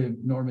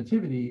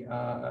normativity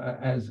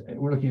as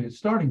we're looking at its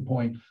starting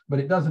point, but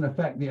it doesn't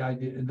affect the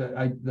idea,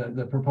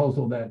 the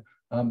proposal that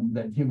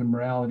human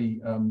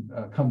morality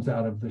comes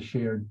out of the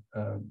shared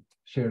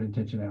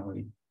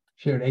intentionality,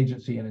 shared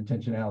agency and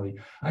intentionality.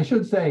 I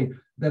should say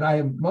that I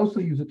have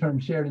mostly used the term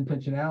shared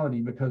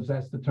intentionality because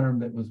that's the term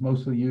that was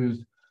mostly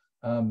used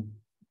by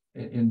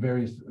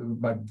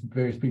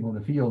various people in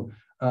the field.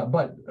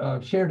 But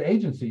shared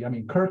agency, I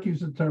mean, Kirk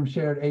uses the term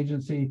shared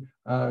agency.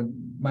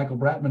 Michael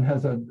Bratman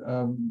has a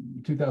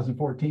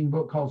 2014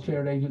 book called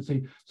Shared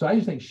Agency. So I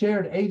just think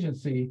shared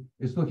agency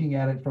is looking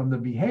at it from the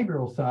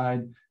behavioral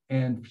side,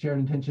 and shared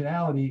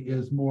intentionality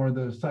is more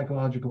the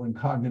psychological and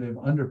cognitive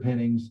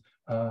underpinnings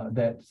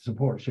that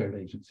support shared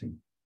agency.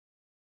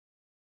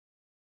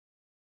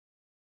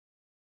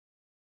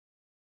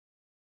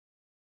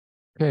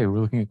 Okay, we're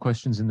looking at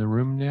questions in the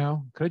room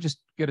now. Could I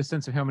just get a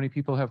sense of how many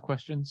people have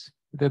questions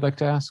that they'd like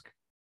to ask?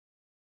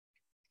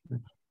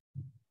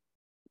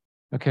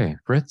 Okay,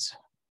 Fritz.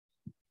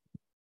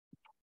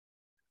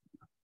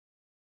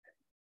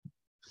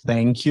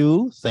 Thank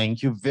you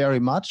very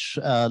much.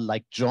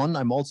 Like John,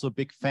 I'm also a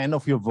big fan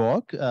of your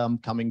work,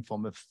 coming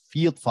from a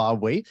field far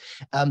away.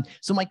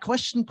 So my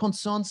question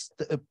concerns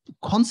the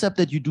concept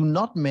that you do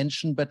not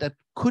mention, but that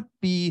could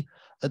be,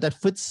 that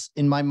fits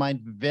in my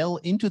mind well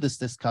into this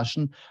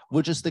discussion,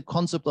 which is the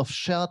concept of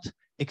shared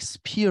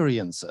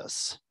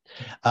experiences.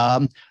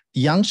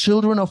 Young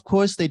children, of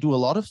course, they do a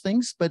lot of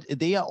things, but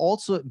they are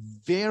also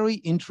very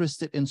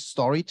interested in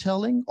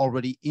storytelling,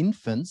 already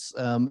infants,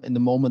 in the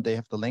moment they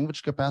have the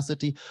language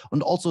capacity,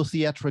 and also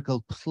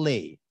theatrical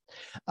play.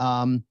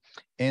 And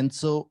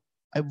so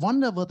I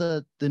wonder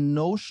whether the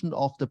notion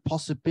of the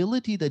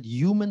possibility that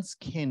humans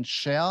can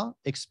share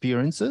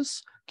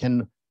experiences,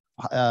 can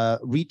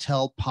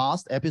retell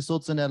past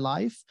episodes in their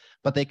life,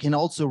 but they can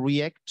also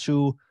react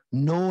to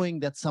knowing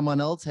that someone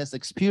else has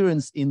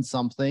experience in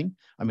something.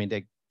 I mean,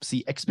 they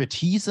see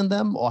expertise in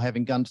them or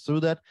having gone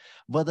through that,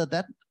 whether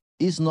that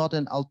is not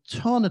an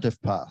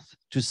alternative path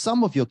to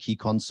some of your key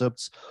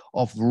concepts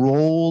of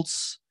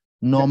roles,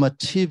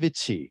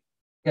 normativity.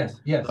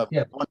 Yes.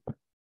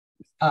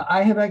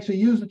 I have actually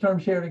used the term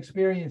shared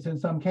experience in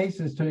some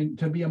cases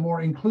to be a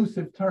more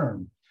inclusive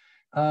term.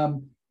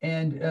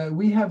 And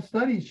we have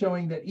studies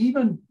showing that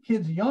even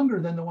kids younger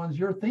than the ones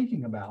you're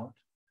thinking about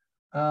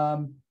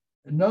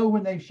know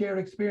when they've shared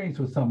experience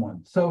with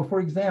someone. So for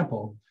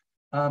example,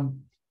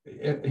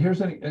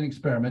 here's an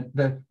experiment.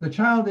 The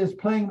child is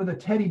playing with a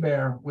teddy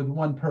bear with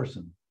one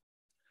person.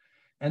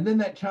 And then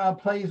that child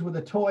plays with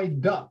a toy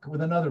duck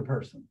with another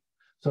person.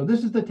 So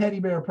this is the teddy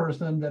bear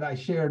person that I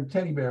shared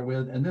teddy bear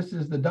with, and this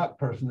is the duck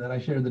person that I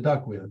shared the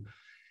duck with.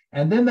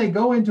 And then they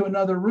go into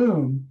another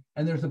room,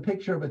 and there's a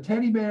picture of a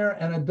teddy bear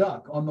and a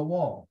duck on the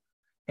wall.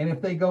 And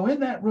if they go in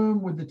that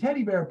room with the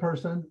teddy bear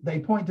person, they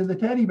point to the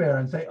teddy bear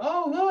and say,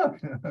 oh, look,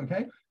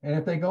 okay? And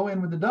if they go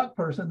in with the duck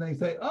person, they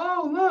say,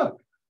 oh,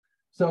 look.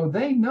 So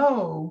they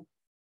know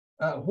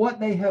what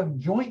they have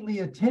jointly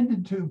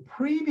attended to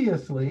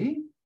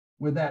previously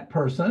with that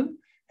person,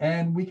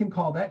 and we can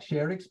call that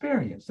shared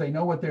experience. They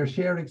know what their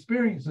shared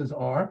experiences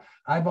are.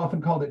 I've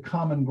often called it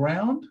common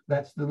ground.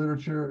 That's the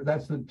literature,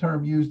 that's the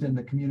term used in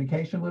the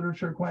communication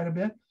literature quite a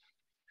bit.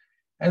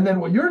 And then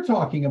what you're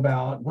talking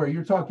about, where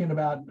you're talking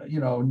about, you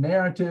know,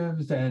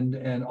 narratives and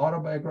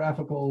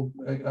autobiographical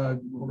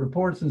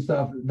reports and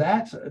stuff,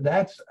 that's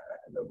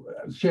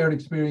shared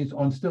experience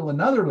on still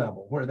another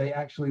level, where they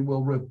actually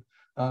will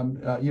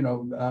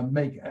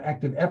make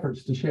active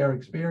efforts to share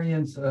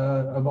experience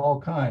of all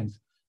kinds.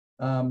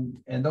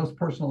 And those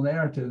personal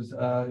narratives,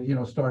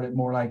 start at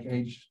more like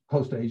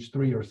close to age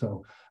 3 or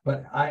so.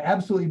 But I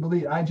absolutely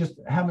believe, I just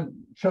haven't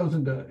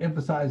chosen to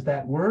emphasize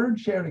that word,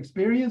 shared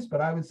experience,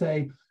 but I would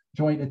say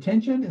joint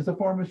attention is a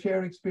form of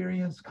shared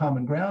experience.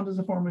 Common ground is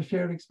a form of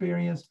shared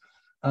experience.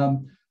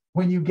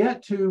 When you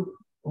get to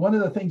one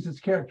of the things that's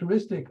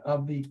characteristic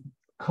of the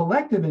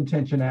collective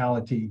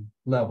intentionality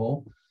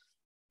level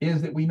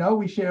is that we know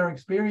we share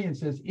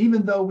experiences,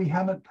 even though we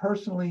haven't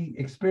personally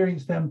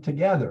experienced them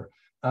together.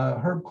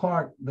 Herb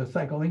Clark, the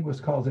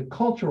psycholinguist, calls it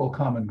cultural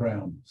common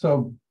ground.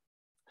 So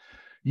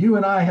you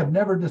and I have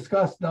never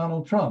discussed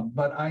Donald Trump,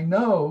 but I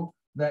know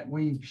that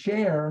we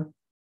share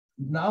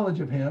knowledge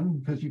of him,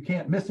 because you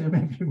can't miss him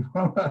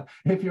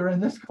if you're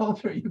in this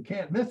culture, you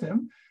can't miss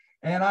him.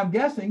 And I'm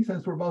guessing,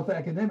 since we're both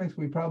academics,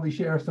 we probably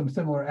share some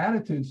similar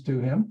attitudes to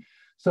him.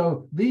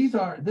 So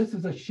this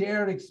is a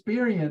shared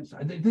experience.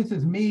 This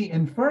is me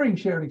inferring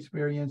shared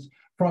experience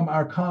from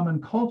our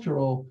common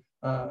cultural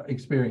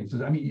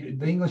experiences. I mean,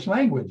 the English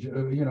language,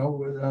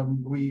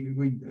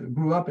 we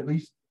grew up, at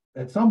least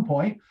at some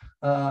point,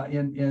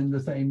 in the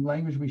same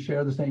language. We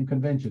share the same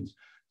conventions.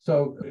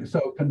 So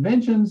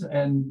conventions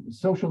and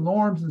social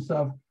norms and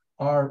stuff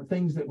are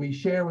things that we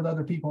share with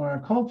other people in our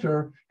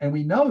culture, and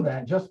we know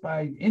that just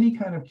by any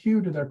kind of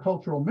cue to their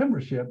cultural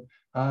membership,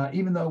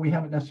 even though we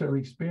haven't necessarily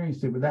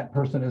experienced it with that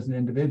person as an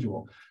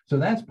individual. So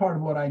that's part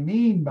of what I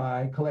mean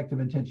by collective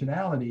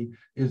intentionality,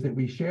 is that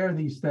we share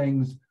these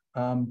things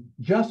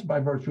just by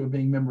virtue of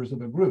being members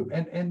of a group.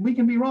 And we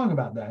can be wrong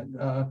about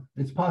that.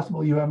 It's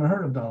possible you haven't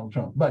heard of Donald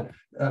Trump, but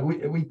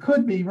we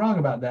could be wrong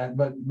about that.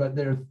 But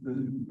there's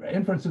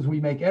inferences we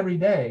make every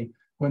day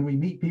when we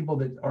meet people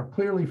that are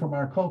clearly from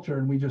our culture,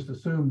 and we just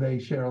assume they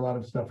share a lot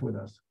of stuff with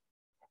us.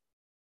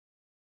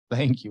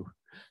 Thank you.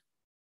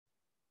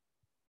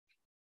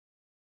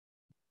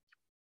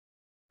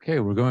 Okay,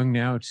 we're going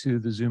now to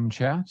the Zoom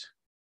chat.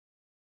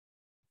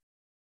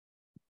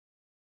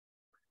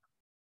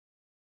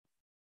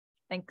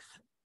 Thanks.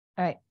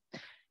 All right.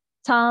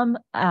 Tom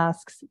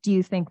asks, do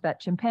you think that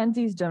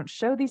chimpanzees don't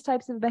show these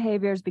types of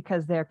behaviors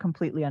because they're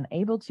completely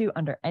unable to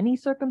under any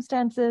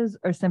circumstances,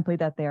 or simply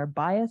that they are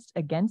biased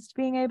against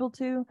being able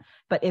to,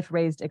 but if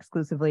raised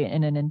exclusively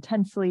in an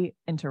intensely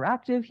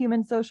interactive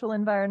human social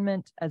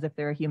environment, as if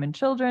they were human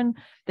children,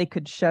 they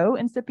could show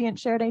incipient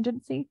shared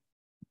agency?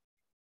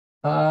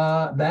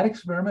 That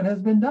experiment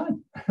has been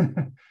done.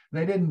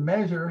 They didn't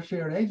measure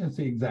shared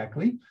agency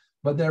exactly,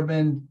 but there have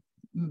been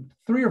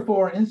 3 or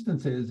 4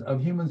 instances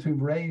of humans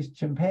who've raised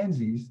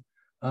chimpanzees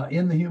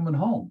in the human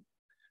home.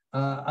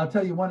 I'll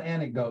tell you one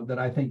anecdote that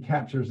I think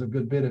captures a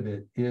good bit of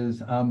it. Is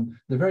the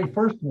very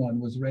first one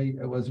was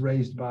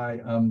raised by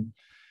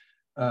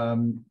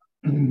Kellogg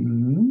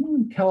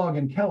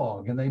and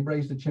Kellogg, and they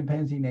raised a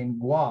chimpanzee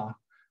named Gua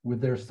with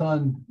their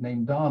son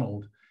named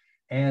Donald,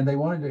 and they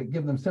wanted to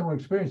give them similar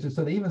experiences,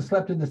 so they even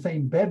slept in the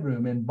same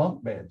bedroom in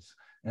bunk beds,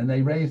 and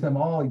they raised them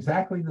all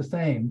exactly the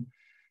same.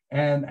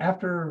 And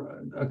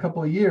after a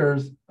couple of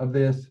years of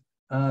this,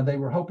 they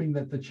were hoping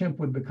that the chimp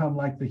would become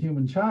like the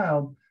human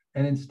child.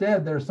 And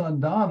instead, their son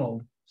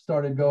Donald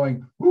started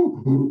going,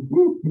 woo, woo,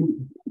 woo,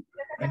 woo.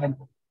 And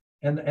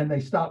they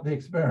stopped the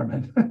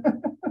experiment,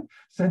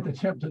 sent the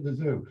chimp to the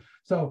zoo.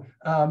 So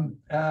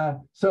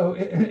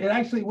it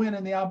actually went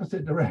in the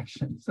opposite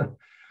direction.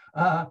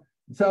 And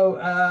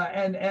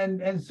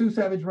Sue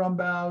Savage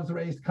Rumbaugh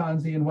raised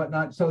Kanzi and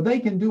whatnot. So they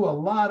can do a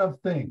lot of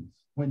things.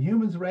 When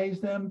humans raise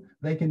them,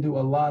 they can do a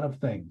lot of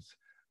things,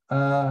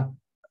 but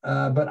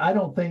I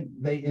don't think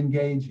they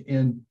engage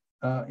in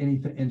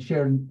anything in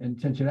shared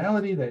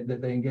intentionality.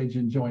 That they engage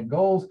in joint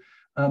goals.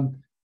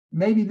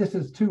 Maybe this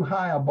is too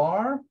high a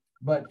bar,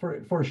 but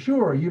for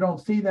sure, you don't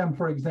see them,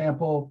 for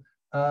example,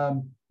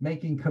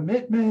 making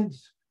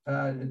commitments,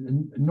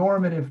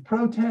 normative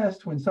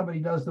protest when somebody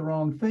does the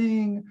wrong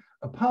thing,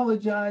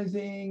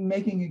 apologizing,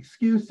 making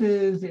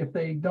excuses if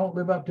they don't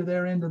live up to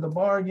their end of the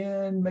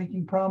bargain,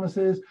 making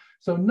promises.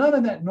 So none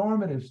of that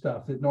normative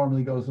stuff that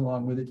normally goes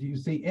along with it, do you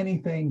see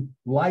anything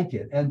like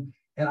it? And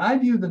I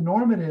view the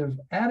normative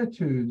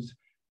attitudes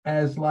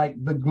as like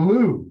the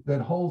glue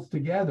that holds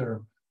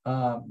together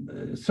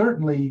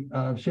certainly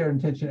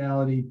shared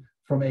intentionality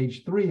from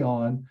age 3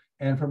 on,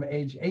 and from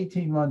age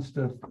 18 months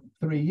to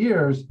 3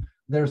 years,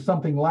 there's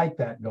something like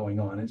that going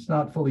on. It's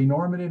not fully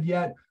normative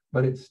yet,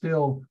 but it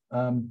still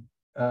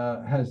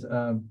has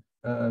a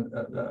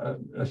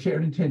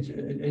shared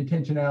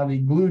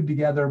intentionality glued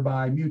together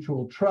by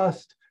mutual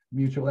trust,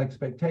 mutual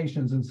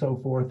expectations, and so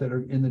forth that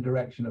are in the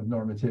direction of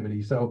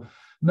normativity. So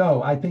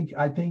no, I think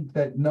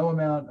that no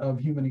amount of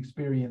human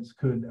experience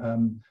could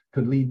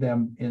lead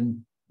them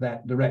in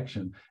that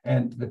direction.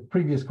 And the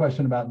previous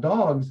question about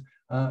dogs,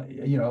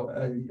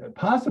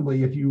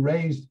 possibly if you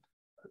raised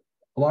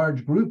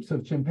large groups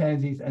of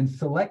chimpanzees and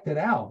selected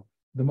out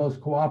the most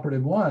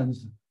cooperative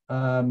ones,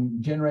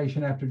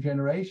 generation after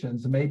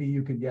generations, maybe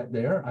you could get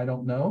there. I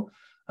don't know.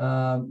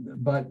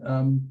 But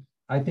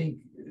I think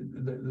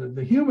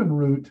the human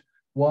route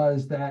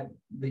was that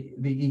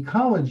the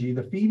ecology,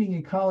 the feeding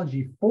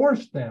ecology,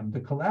 forced them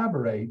to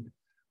collaborate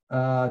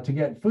to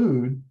get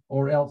food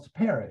or else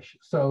perish.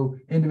 So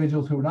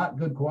individuals who were not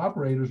good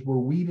cooperators were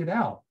weeded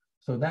out.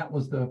 So that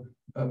was the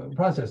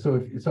process.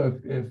 So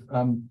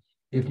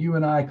if you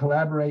and I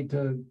collaborate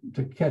to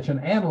catch an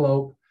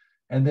antelope,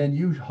 and then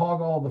you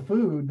hog all the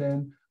food,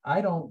 then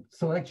I don't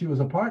select you as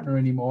a partner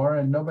anymore,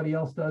 and nobody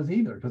else does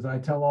either, because I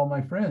tell all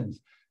my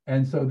friends.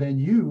 And so then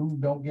you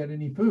don't get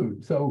any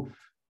food. So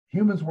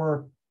humans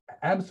were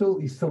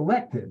absolutely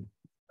selected,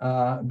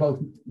 both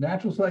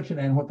natural selection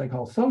and what they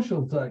call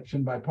social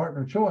selection by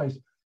partner choice.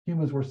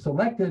 Humans were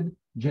selected,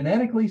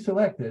 genetically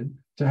selected,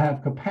 to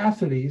have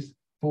capacities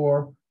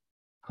for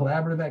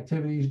collaborative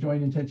activities,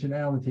 joint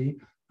intentionality,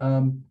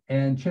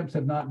 and chimps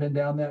have not been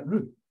down that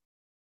route.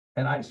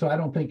 And so I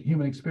don't think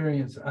human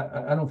experience,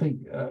 I don't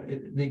think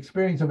the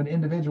experience of an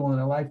individual in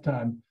a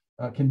lifetime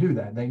can do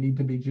that. They need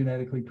to be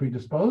genetically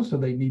predisposed, so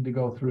they need to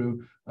go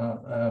through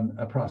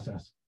a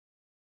process.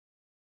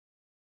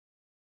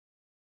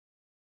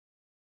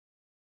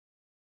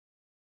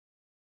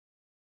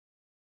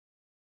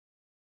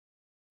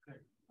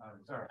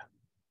 Zara.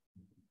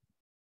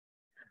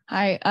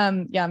 Hi,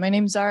 yeah, my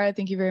name's Zara.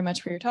 Thank you very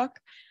much for your talk.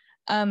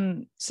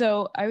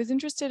 So I was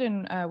interested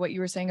in what you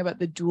were saying about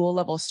the dual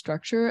level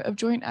structure of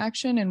joint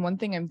action. And one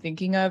thing I'm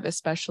thinking of,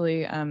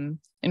 especially in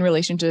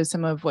relation to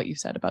some of what you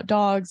said about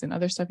dogs and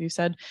other stuff you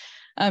said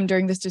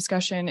during this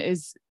discussion,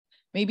 is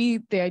maybe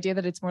the idea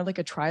that it's more like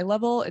a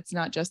tri-level. It's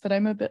not just that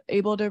I'm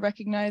able to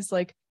recognize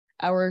like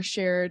our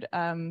shared,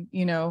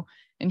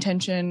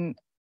 intention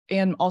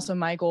and also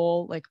my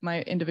goal, like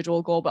my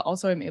individual goal, but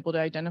also I'm able to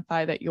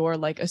identify that you're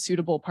like a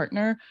suitable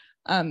partner.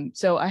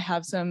 So I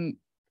have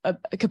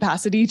a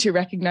capacity to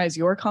recognize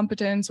your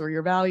competence or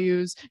your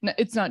values.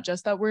 It's not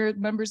just that we're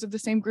members of the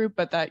same group,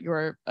 but that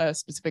you're a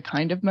specific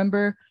kind of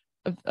member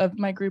of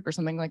my group or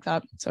something like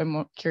that. So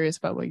I'm curious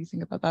about what you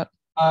think about that.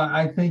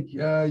 I think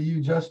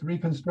you just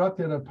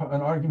reconstructed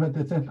an argument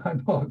that's in my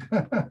book.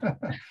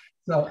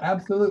 So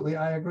absolutely,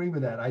 I agree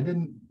with that. I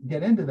didn't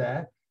get into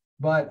that,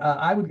 but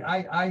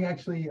I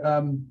actually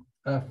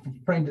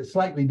framed it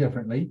slightly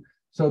differently.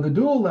 So the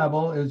dual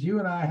level is you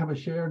and I have a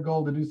shared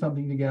goal to do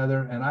something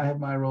together, and I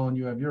have my role and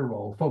you have your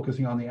role,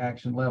 focusing on the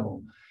action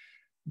level.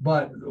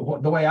 But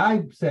the way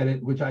I said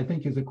it, which I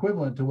think is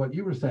equivalent to what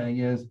you were saying,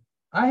 is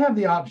I have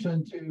the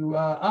option to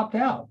opt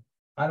out.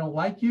 I don't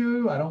like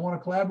you. I don't want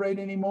to collaborate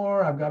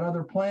anymore. I've got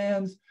other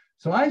plans.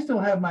 So I still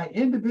have my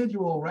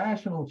individual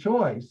rational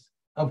choice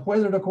of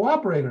whether to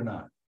cooperate or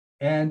not.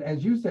 And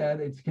as you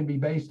said, it can be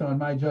based on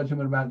my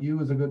judgment about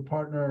you as a good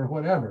partner or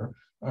whatever,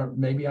 or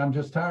maybe I'm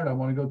just tired. I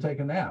want to go take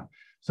a nap.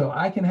 So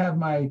I can have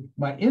my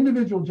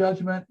individual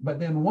judgment, but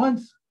then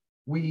once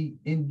we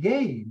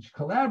engage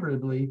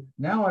collaboratively,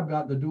 now I've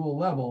got the dual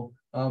level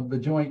of the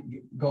joint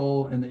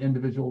goal and the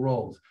individual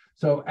roles.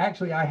 So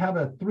actually, I have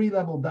a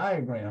 3-level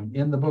diagram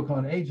in the book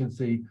on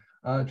agency,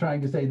 trying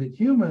to say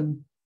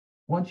that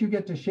once you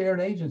get to shared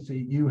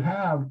agency, you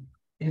have,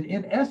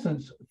 in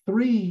essence,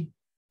 3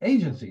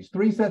 agencies,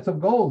 3 sets of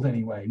goals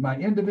anyway. My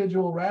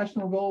individual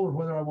rational goal of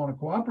whether I want to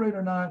cooperate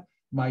or not,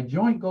 my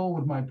joint goal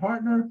with my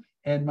partner,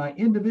 and my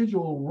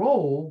individual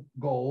role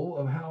goal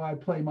of how I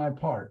play my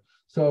part.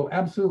 So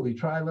absolutely,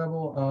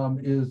 tri-level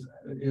is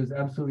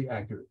absolutely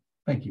accurate.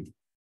 Thank you.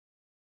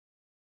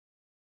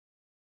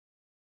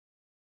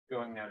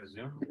 Going now to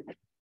Zoom.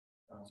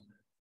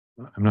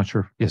 I'm not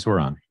sure. Yes, we're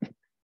on.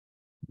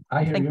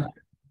 I hear you.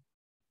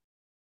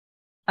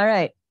 All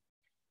right.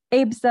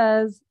 Abe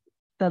says,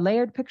 the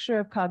layered picture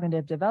of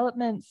cognitive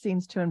development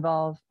seems to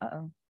involve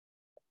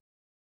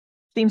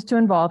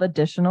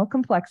additional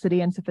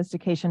complexity and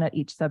sophistication at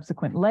each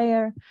subsequent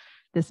layer.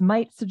 This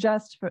might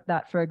suggest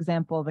that, for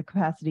example, the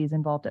capacities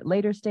involved at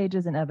later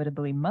stages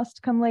inevitably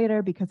must come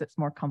later because it's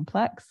more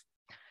complex.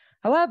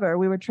 However,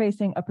 we were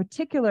tracing a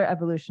particular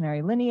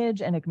evolutionary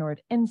lineage and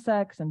ignored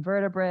insects and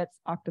vertebrates,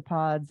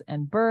 octopods,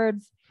 and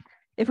birds.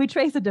 If we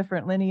trace a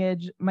different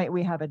lineage, might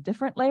we have a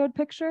different layered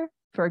picture?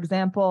 For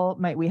example,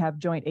 might we have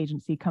joint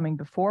agency coming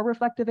before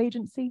reflective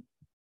agency?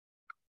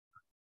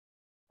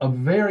 A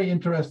very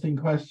interesting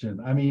question.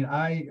 I mean,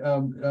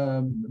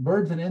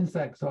 birds and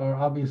insects are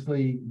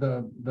obviously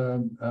the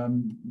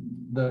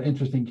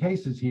interesting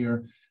cases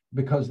here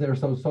because they're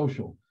so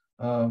social.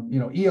 You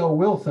know, E.O.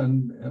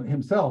 Wilson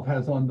himself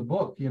has on the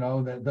book, you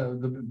know, that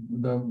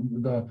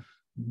the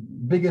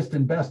biggest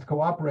and best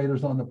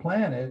cooperators on the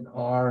planet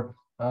are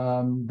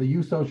the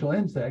eusocial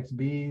insects,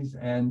 bees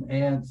and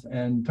ants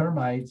and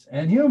termites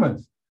and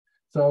humans.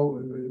 So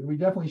we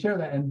definitely share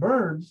that. And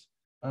birds,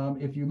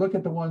 if you look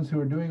at the ones who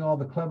are doing all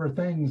the clever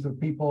things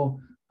of people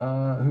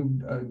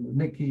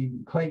Nikki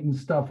Clayton's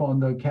stuff on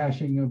the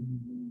caching of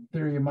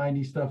theory of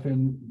mindy stuff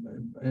in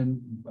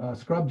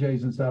scrub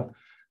jays and stuff,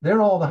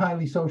 they're all the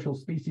highly social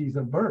species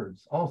of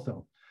birds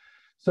also.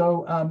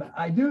 So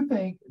I do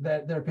think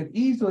that there could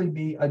easily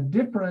be a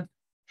different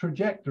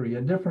trajectory,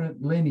 a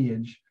different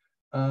lineage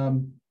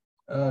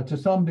to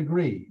some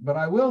degree. But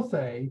I will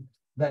say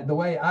that the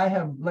way I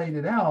have laid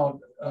it out,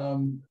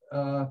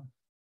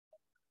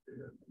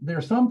 there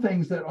are some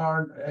things that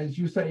are, as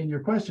you say in your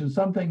question,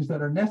 some things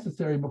that are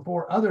necessary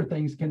before other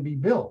things can be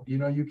built. You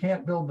know, you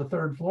can't build the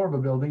third floor of a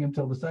building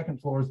until the second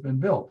floor has been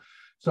built.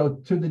 So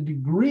to the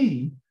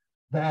degree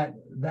that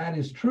that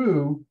is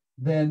true,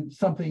 then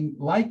something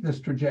like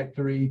this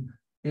trajectory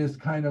is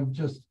kind of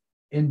just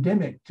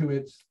endemic to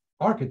its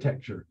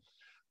architecture.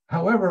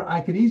 However,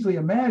 I could easily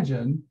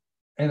imagine,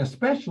 and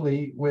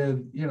especially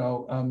with, you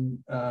know,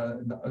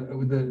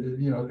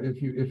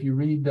 if you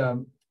read,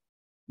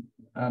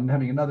 I'm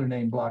having another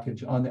name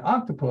blockage on the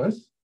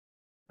octopus,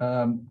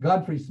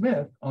 Godfrey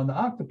Smith on the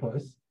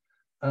octopus,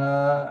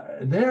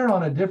 they're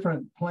on a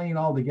different plane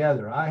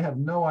altogether. I have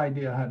no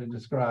idea how to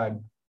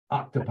describe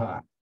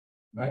octopi,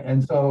 right?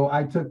 And so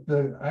I took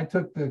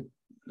the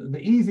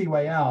easy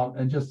way out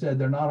and just said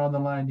they're not on the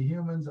line to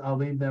humans. I'll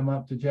leave them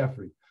up to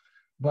Jeffrey.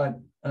 But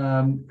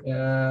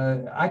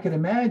I could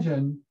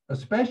imagine,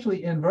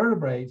 especially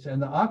invertebrates,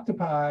 and the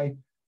octopi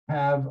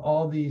have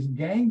all these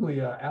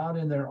ganglia out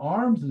in their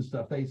arms and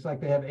stuff. It's like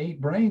they have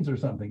 8 brains or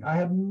something. I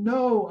have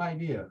no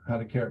idea how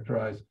to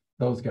characterize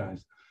those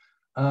guys.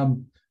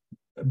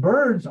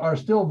 Birds are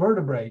still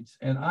vertebrates,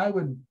 and I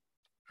would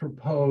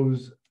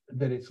propose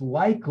that it's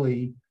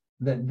likely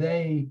that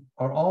they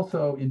are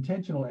also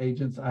intentional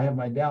agents. I have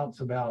my doubts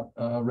about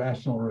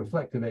rational or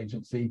reflective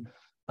agency,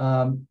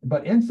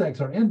 but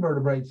insects are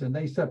invertebrates, and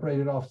they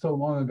separated off so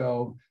long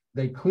ago.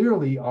 They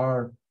clearly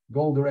are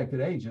goal-directed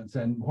agents,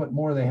 and what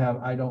more they have,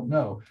 I don't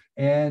know.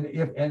 And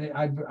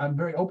I'm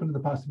very open to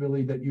the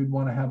possibility that you'd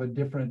want to have a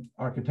different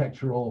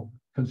architectural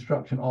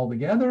construction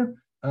altogether.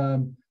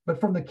 But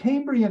from the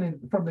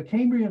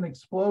Cambrian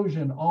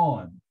explosion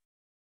on,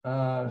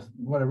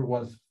 whatever it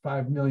was,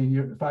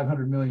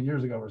 500 million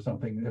years ago or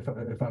something.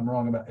 If I'm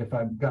wrong about, if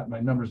I've got my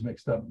numbers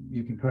mixed up,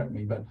 you can correct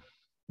me. But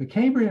the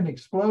Cambrian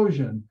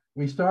explosion,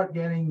 we start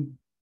getting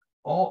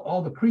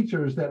all the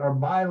creatures that are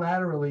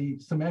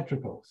bilaterally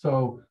symmetrical.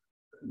 So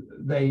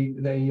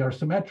they are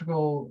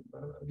symmetrical,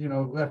 you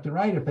know, left and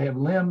right. If they have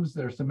limbs,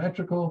 they're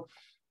symmetrical.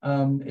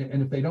 And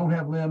if they don't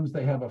have limbs,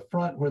 they have a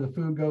front where the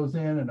food goes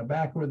in and a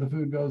back where the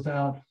food goes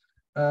out.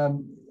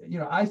 You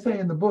know, I say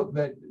in the book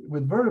that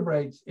with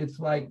vertebrates, it's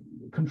like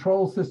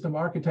control system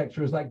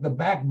architecture is like the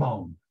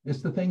backbone.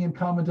 It's the thing in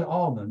common to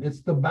all of them.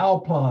 It's the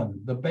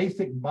Bauplan, the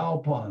basic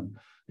Bauplan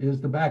is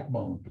the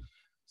backbone.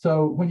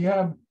 So when you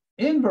have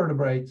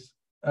invertebrates,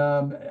 you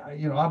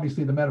know,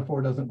 obviously the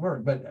metaphor doesn't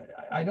work, but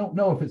I don't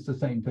know if it's the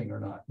same thing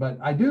or not. But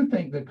I do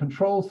think that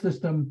control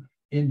system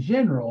in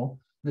general,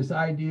 this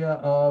idea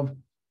of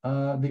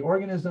the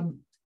organism,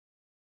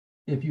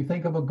 if you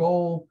think of a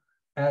goal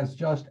as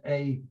just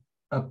a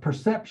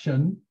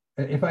perception,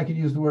 if I could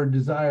use the word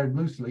desired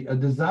loosely, a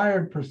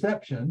desired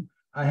perception,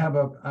 I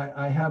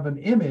have an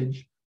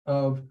image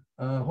of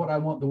what I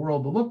want the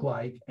world to look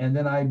like, and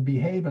then I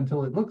behave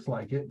until it looks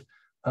like it.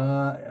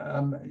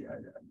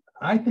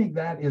 I think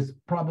that is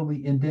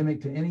probably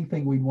endemic to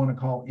anything we'd want to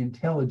call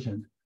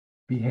intelligent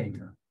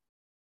behavior.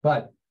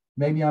 But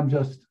maybe I'm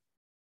just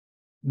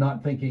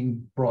not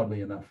thinking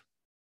broadly enough.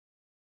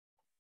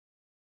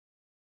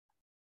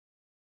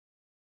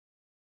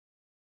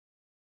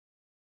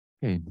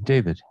 Okay,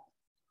 David.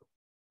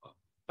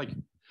 Thank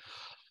you.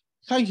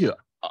 Thank you.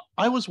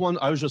 I was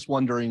just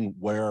wondering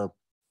where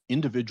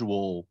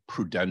individual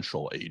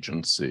prudential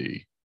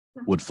agency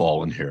would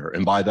fall in here.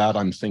 And by that,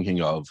 I'm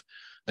thinking of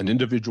an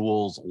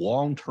individual's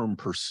long-term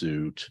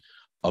pursuit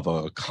of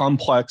a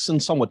complex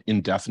and somewhat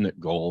indefinite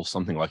goal,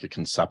 something like a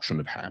conception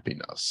of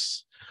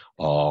happiness,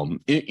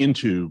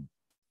 into,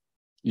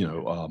 you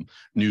know,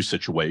 new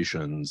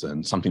situations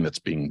and something that's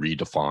being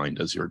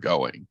redefined as you're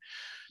going.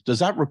 Does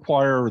that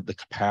require the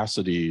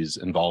capacities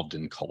involved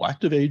in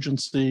collective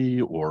agency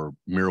or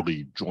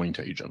merely joint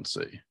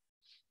agency?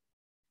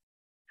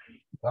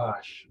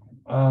 Gosh.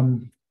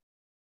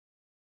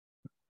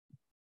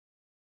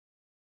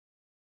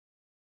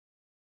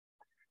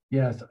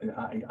 Yes,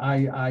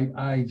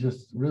 I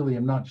just really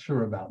am not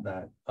sure about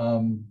that.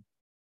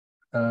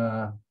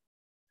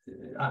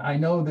 I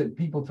know that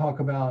people talk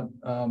about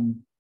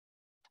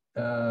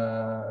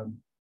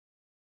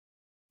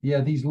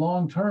yeah, these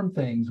long-term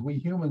things. We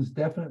humans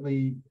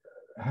definitely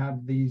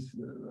have these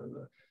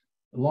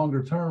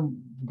longer-term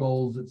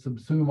goals that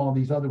subsume all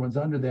these other ones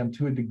under them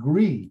to a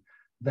degree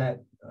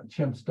that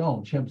chimps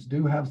don't. Chimps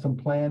do have some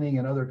planning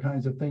and other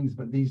kinds of things,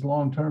 but these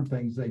long-term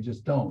things, they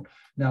just don't.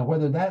 Now,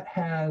 whether that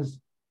has,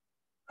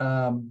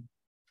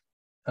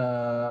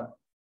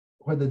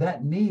 whether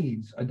that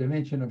needs a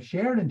dimension of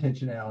shared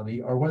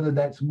intentionality, or whether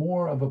that's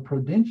more of a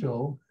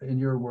prudential, in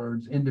your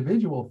words,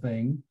 individual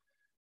thing,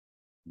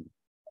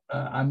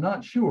 I'm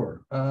not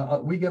sure.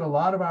 We get a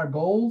lot of our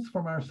goals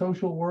from our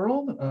social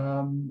world,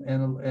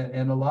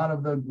 and a lot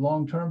of the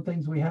long-term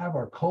things we have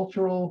are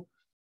cultural,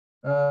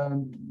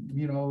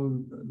 you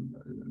know,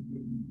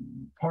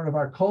 part of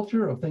our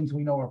culture, of things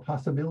we know are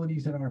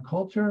possibilities in our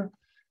culture.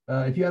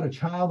 If you had a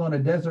child on a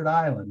desert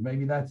island,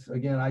 maybe that's,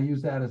 again, I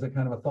use that as a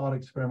kind of a thought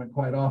experiment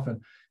quite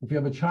often. If you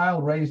have a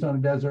child raised on a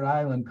desert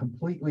island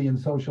completely in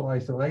social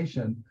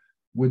isolation,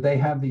 would they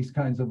have these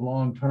kinds of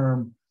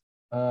long-term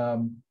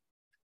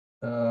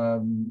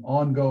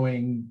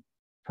ongoing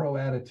pro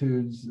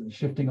attitudes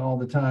shifting all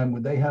the time?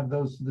 Would they have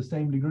those to the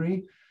same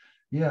degree?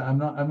 Yeah, I'm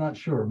not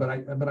sure, but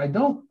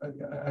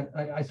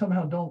I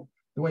somehow don't,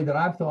 the way that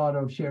I've thought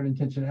of shared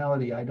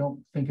intentionality, I don't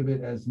think of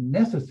it as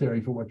necessary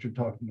for what you're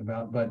talking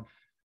about, but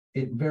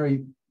it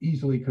very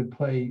easily could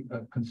play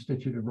a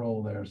constitutive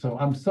role there. So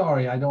I'm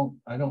sorry, I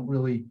haven't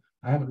really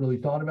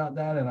thought about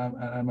that, and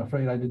I'm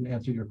afraid I didn't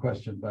answer your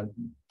question, but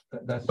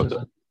that's just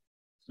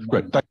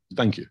great.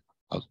 Thank you.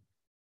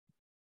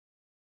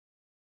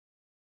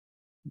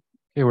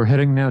 Okay, we're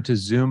heading now to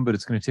Zoom, but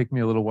it's going to take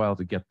me a little while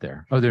to get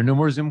there. Oh, there are no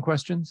more Zoom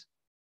questions?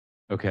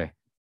 Okay.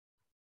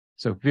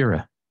 So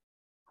Vera.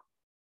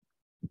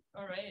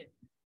 All right.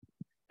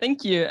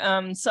 Thank you.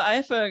 So I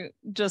have a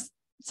just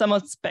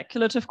somewhat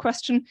speculative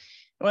question.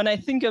 When I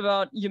think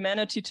about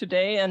humanity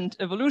today and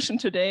evolution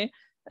today,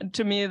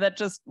 to me, that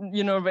just,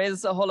 you know,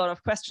 raises a whole lot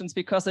of questions,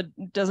 because it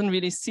doesn't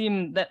really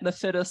seem that the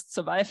fittest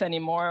survive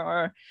anymore,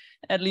 or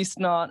at least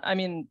not. I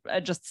mean,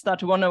 I just start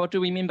to wonder, what do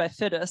we mean by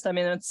fittest? I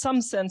mean, in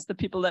some sense, the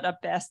people that are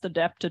best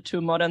adapted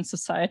to modern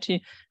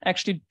society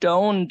actually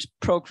don't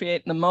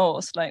procreate the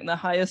most. Like the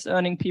highest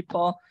earning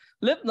people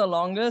live the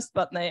longest,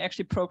 but they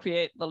actually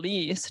procreate the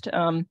least.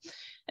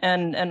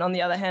 And on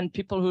the other hand,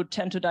 people who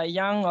tend to die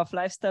young of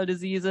lifestyle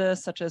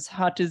diseases such as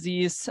heart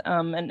disease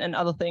and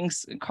other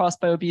things caused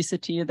by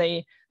obesity,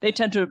 they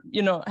tend to,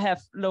 you know,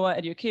 have lower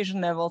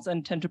education levels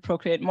and tend to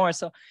procreate more.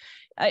 So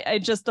I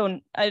just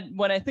don't,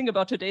 when I think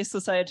about today's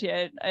society,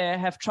 I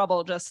have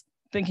trouble just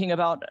thinking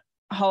about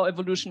how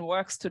evolution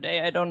works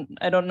today. I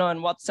don't know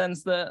in what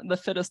sense the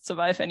fittest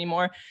survive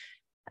anymore.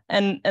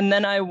 And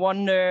then I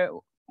wonder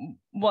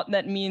what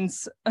that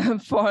means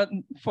for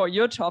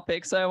your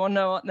topic. So I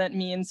wonder what that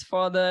means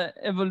for the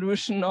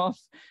evolution of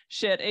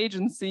shared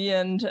agency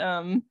and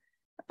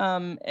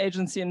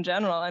agency in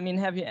general. I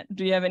mean,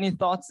 do you have any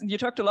thoughts? You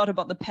talked a lot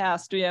about the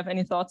past. Do you have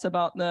any thoughts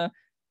about the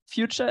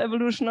future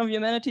evolution of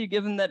humanity,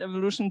 given that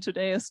evolution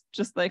today is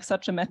just like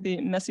such a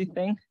messy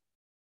thing?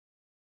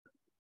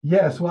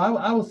 Yes, well,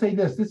 I will say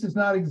this. This is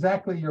not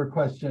exactly your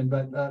question,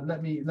 but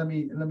let me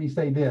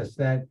say this,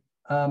 that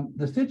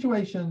the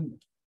situation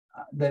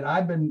that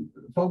I've been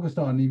focused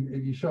on,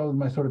 you show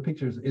my sort of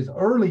pictures, is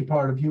early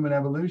part of human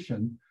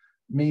evolution,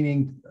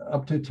 meaning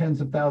up to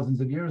tens of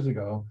thousands of years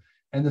ago.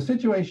 And the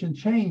situation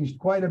changed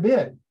quite a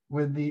bit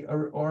with the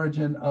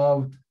origin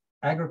of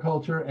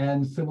agriculture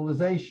and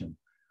civilization.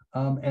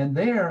 And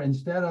there,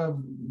 instead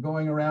of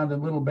going around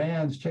in little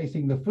bands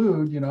chasing the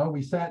food, you know,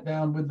 we sat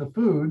down with the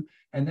food,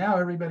 and now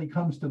everybody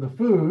comes to the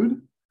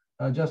food.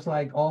 Just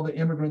like all the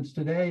immigrants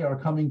today are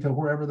coming to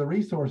wherever the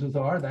resources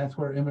are. That's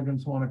where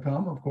immigrants want to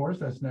come, of course,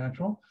 that's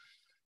natural.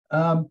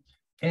 And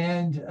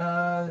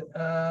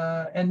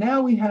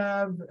now we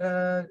have,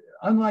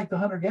 unlike the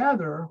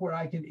hunter-gatherer, where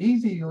I can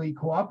easily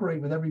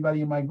cooperate with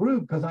everybody in my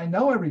group because I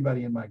know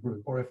everybody in my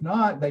group, or if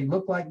not, they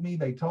look like me,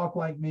 they talk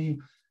like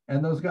me.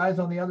 And those guys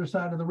on the other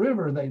side of the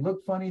river, they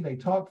look funny, they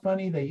talk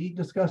funny, they eat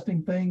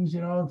disgusting things, you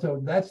know. So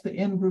that's the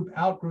in-group,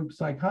 out-group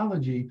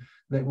psychology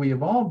that we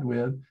evolved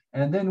with.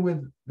 And then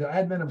with the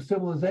advent of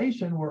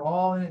civilization, we're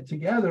all in it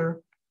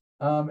together,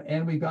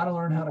 and we've got to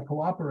learn how to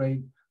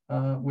cooperate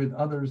with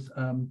others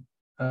who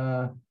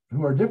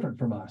are different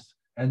from us.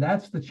 And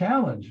that's the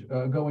challenge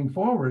going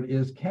forward,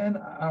 is can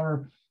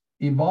our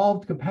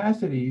evolved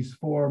capacities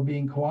for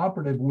being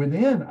cooperative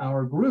within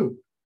our group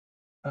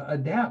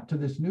adapt to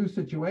this new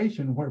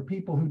situation where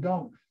people who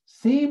don't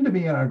seem to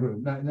be in our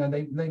group, now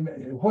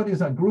what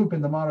is a group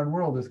in the modern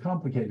world is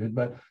complicated,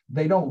 but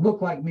they don't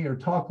look like me or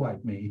talk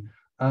like me.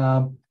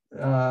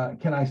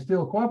 Can I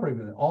still cooperate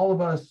with it? All of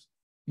us,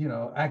 you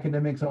know,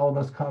 academics, all of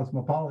us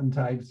cosmopolitan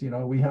types, you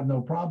know, we have no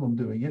problem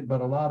doing it,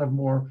 but a lot of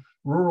more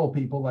rural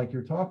people like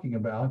you're talking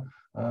about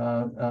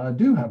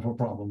do have a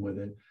problem with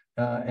it.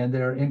 And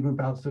their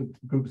in-group,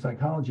 out-group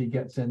psychology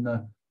gets in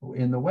the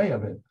way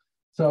of it.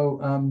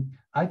 So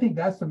I think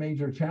that's the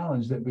major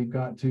challenge that we've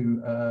got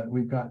to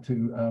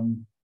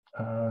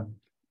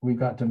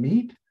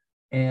meet.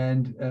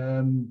 And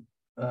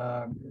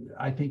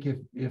I think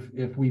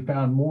if we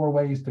found more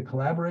ways to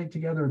collaborate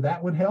together,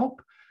 that would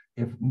help.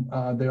 If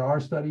there are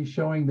studies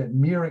showing that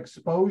mere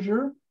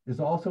exposure is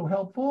also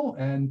helpful,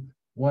 and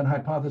one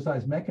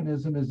hypothesized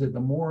mechanism is that the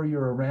more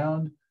you're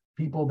around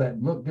people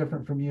that look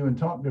different from you and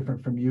talk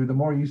different from you, the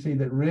more you see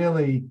that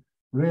really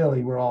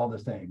we're all the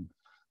same.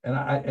 And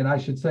I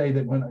should say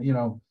that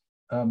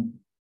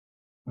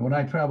when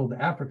I traveled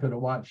to Africa to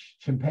watch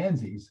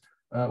chimpanzees,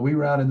 we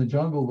were out in the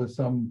jungle with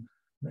some.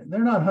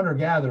 They're not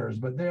hunter-gatherers,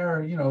 but they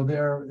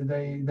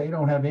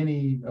don't have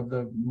any of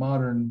the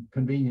modern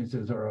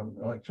conveniences or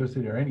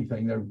electricity or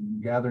anything. They're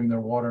gathering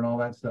their water and all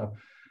that stuff.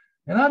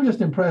 And I'm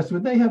just impressed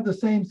with, they have the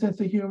same sense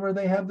of humor.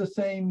 They have the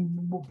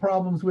same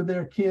problems with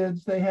their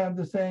kids. They have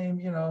the same,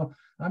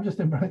 I'm just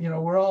impressed,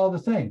 we're all the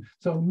same.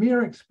 So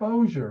mere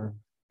exposure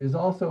is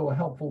also a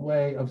helpful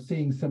way of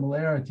seeing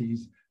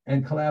similarities,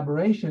 and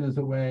collaboration is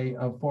a way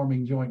of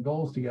forming joint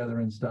goals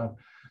together and stuff.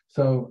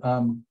 So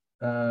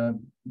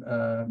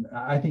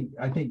I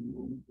think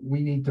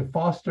we need to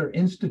foster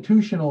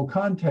institutional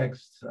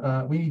contexts.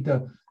 We need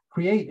to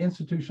create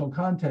institutional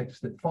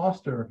contexts that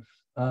foster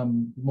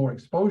more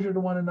exposure to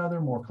one another,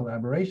 more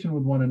collaboration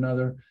with one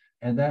another,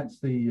 and that's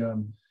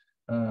the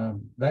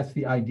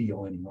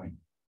ideal anyway.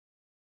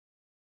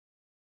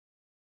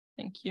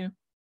 Thank you.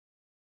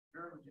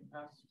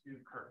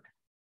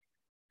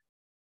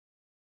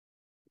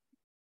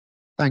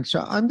 Thanks.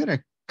 So I'm going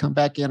to come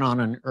back in on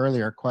an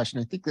earlier question.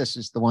 I think this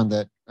is the one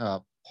that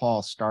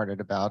Paul started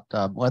about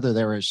whether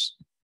there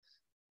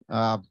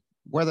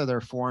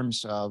are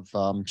forms of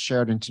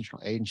shared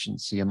intentional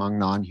agency among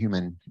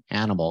non-human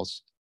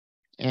animals.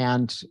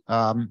 And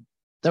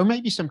there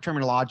may be some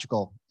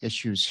terminological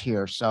issues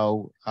here.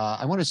 So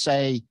I want to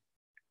say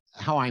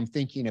how I'm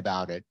thinking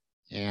about it.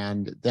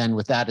 And then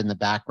with that in the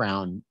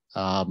background,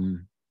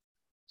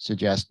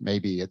 suggest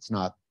maybe it's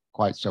not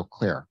quite so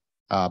clear.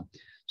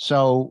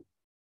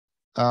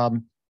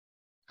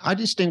 I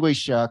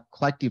distinguish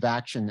collective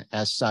action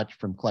as such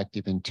from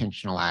collective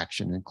intentional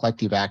action. And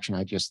collective action,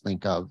 I just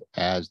think of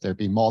as there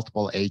be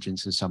multiple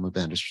agents in some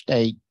event or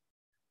state.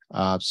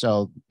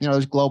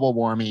 There's global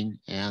warming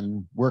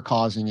and we're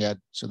causing it.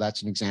 So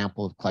that's an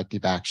example of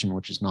collective action,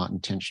 which is not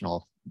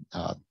intentional.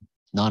 The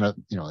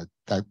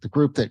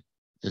group that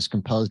is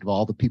composed of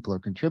all the people who are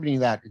contributing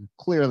to that is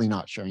clearly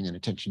not showing an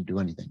intention to do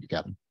anything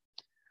together.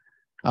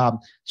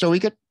 So we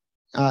get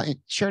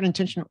shared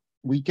intention.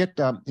 We get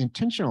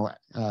intentional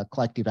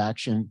collective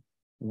action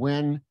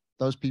when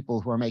those people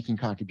who are making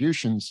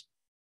contributions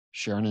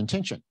share an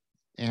intention.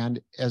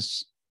 And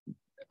as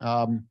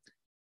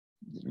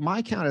my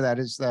account of that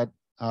is that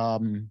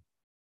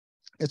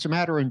it's a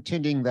matter of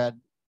intending that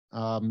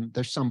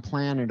there's some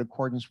plan in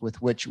accordance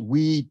with which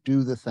we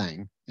do the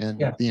thing,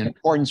 and the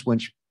accordance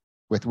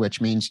with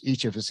which means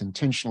each of us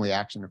intentionally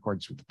acts in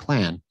accordance with the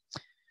plan.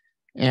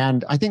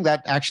 And I think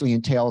that actually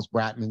entails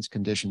Bratman's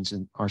conditions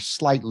and are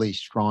slightly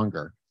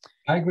stronger.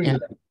 I agree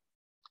with that.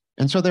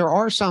 And so there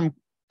are some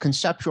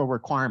conceptual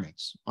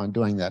requirements on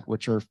doing that,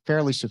 which are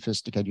fairly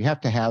sophisticated. You have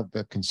to have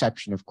the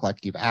conception of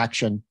collective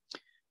action.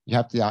 You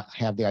have to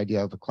have the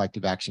idea of a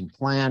collective action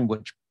plan,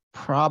 which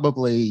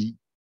probably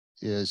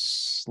is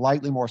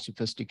slightly more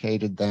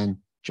sophisticated than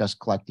just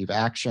collective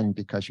action,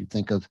 because you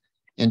think of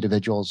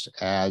individuals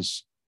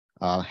as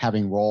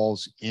having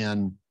roles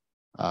in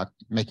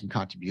making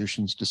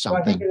contributions to something.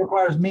 Well, I think it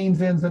requires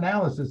means ends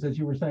analysis, as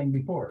you were saying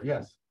before.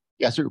 Yes.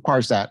 Yes, it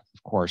requires that,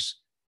 of course.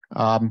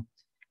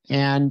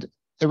 And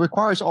it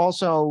requires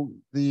also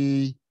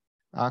the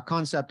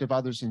concept of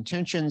others'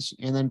 intentions,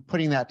 and then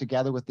putting that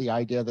together with the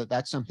idea that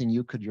that's something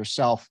you could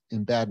yourself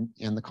embed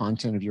in the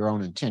content of your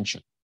own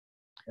intention.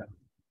 Yeah.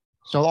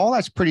 So all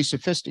that's pretty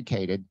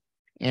sophisticated,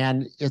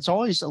 and it's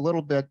always a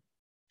little bit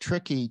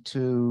tricky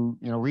to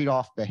read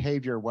off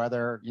behavior,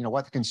 whether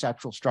what the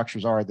conceptual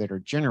structures are that are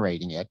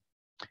generating it.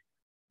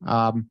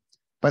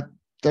 But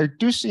there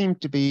do seem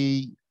to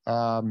be,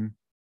 and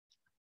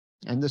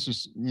this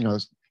is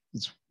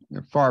it's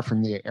far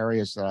from the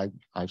areas that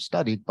I've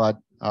studied, but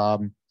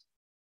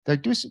there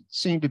do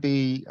seem to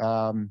be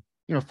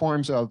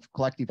forms of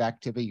collective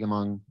activity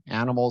among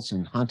animals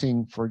in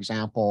hunting, for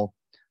example,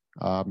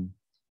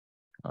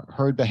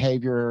 herd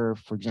behavior,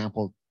 for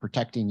example,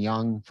 protecting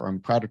young from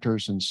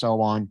predators and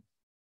so on.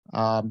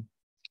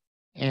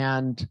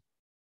 And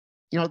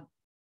the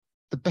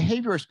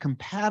behavior is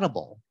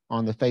compatible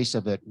on the face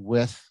of it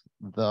with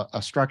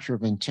a structure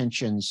of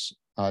intentions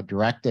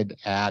directed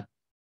at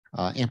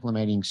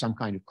implementing some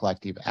kind of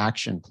collective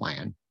action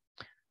plan.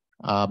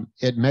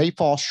 It may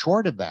fall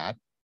short of that,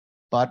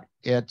 but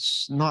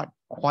it's not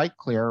quite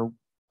clear,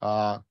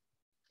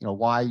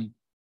 why,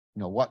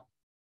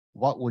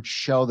 what would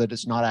show that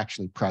it's not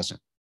actually present.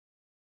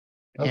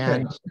 Okay.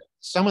 And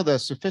some of the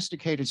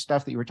sophisticated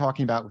stuff that you were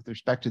talking about with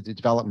respect to the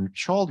development of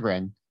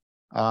children,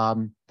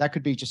 that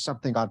could be just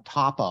something on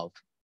top of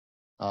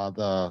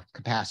the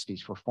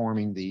capacities for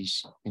forming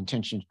these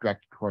intentions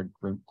directed toward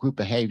group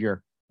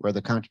behavior, where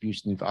the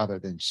contributions of other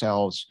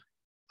themselves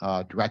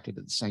directed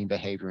at the same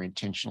behavior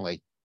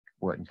intentionally,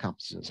 where it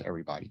encompasses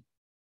everybody.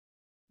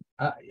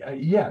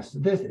 Yes,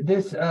 this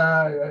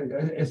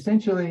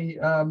essentially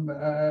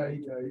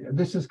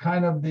this is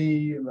kind of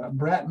the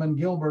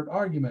Bratman-Gilbert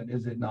argument,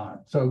 is it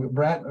not? So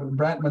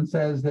Bratman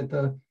says that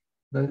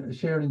the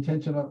shared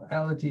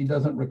intentionality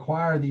doesn't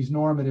require these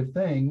normative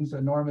things.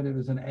 A normative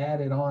is an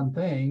added-on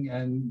thing,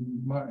 and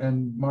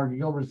Margaret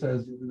Gilbert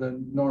says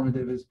the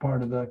normative is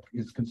part of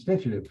is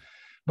constitutive.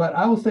 But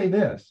I will say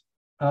this.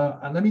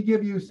 Let me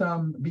give you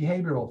some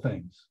behavioral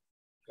things.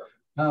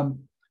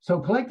 So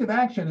collective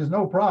action is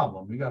no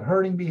problem. We got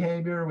herding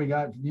behavior. We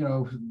got,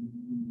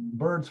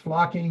 birds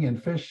flocking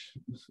and fish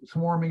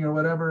swarming or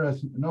whatever.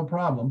 That's no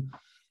problem.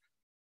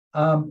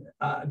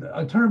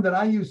 A term that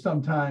I use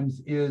sometimes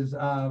is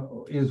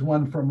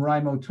one from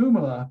Raimo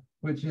Tumala,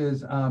 which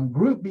is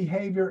group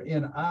behavior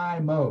in I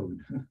mode.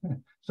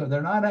 So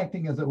they're not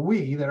acting as a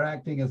we, they're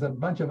acting as a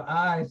bunch of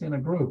I's in a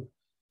group.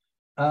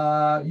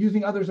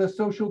 Using others as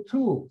social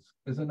tools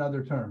is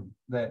another term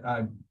that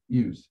I've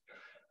used.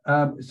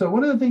 So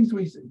one of the things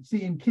we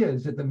see in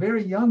kids at the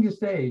very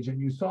youngest age, and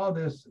you saw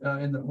this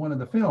in one of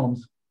the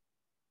films,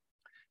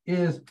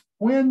 is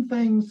when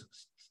things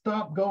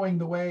stop going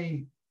the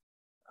way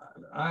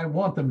I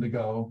want them to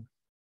go,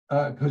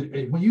 because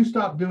when you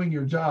stop doing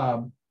your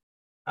job,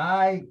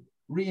 I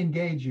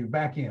re-engage you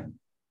back in.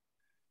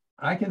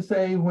 I can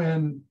say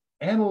when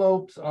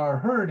antelopes are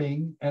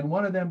herding and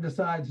one of them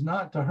decides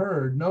not to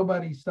herd,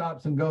 nobody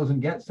stops and goes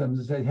and gets them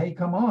and says, hey,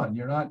 come on,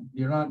 you're not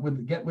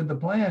get with the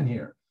plan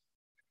here.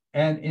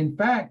 And in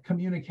fact,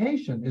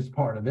 communication is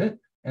part of it.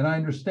 And I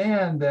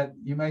understand that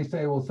you may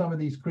say, well, some of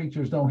these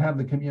creatures don't have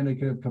the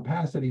communicative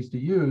capacities to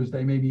use,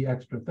 they may be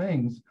extra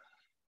things.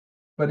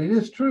 But it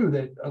is true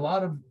that a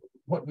lot of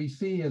what we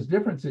see as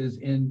differences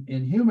in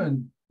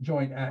human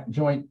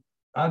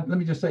let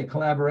me just say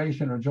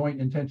collaboration or joint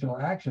intentional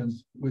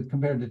actions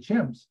compared to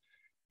chimps,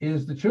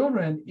 is the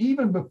children,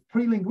 even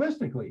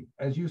pre-linguistically,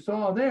 as you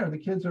saw there, the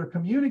kids are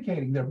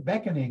communicating, they're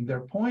beckoning,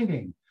 they're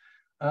pointing.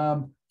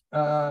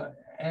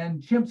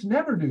 And chimps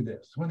never do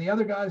this. When the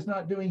other guy's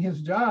not doing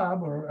his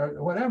job or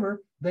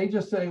whatever, they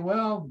just say,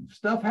 well,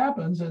 stuff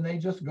happens, and they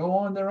just go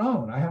on their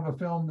own. I have a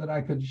film that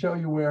I could show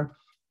you where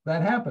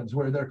that happens,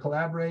 where they're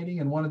collaborating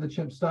and one of the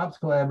chimps stops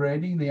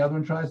collaborating, the other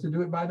one tries to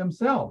do it by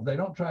themselves. They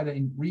don't try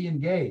to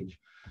re-engage.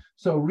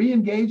 So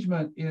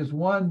re-engagement is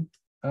one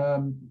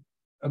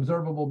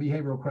observable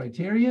behavioral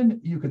criterion.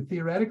 You could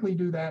theoretically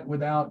do that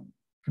without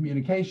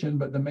communication,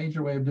 but the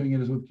major way of doing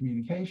it is with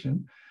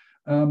communication.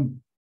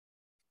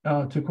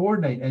 To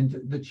coordinate, and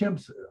the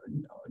chimps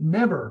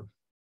never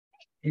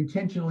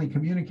intentionally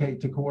communicate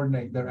to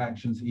coordinate their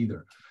actions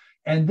either.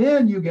 And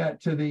then you get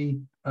to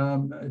the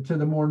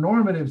more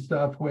normative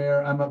stuff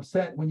where I'm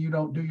upset when you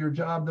don't do your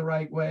job the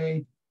right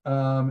way,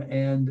 I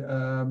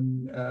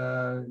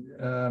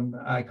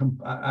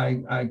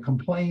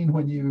complain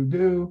when you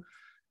do.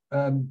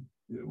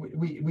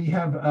 We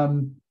have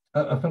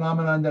a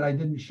phenomenon that I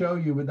didn't show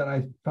you, but that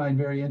I find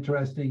very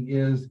interesting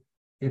is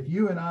if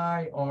you and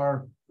I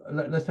are,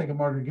 let's take a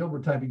Margaret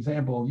Gilbert type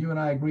example. You and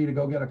I agree to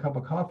go get a cup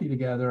of coffee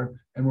together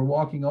and we're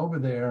walking over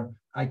there.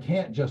 I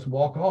can't just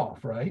walk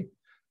off, right?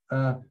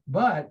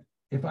 But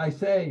if I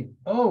say,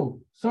 oh,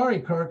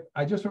 sorry, Kirk,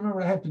 I just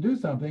remembered I have to do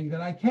something,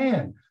 then I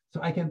can.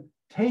 So I can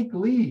take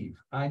leave.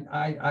 I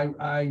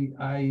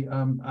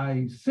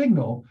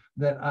signal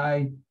that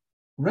I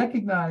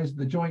recognize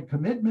the joint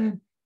commitment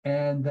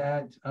and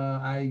that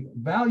I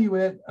value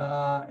it,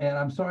 and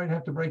I'm sorry to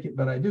have to break it,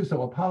 but I do.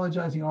 So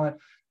apologizing, all that.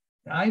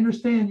 I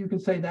understand you can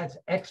say that's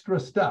extra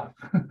stuff.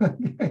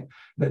 That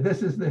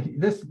this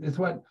is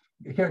what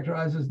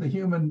characterizes the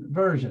human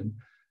version.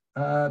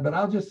 But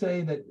I'll just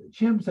say that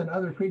chimps and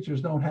other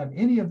creatures don't have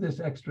any of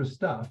this extra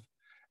stuff.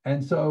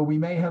 And so we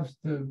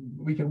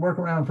can work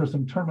around for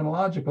some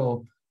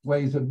terminological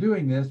ways of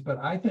doing this, but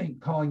I think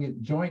calling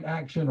it joint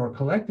action or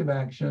collective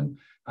action,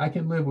 I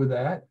can live with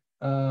that,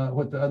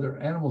 what the other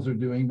animals are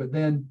doing. But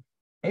then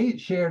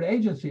shared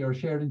agency or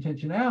shared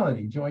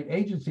intentionality, joint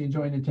agency and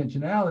joint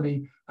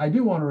intentionality, I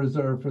do want to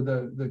reserve for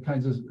the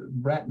kinds of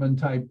Bratman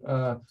type,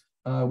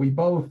 we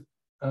both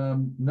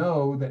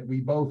know that we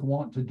both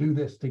want to do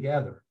this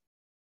together.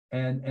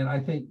 And I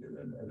think,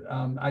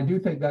 I do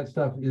think that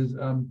stuff is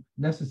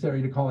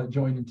necessary to call it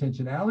joint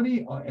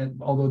intentionality, and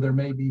although there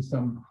may be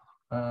some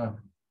stuff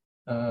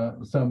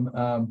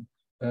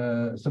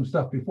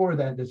before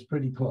that that's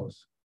pretty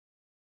close.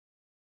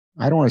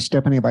 I don't want to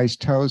step anybody's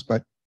toes,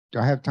 but do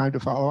I have time to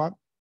follow up?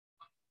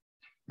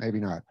 Maybe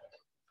not.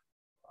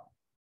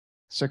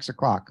 6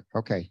 o'clock.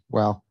 Okay,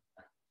 well,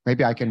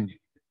 maybe I can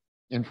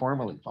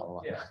informally follow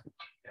up. Yeah.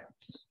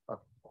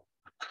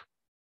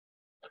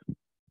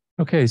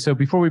 Okay, so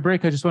before we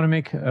break, I just want to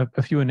make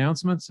a few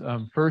announcements.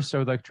 First, I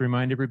would like to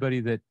remind everybody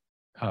that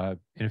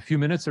in a few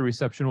minutes, a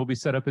reception will be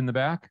set up in the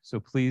back, so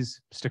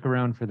please stick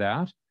around for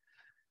that.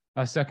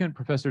 Second,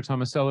 Professor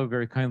Tomasello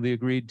very kindly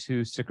agreed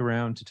to stick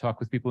around to talk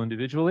with people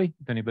individually,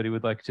 if anybody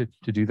would like to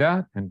do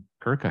that. And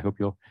Kirk, I hope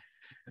you'll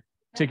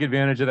take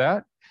advantage of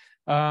that.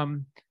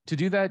 To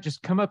do that,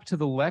 just come up to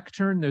the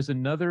lectern. There's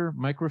another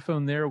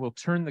microphone there. We'll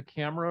turn the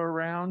camera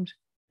around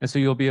And so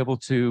you'll be able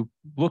to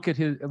look at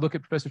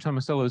Professor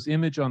Tomasello's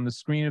image on the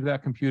screen of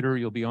that computer.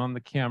 You'll be on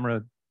the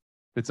camera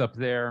that's up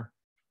there.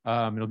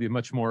 It'll be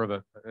much more of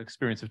an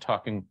experience of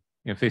talking,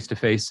 face to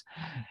face.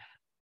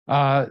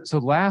 So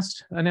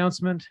last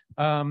announcement,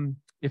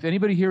 if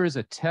anybody here is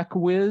a tech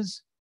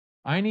whiz,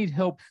 I need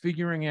help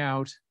figuring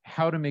out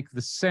how to make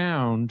the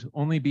sound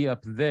only be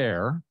up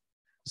there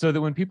so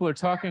that when people are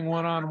talking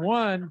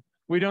one-on-one,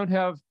 we don't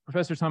have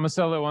Professor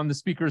Tomasello on the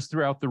speakers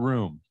throughout the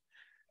room.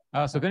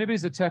 So if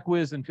anybody's a tech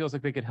whiz and feels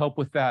like they could help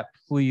with that,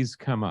 please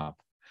come up.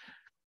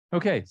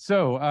 Okay,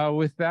 so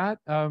with that,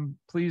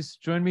 please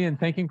join me in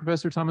thanking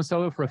Professor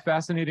Tomasello for a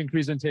fascinating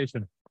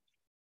presentation.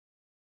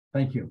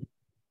 Thank you.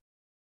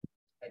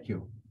 Thank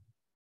you.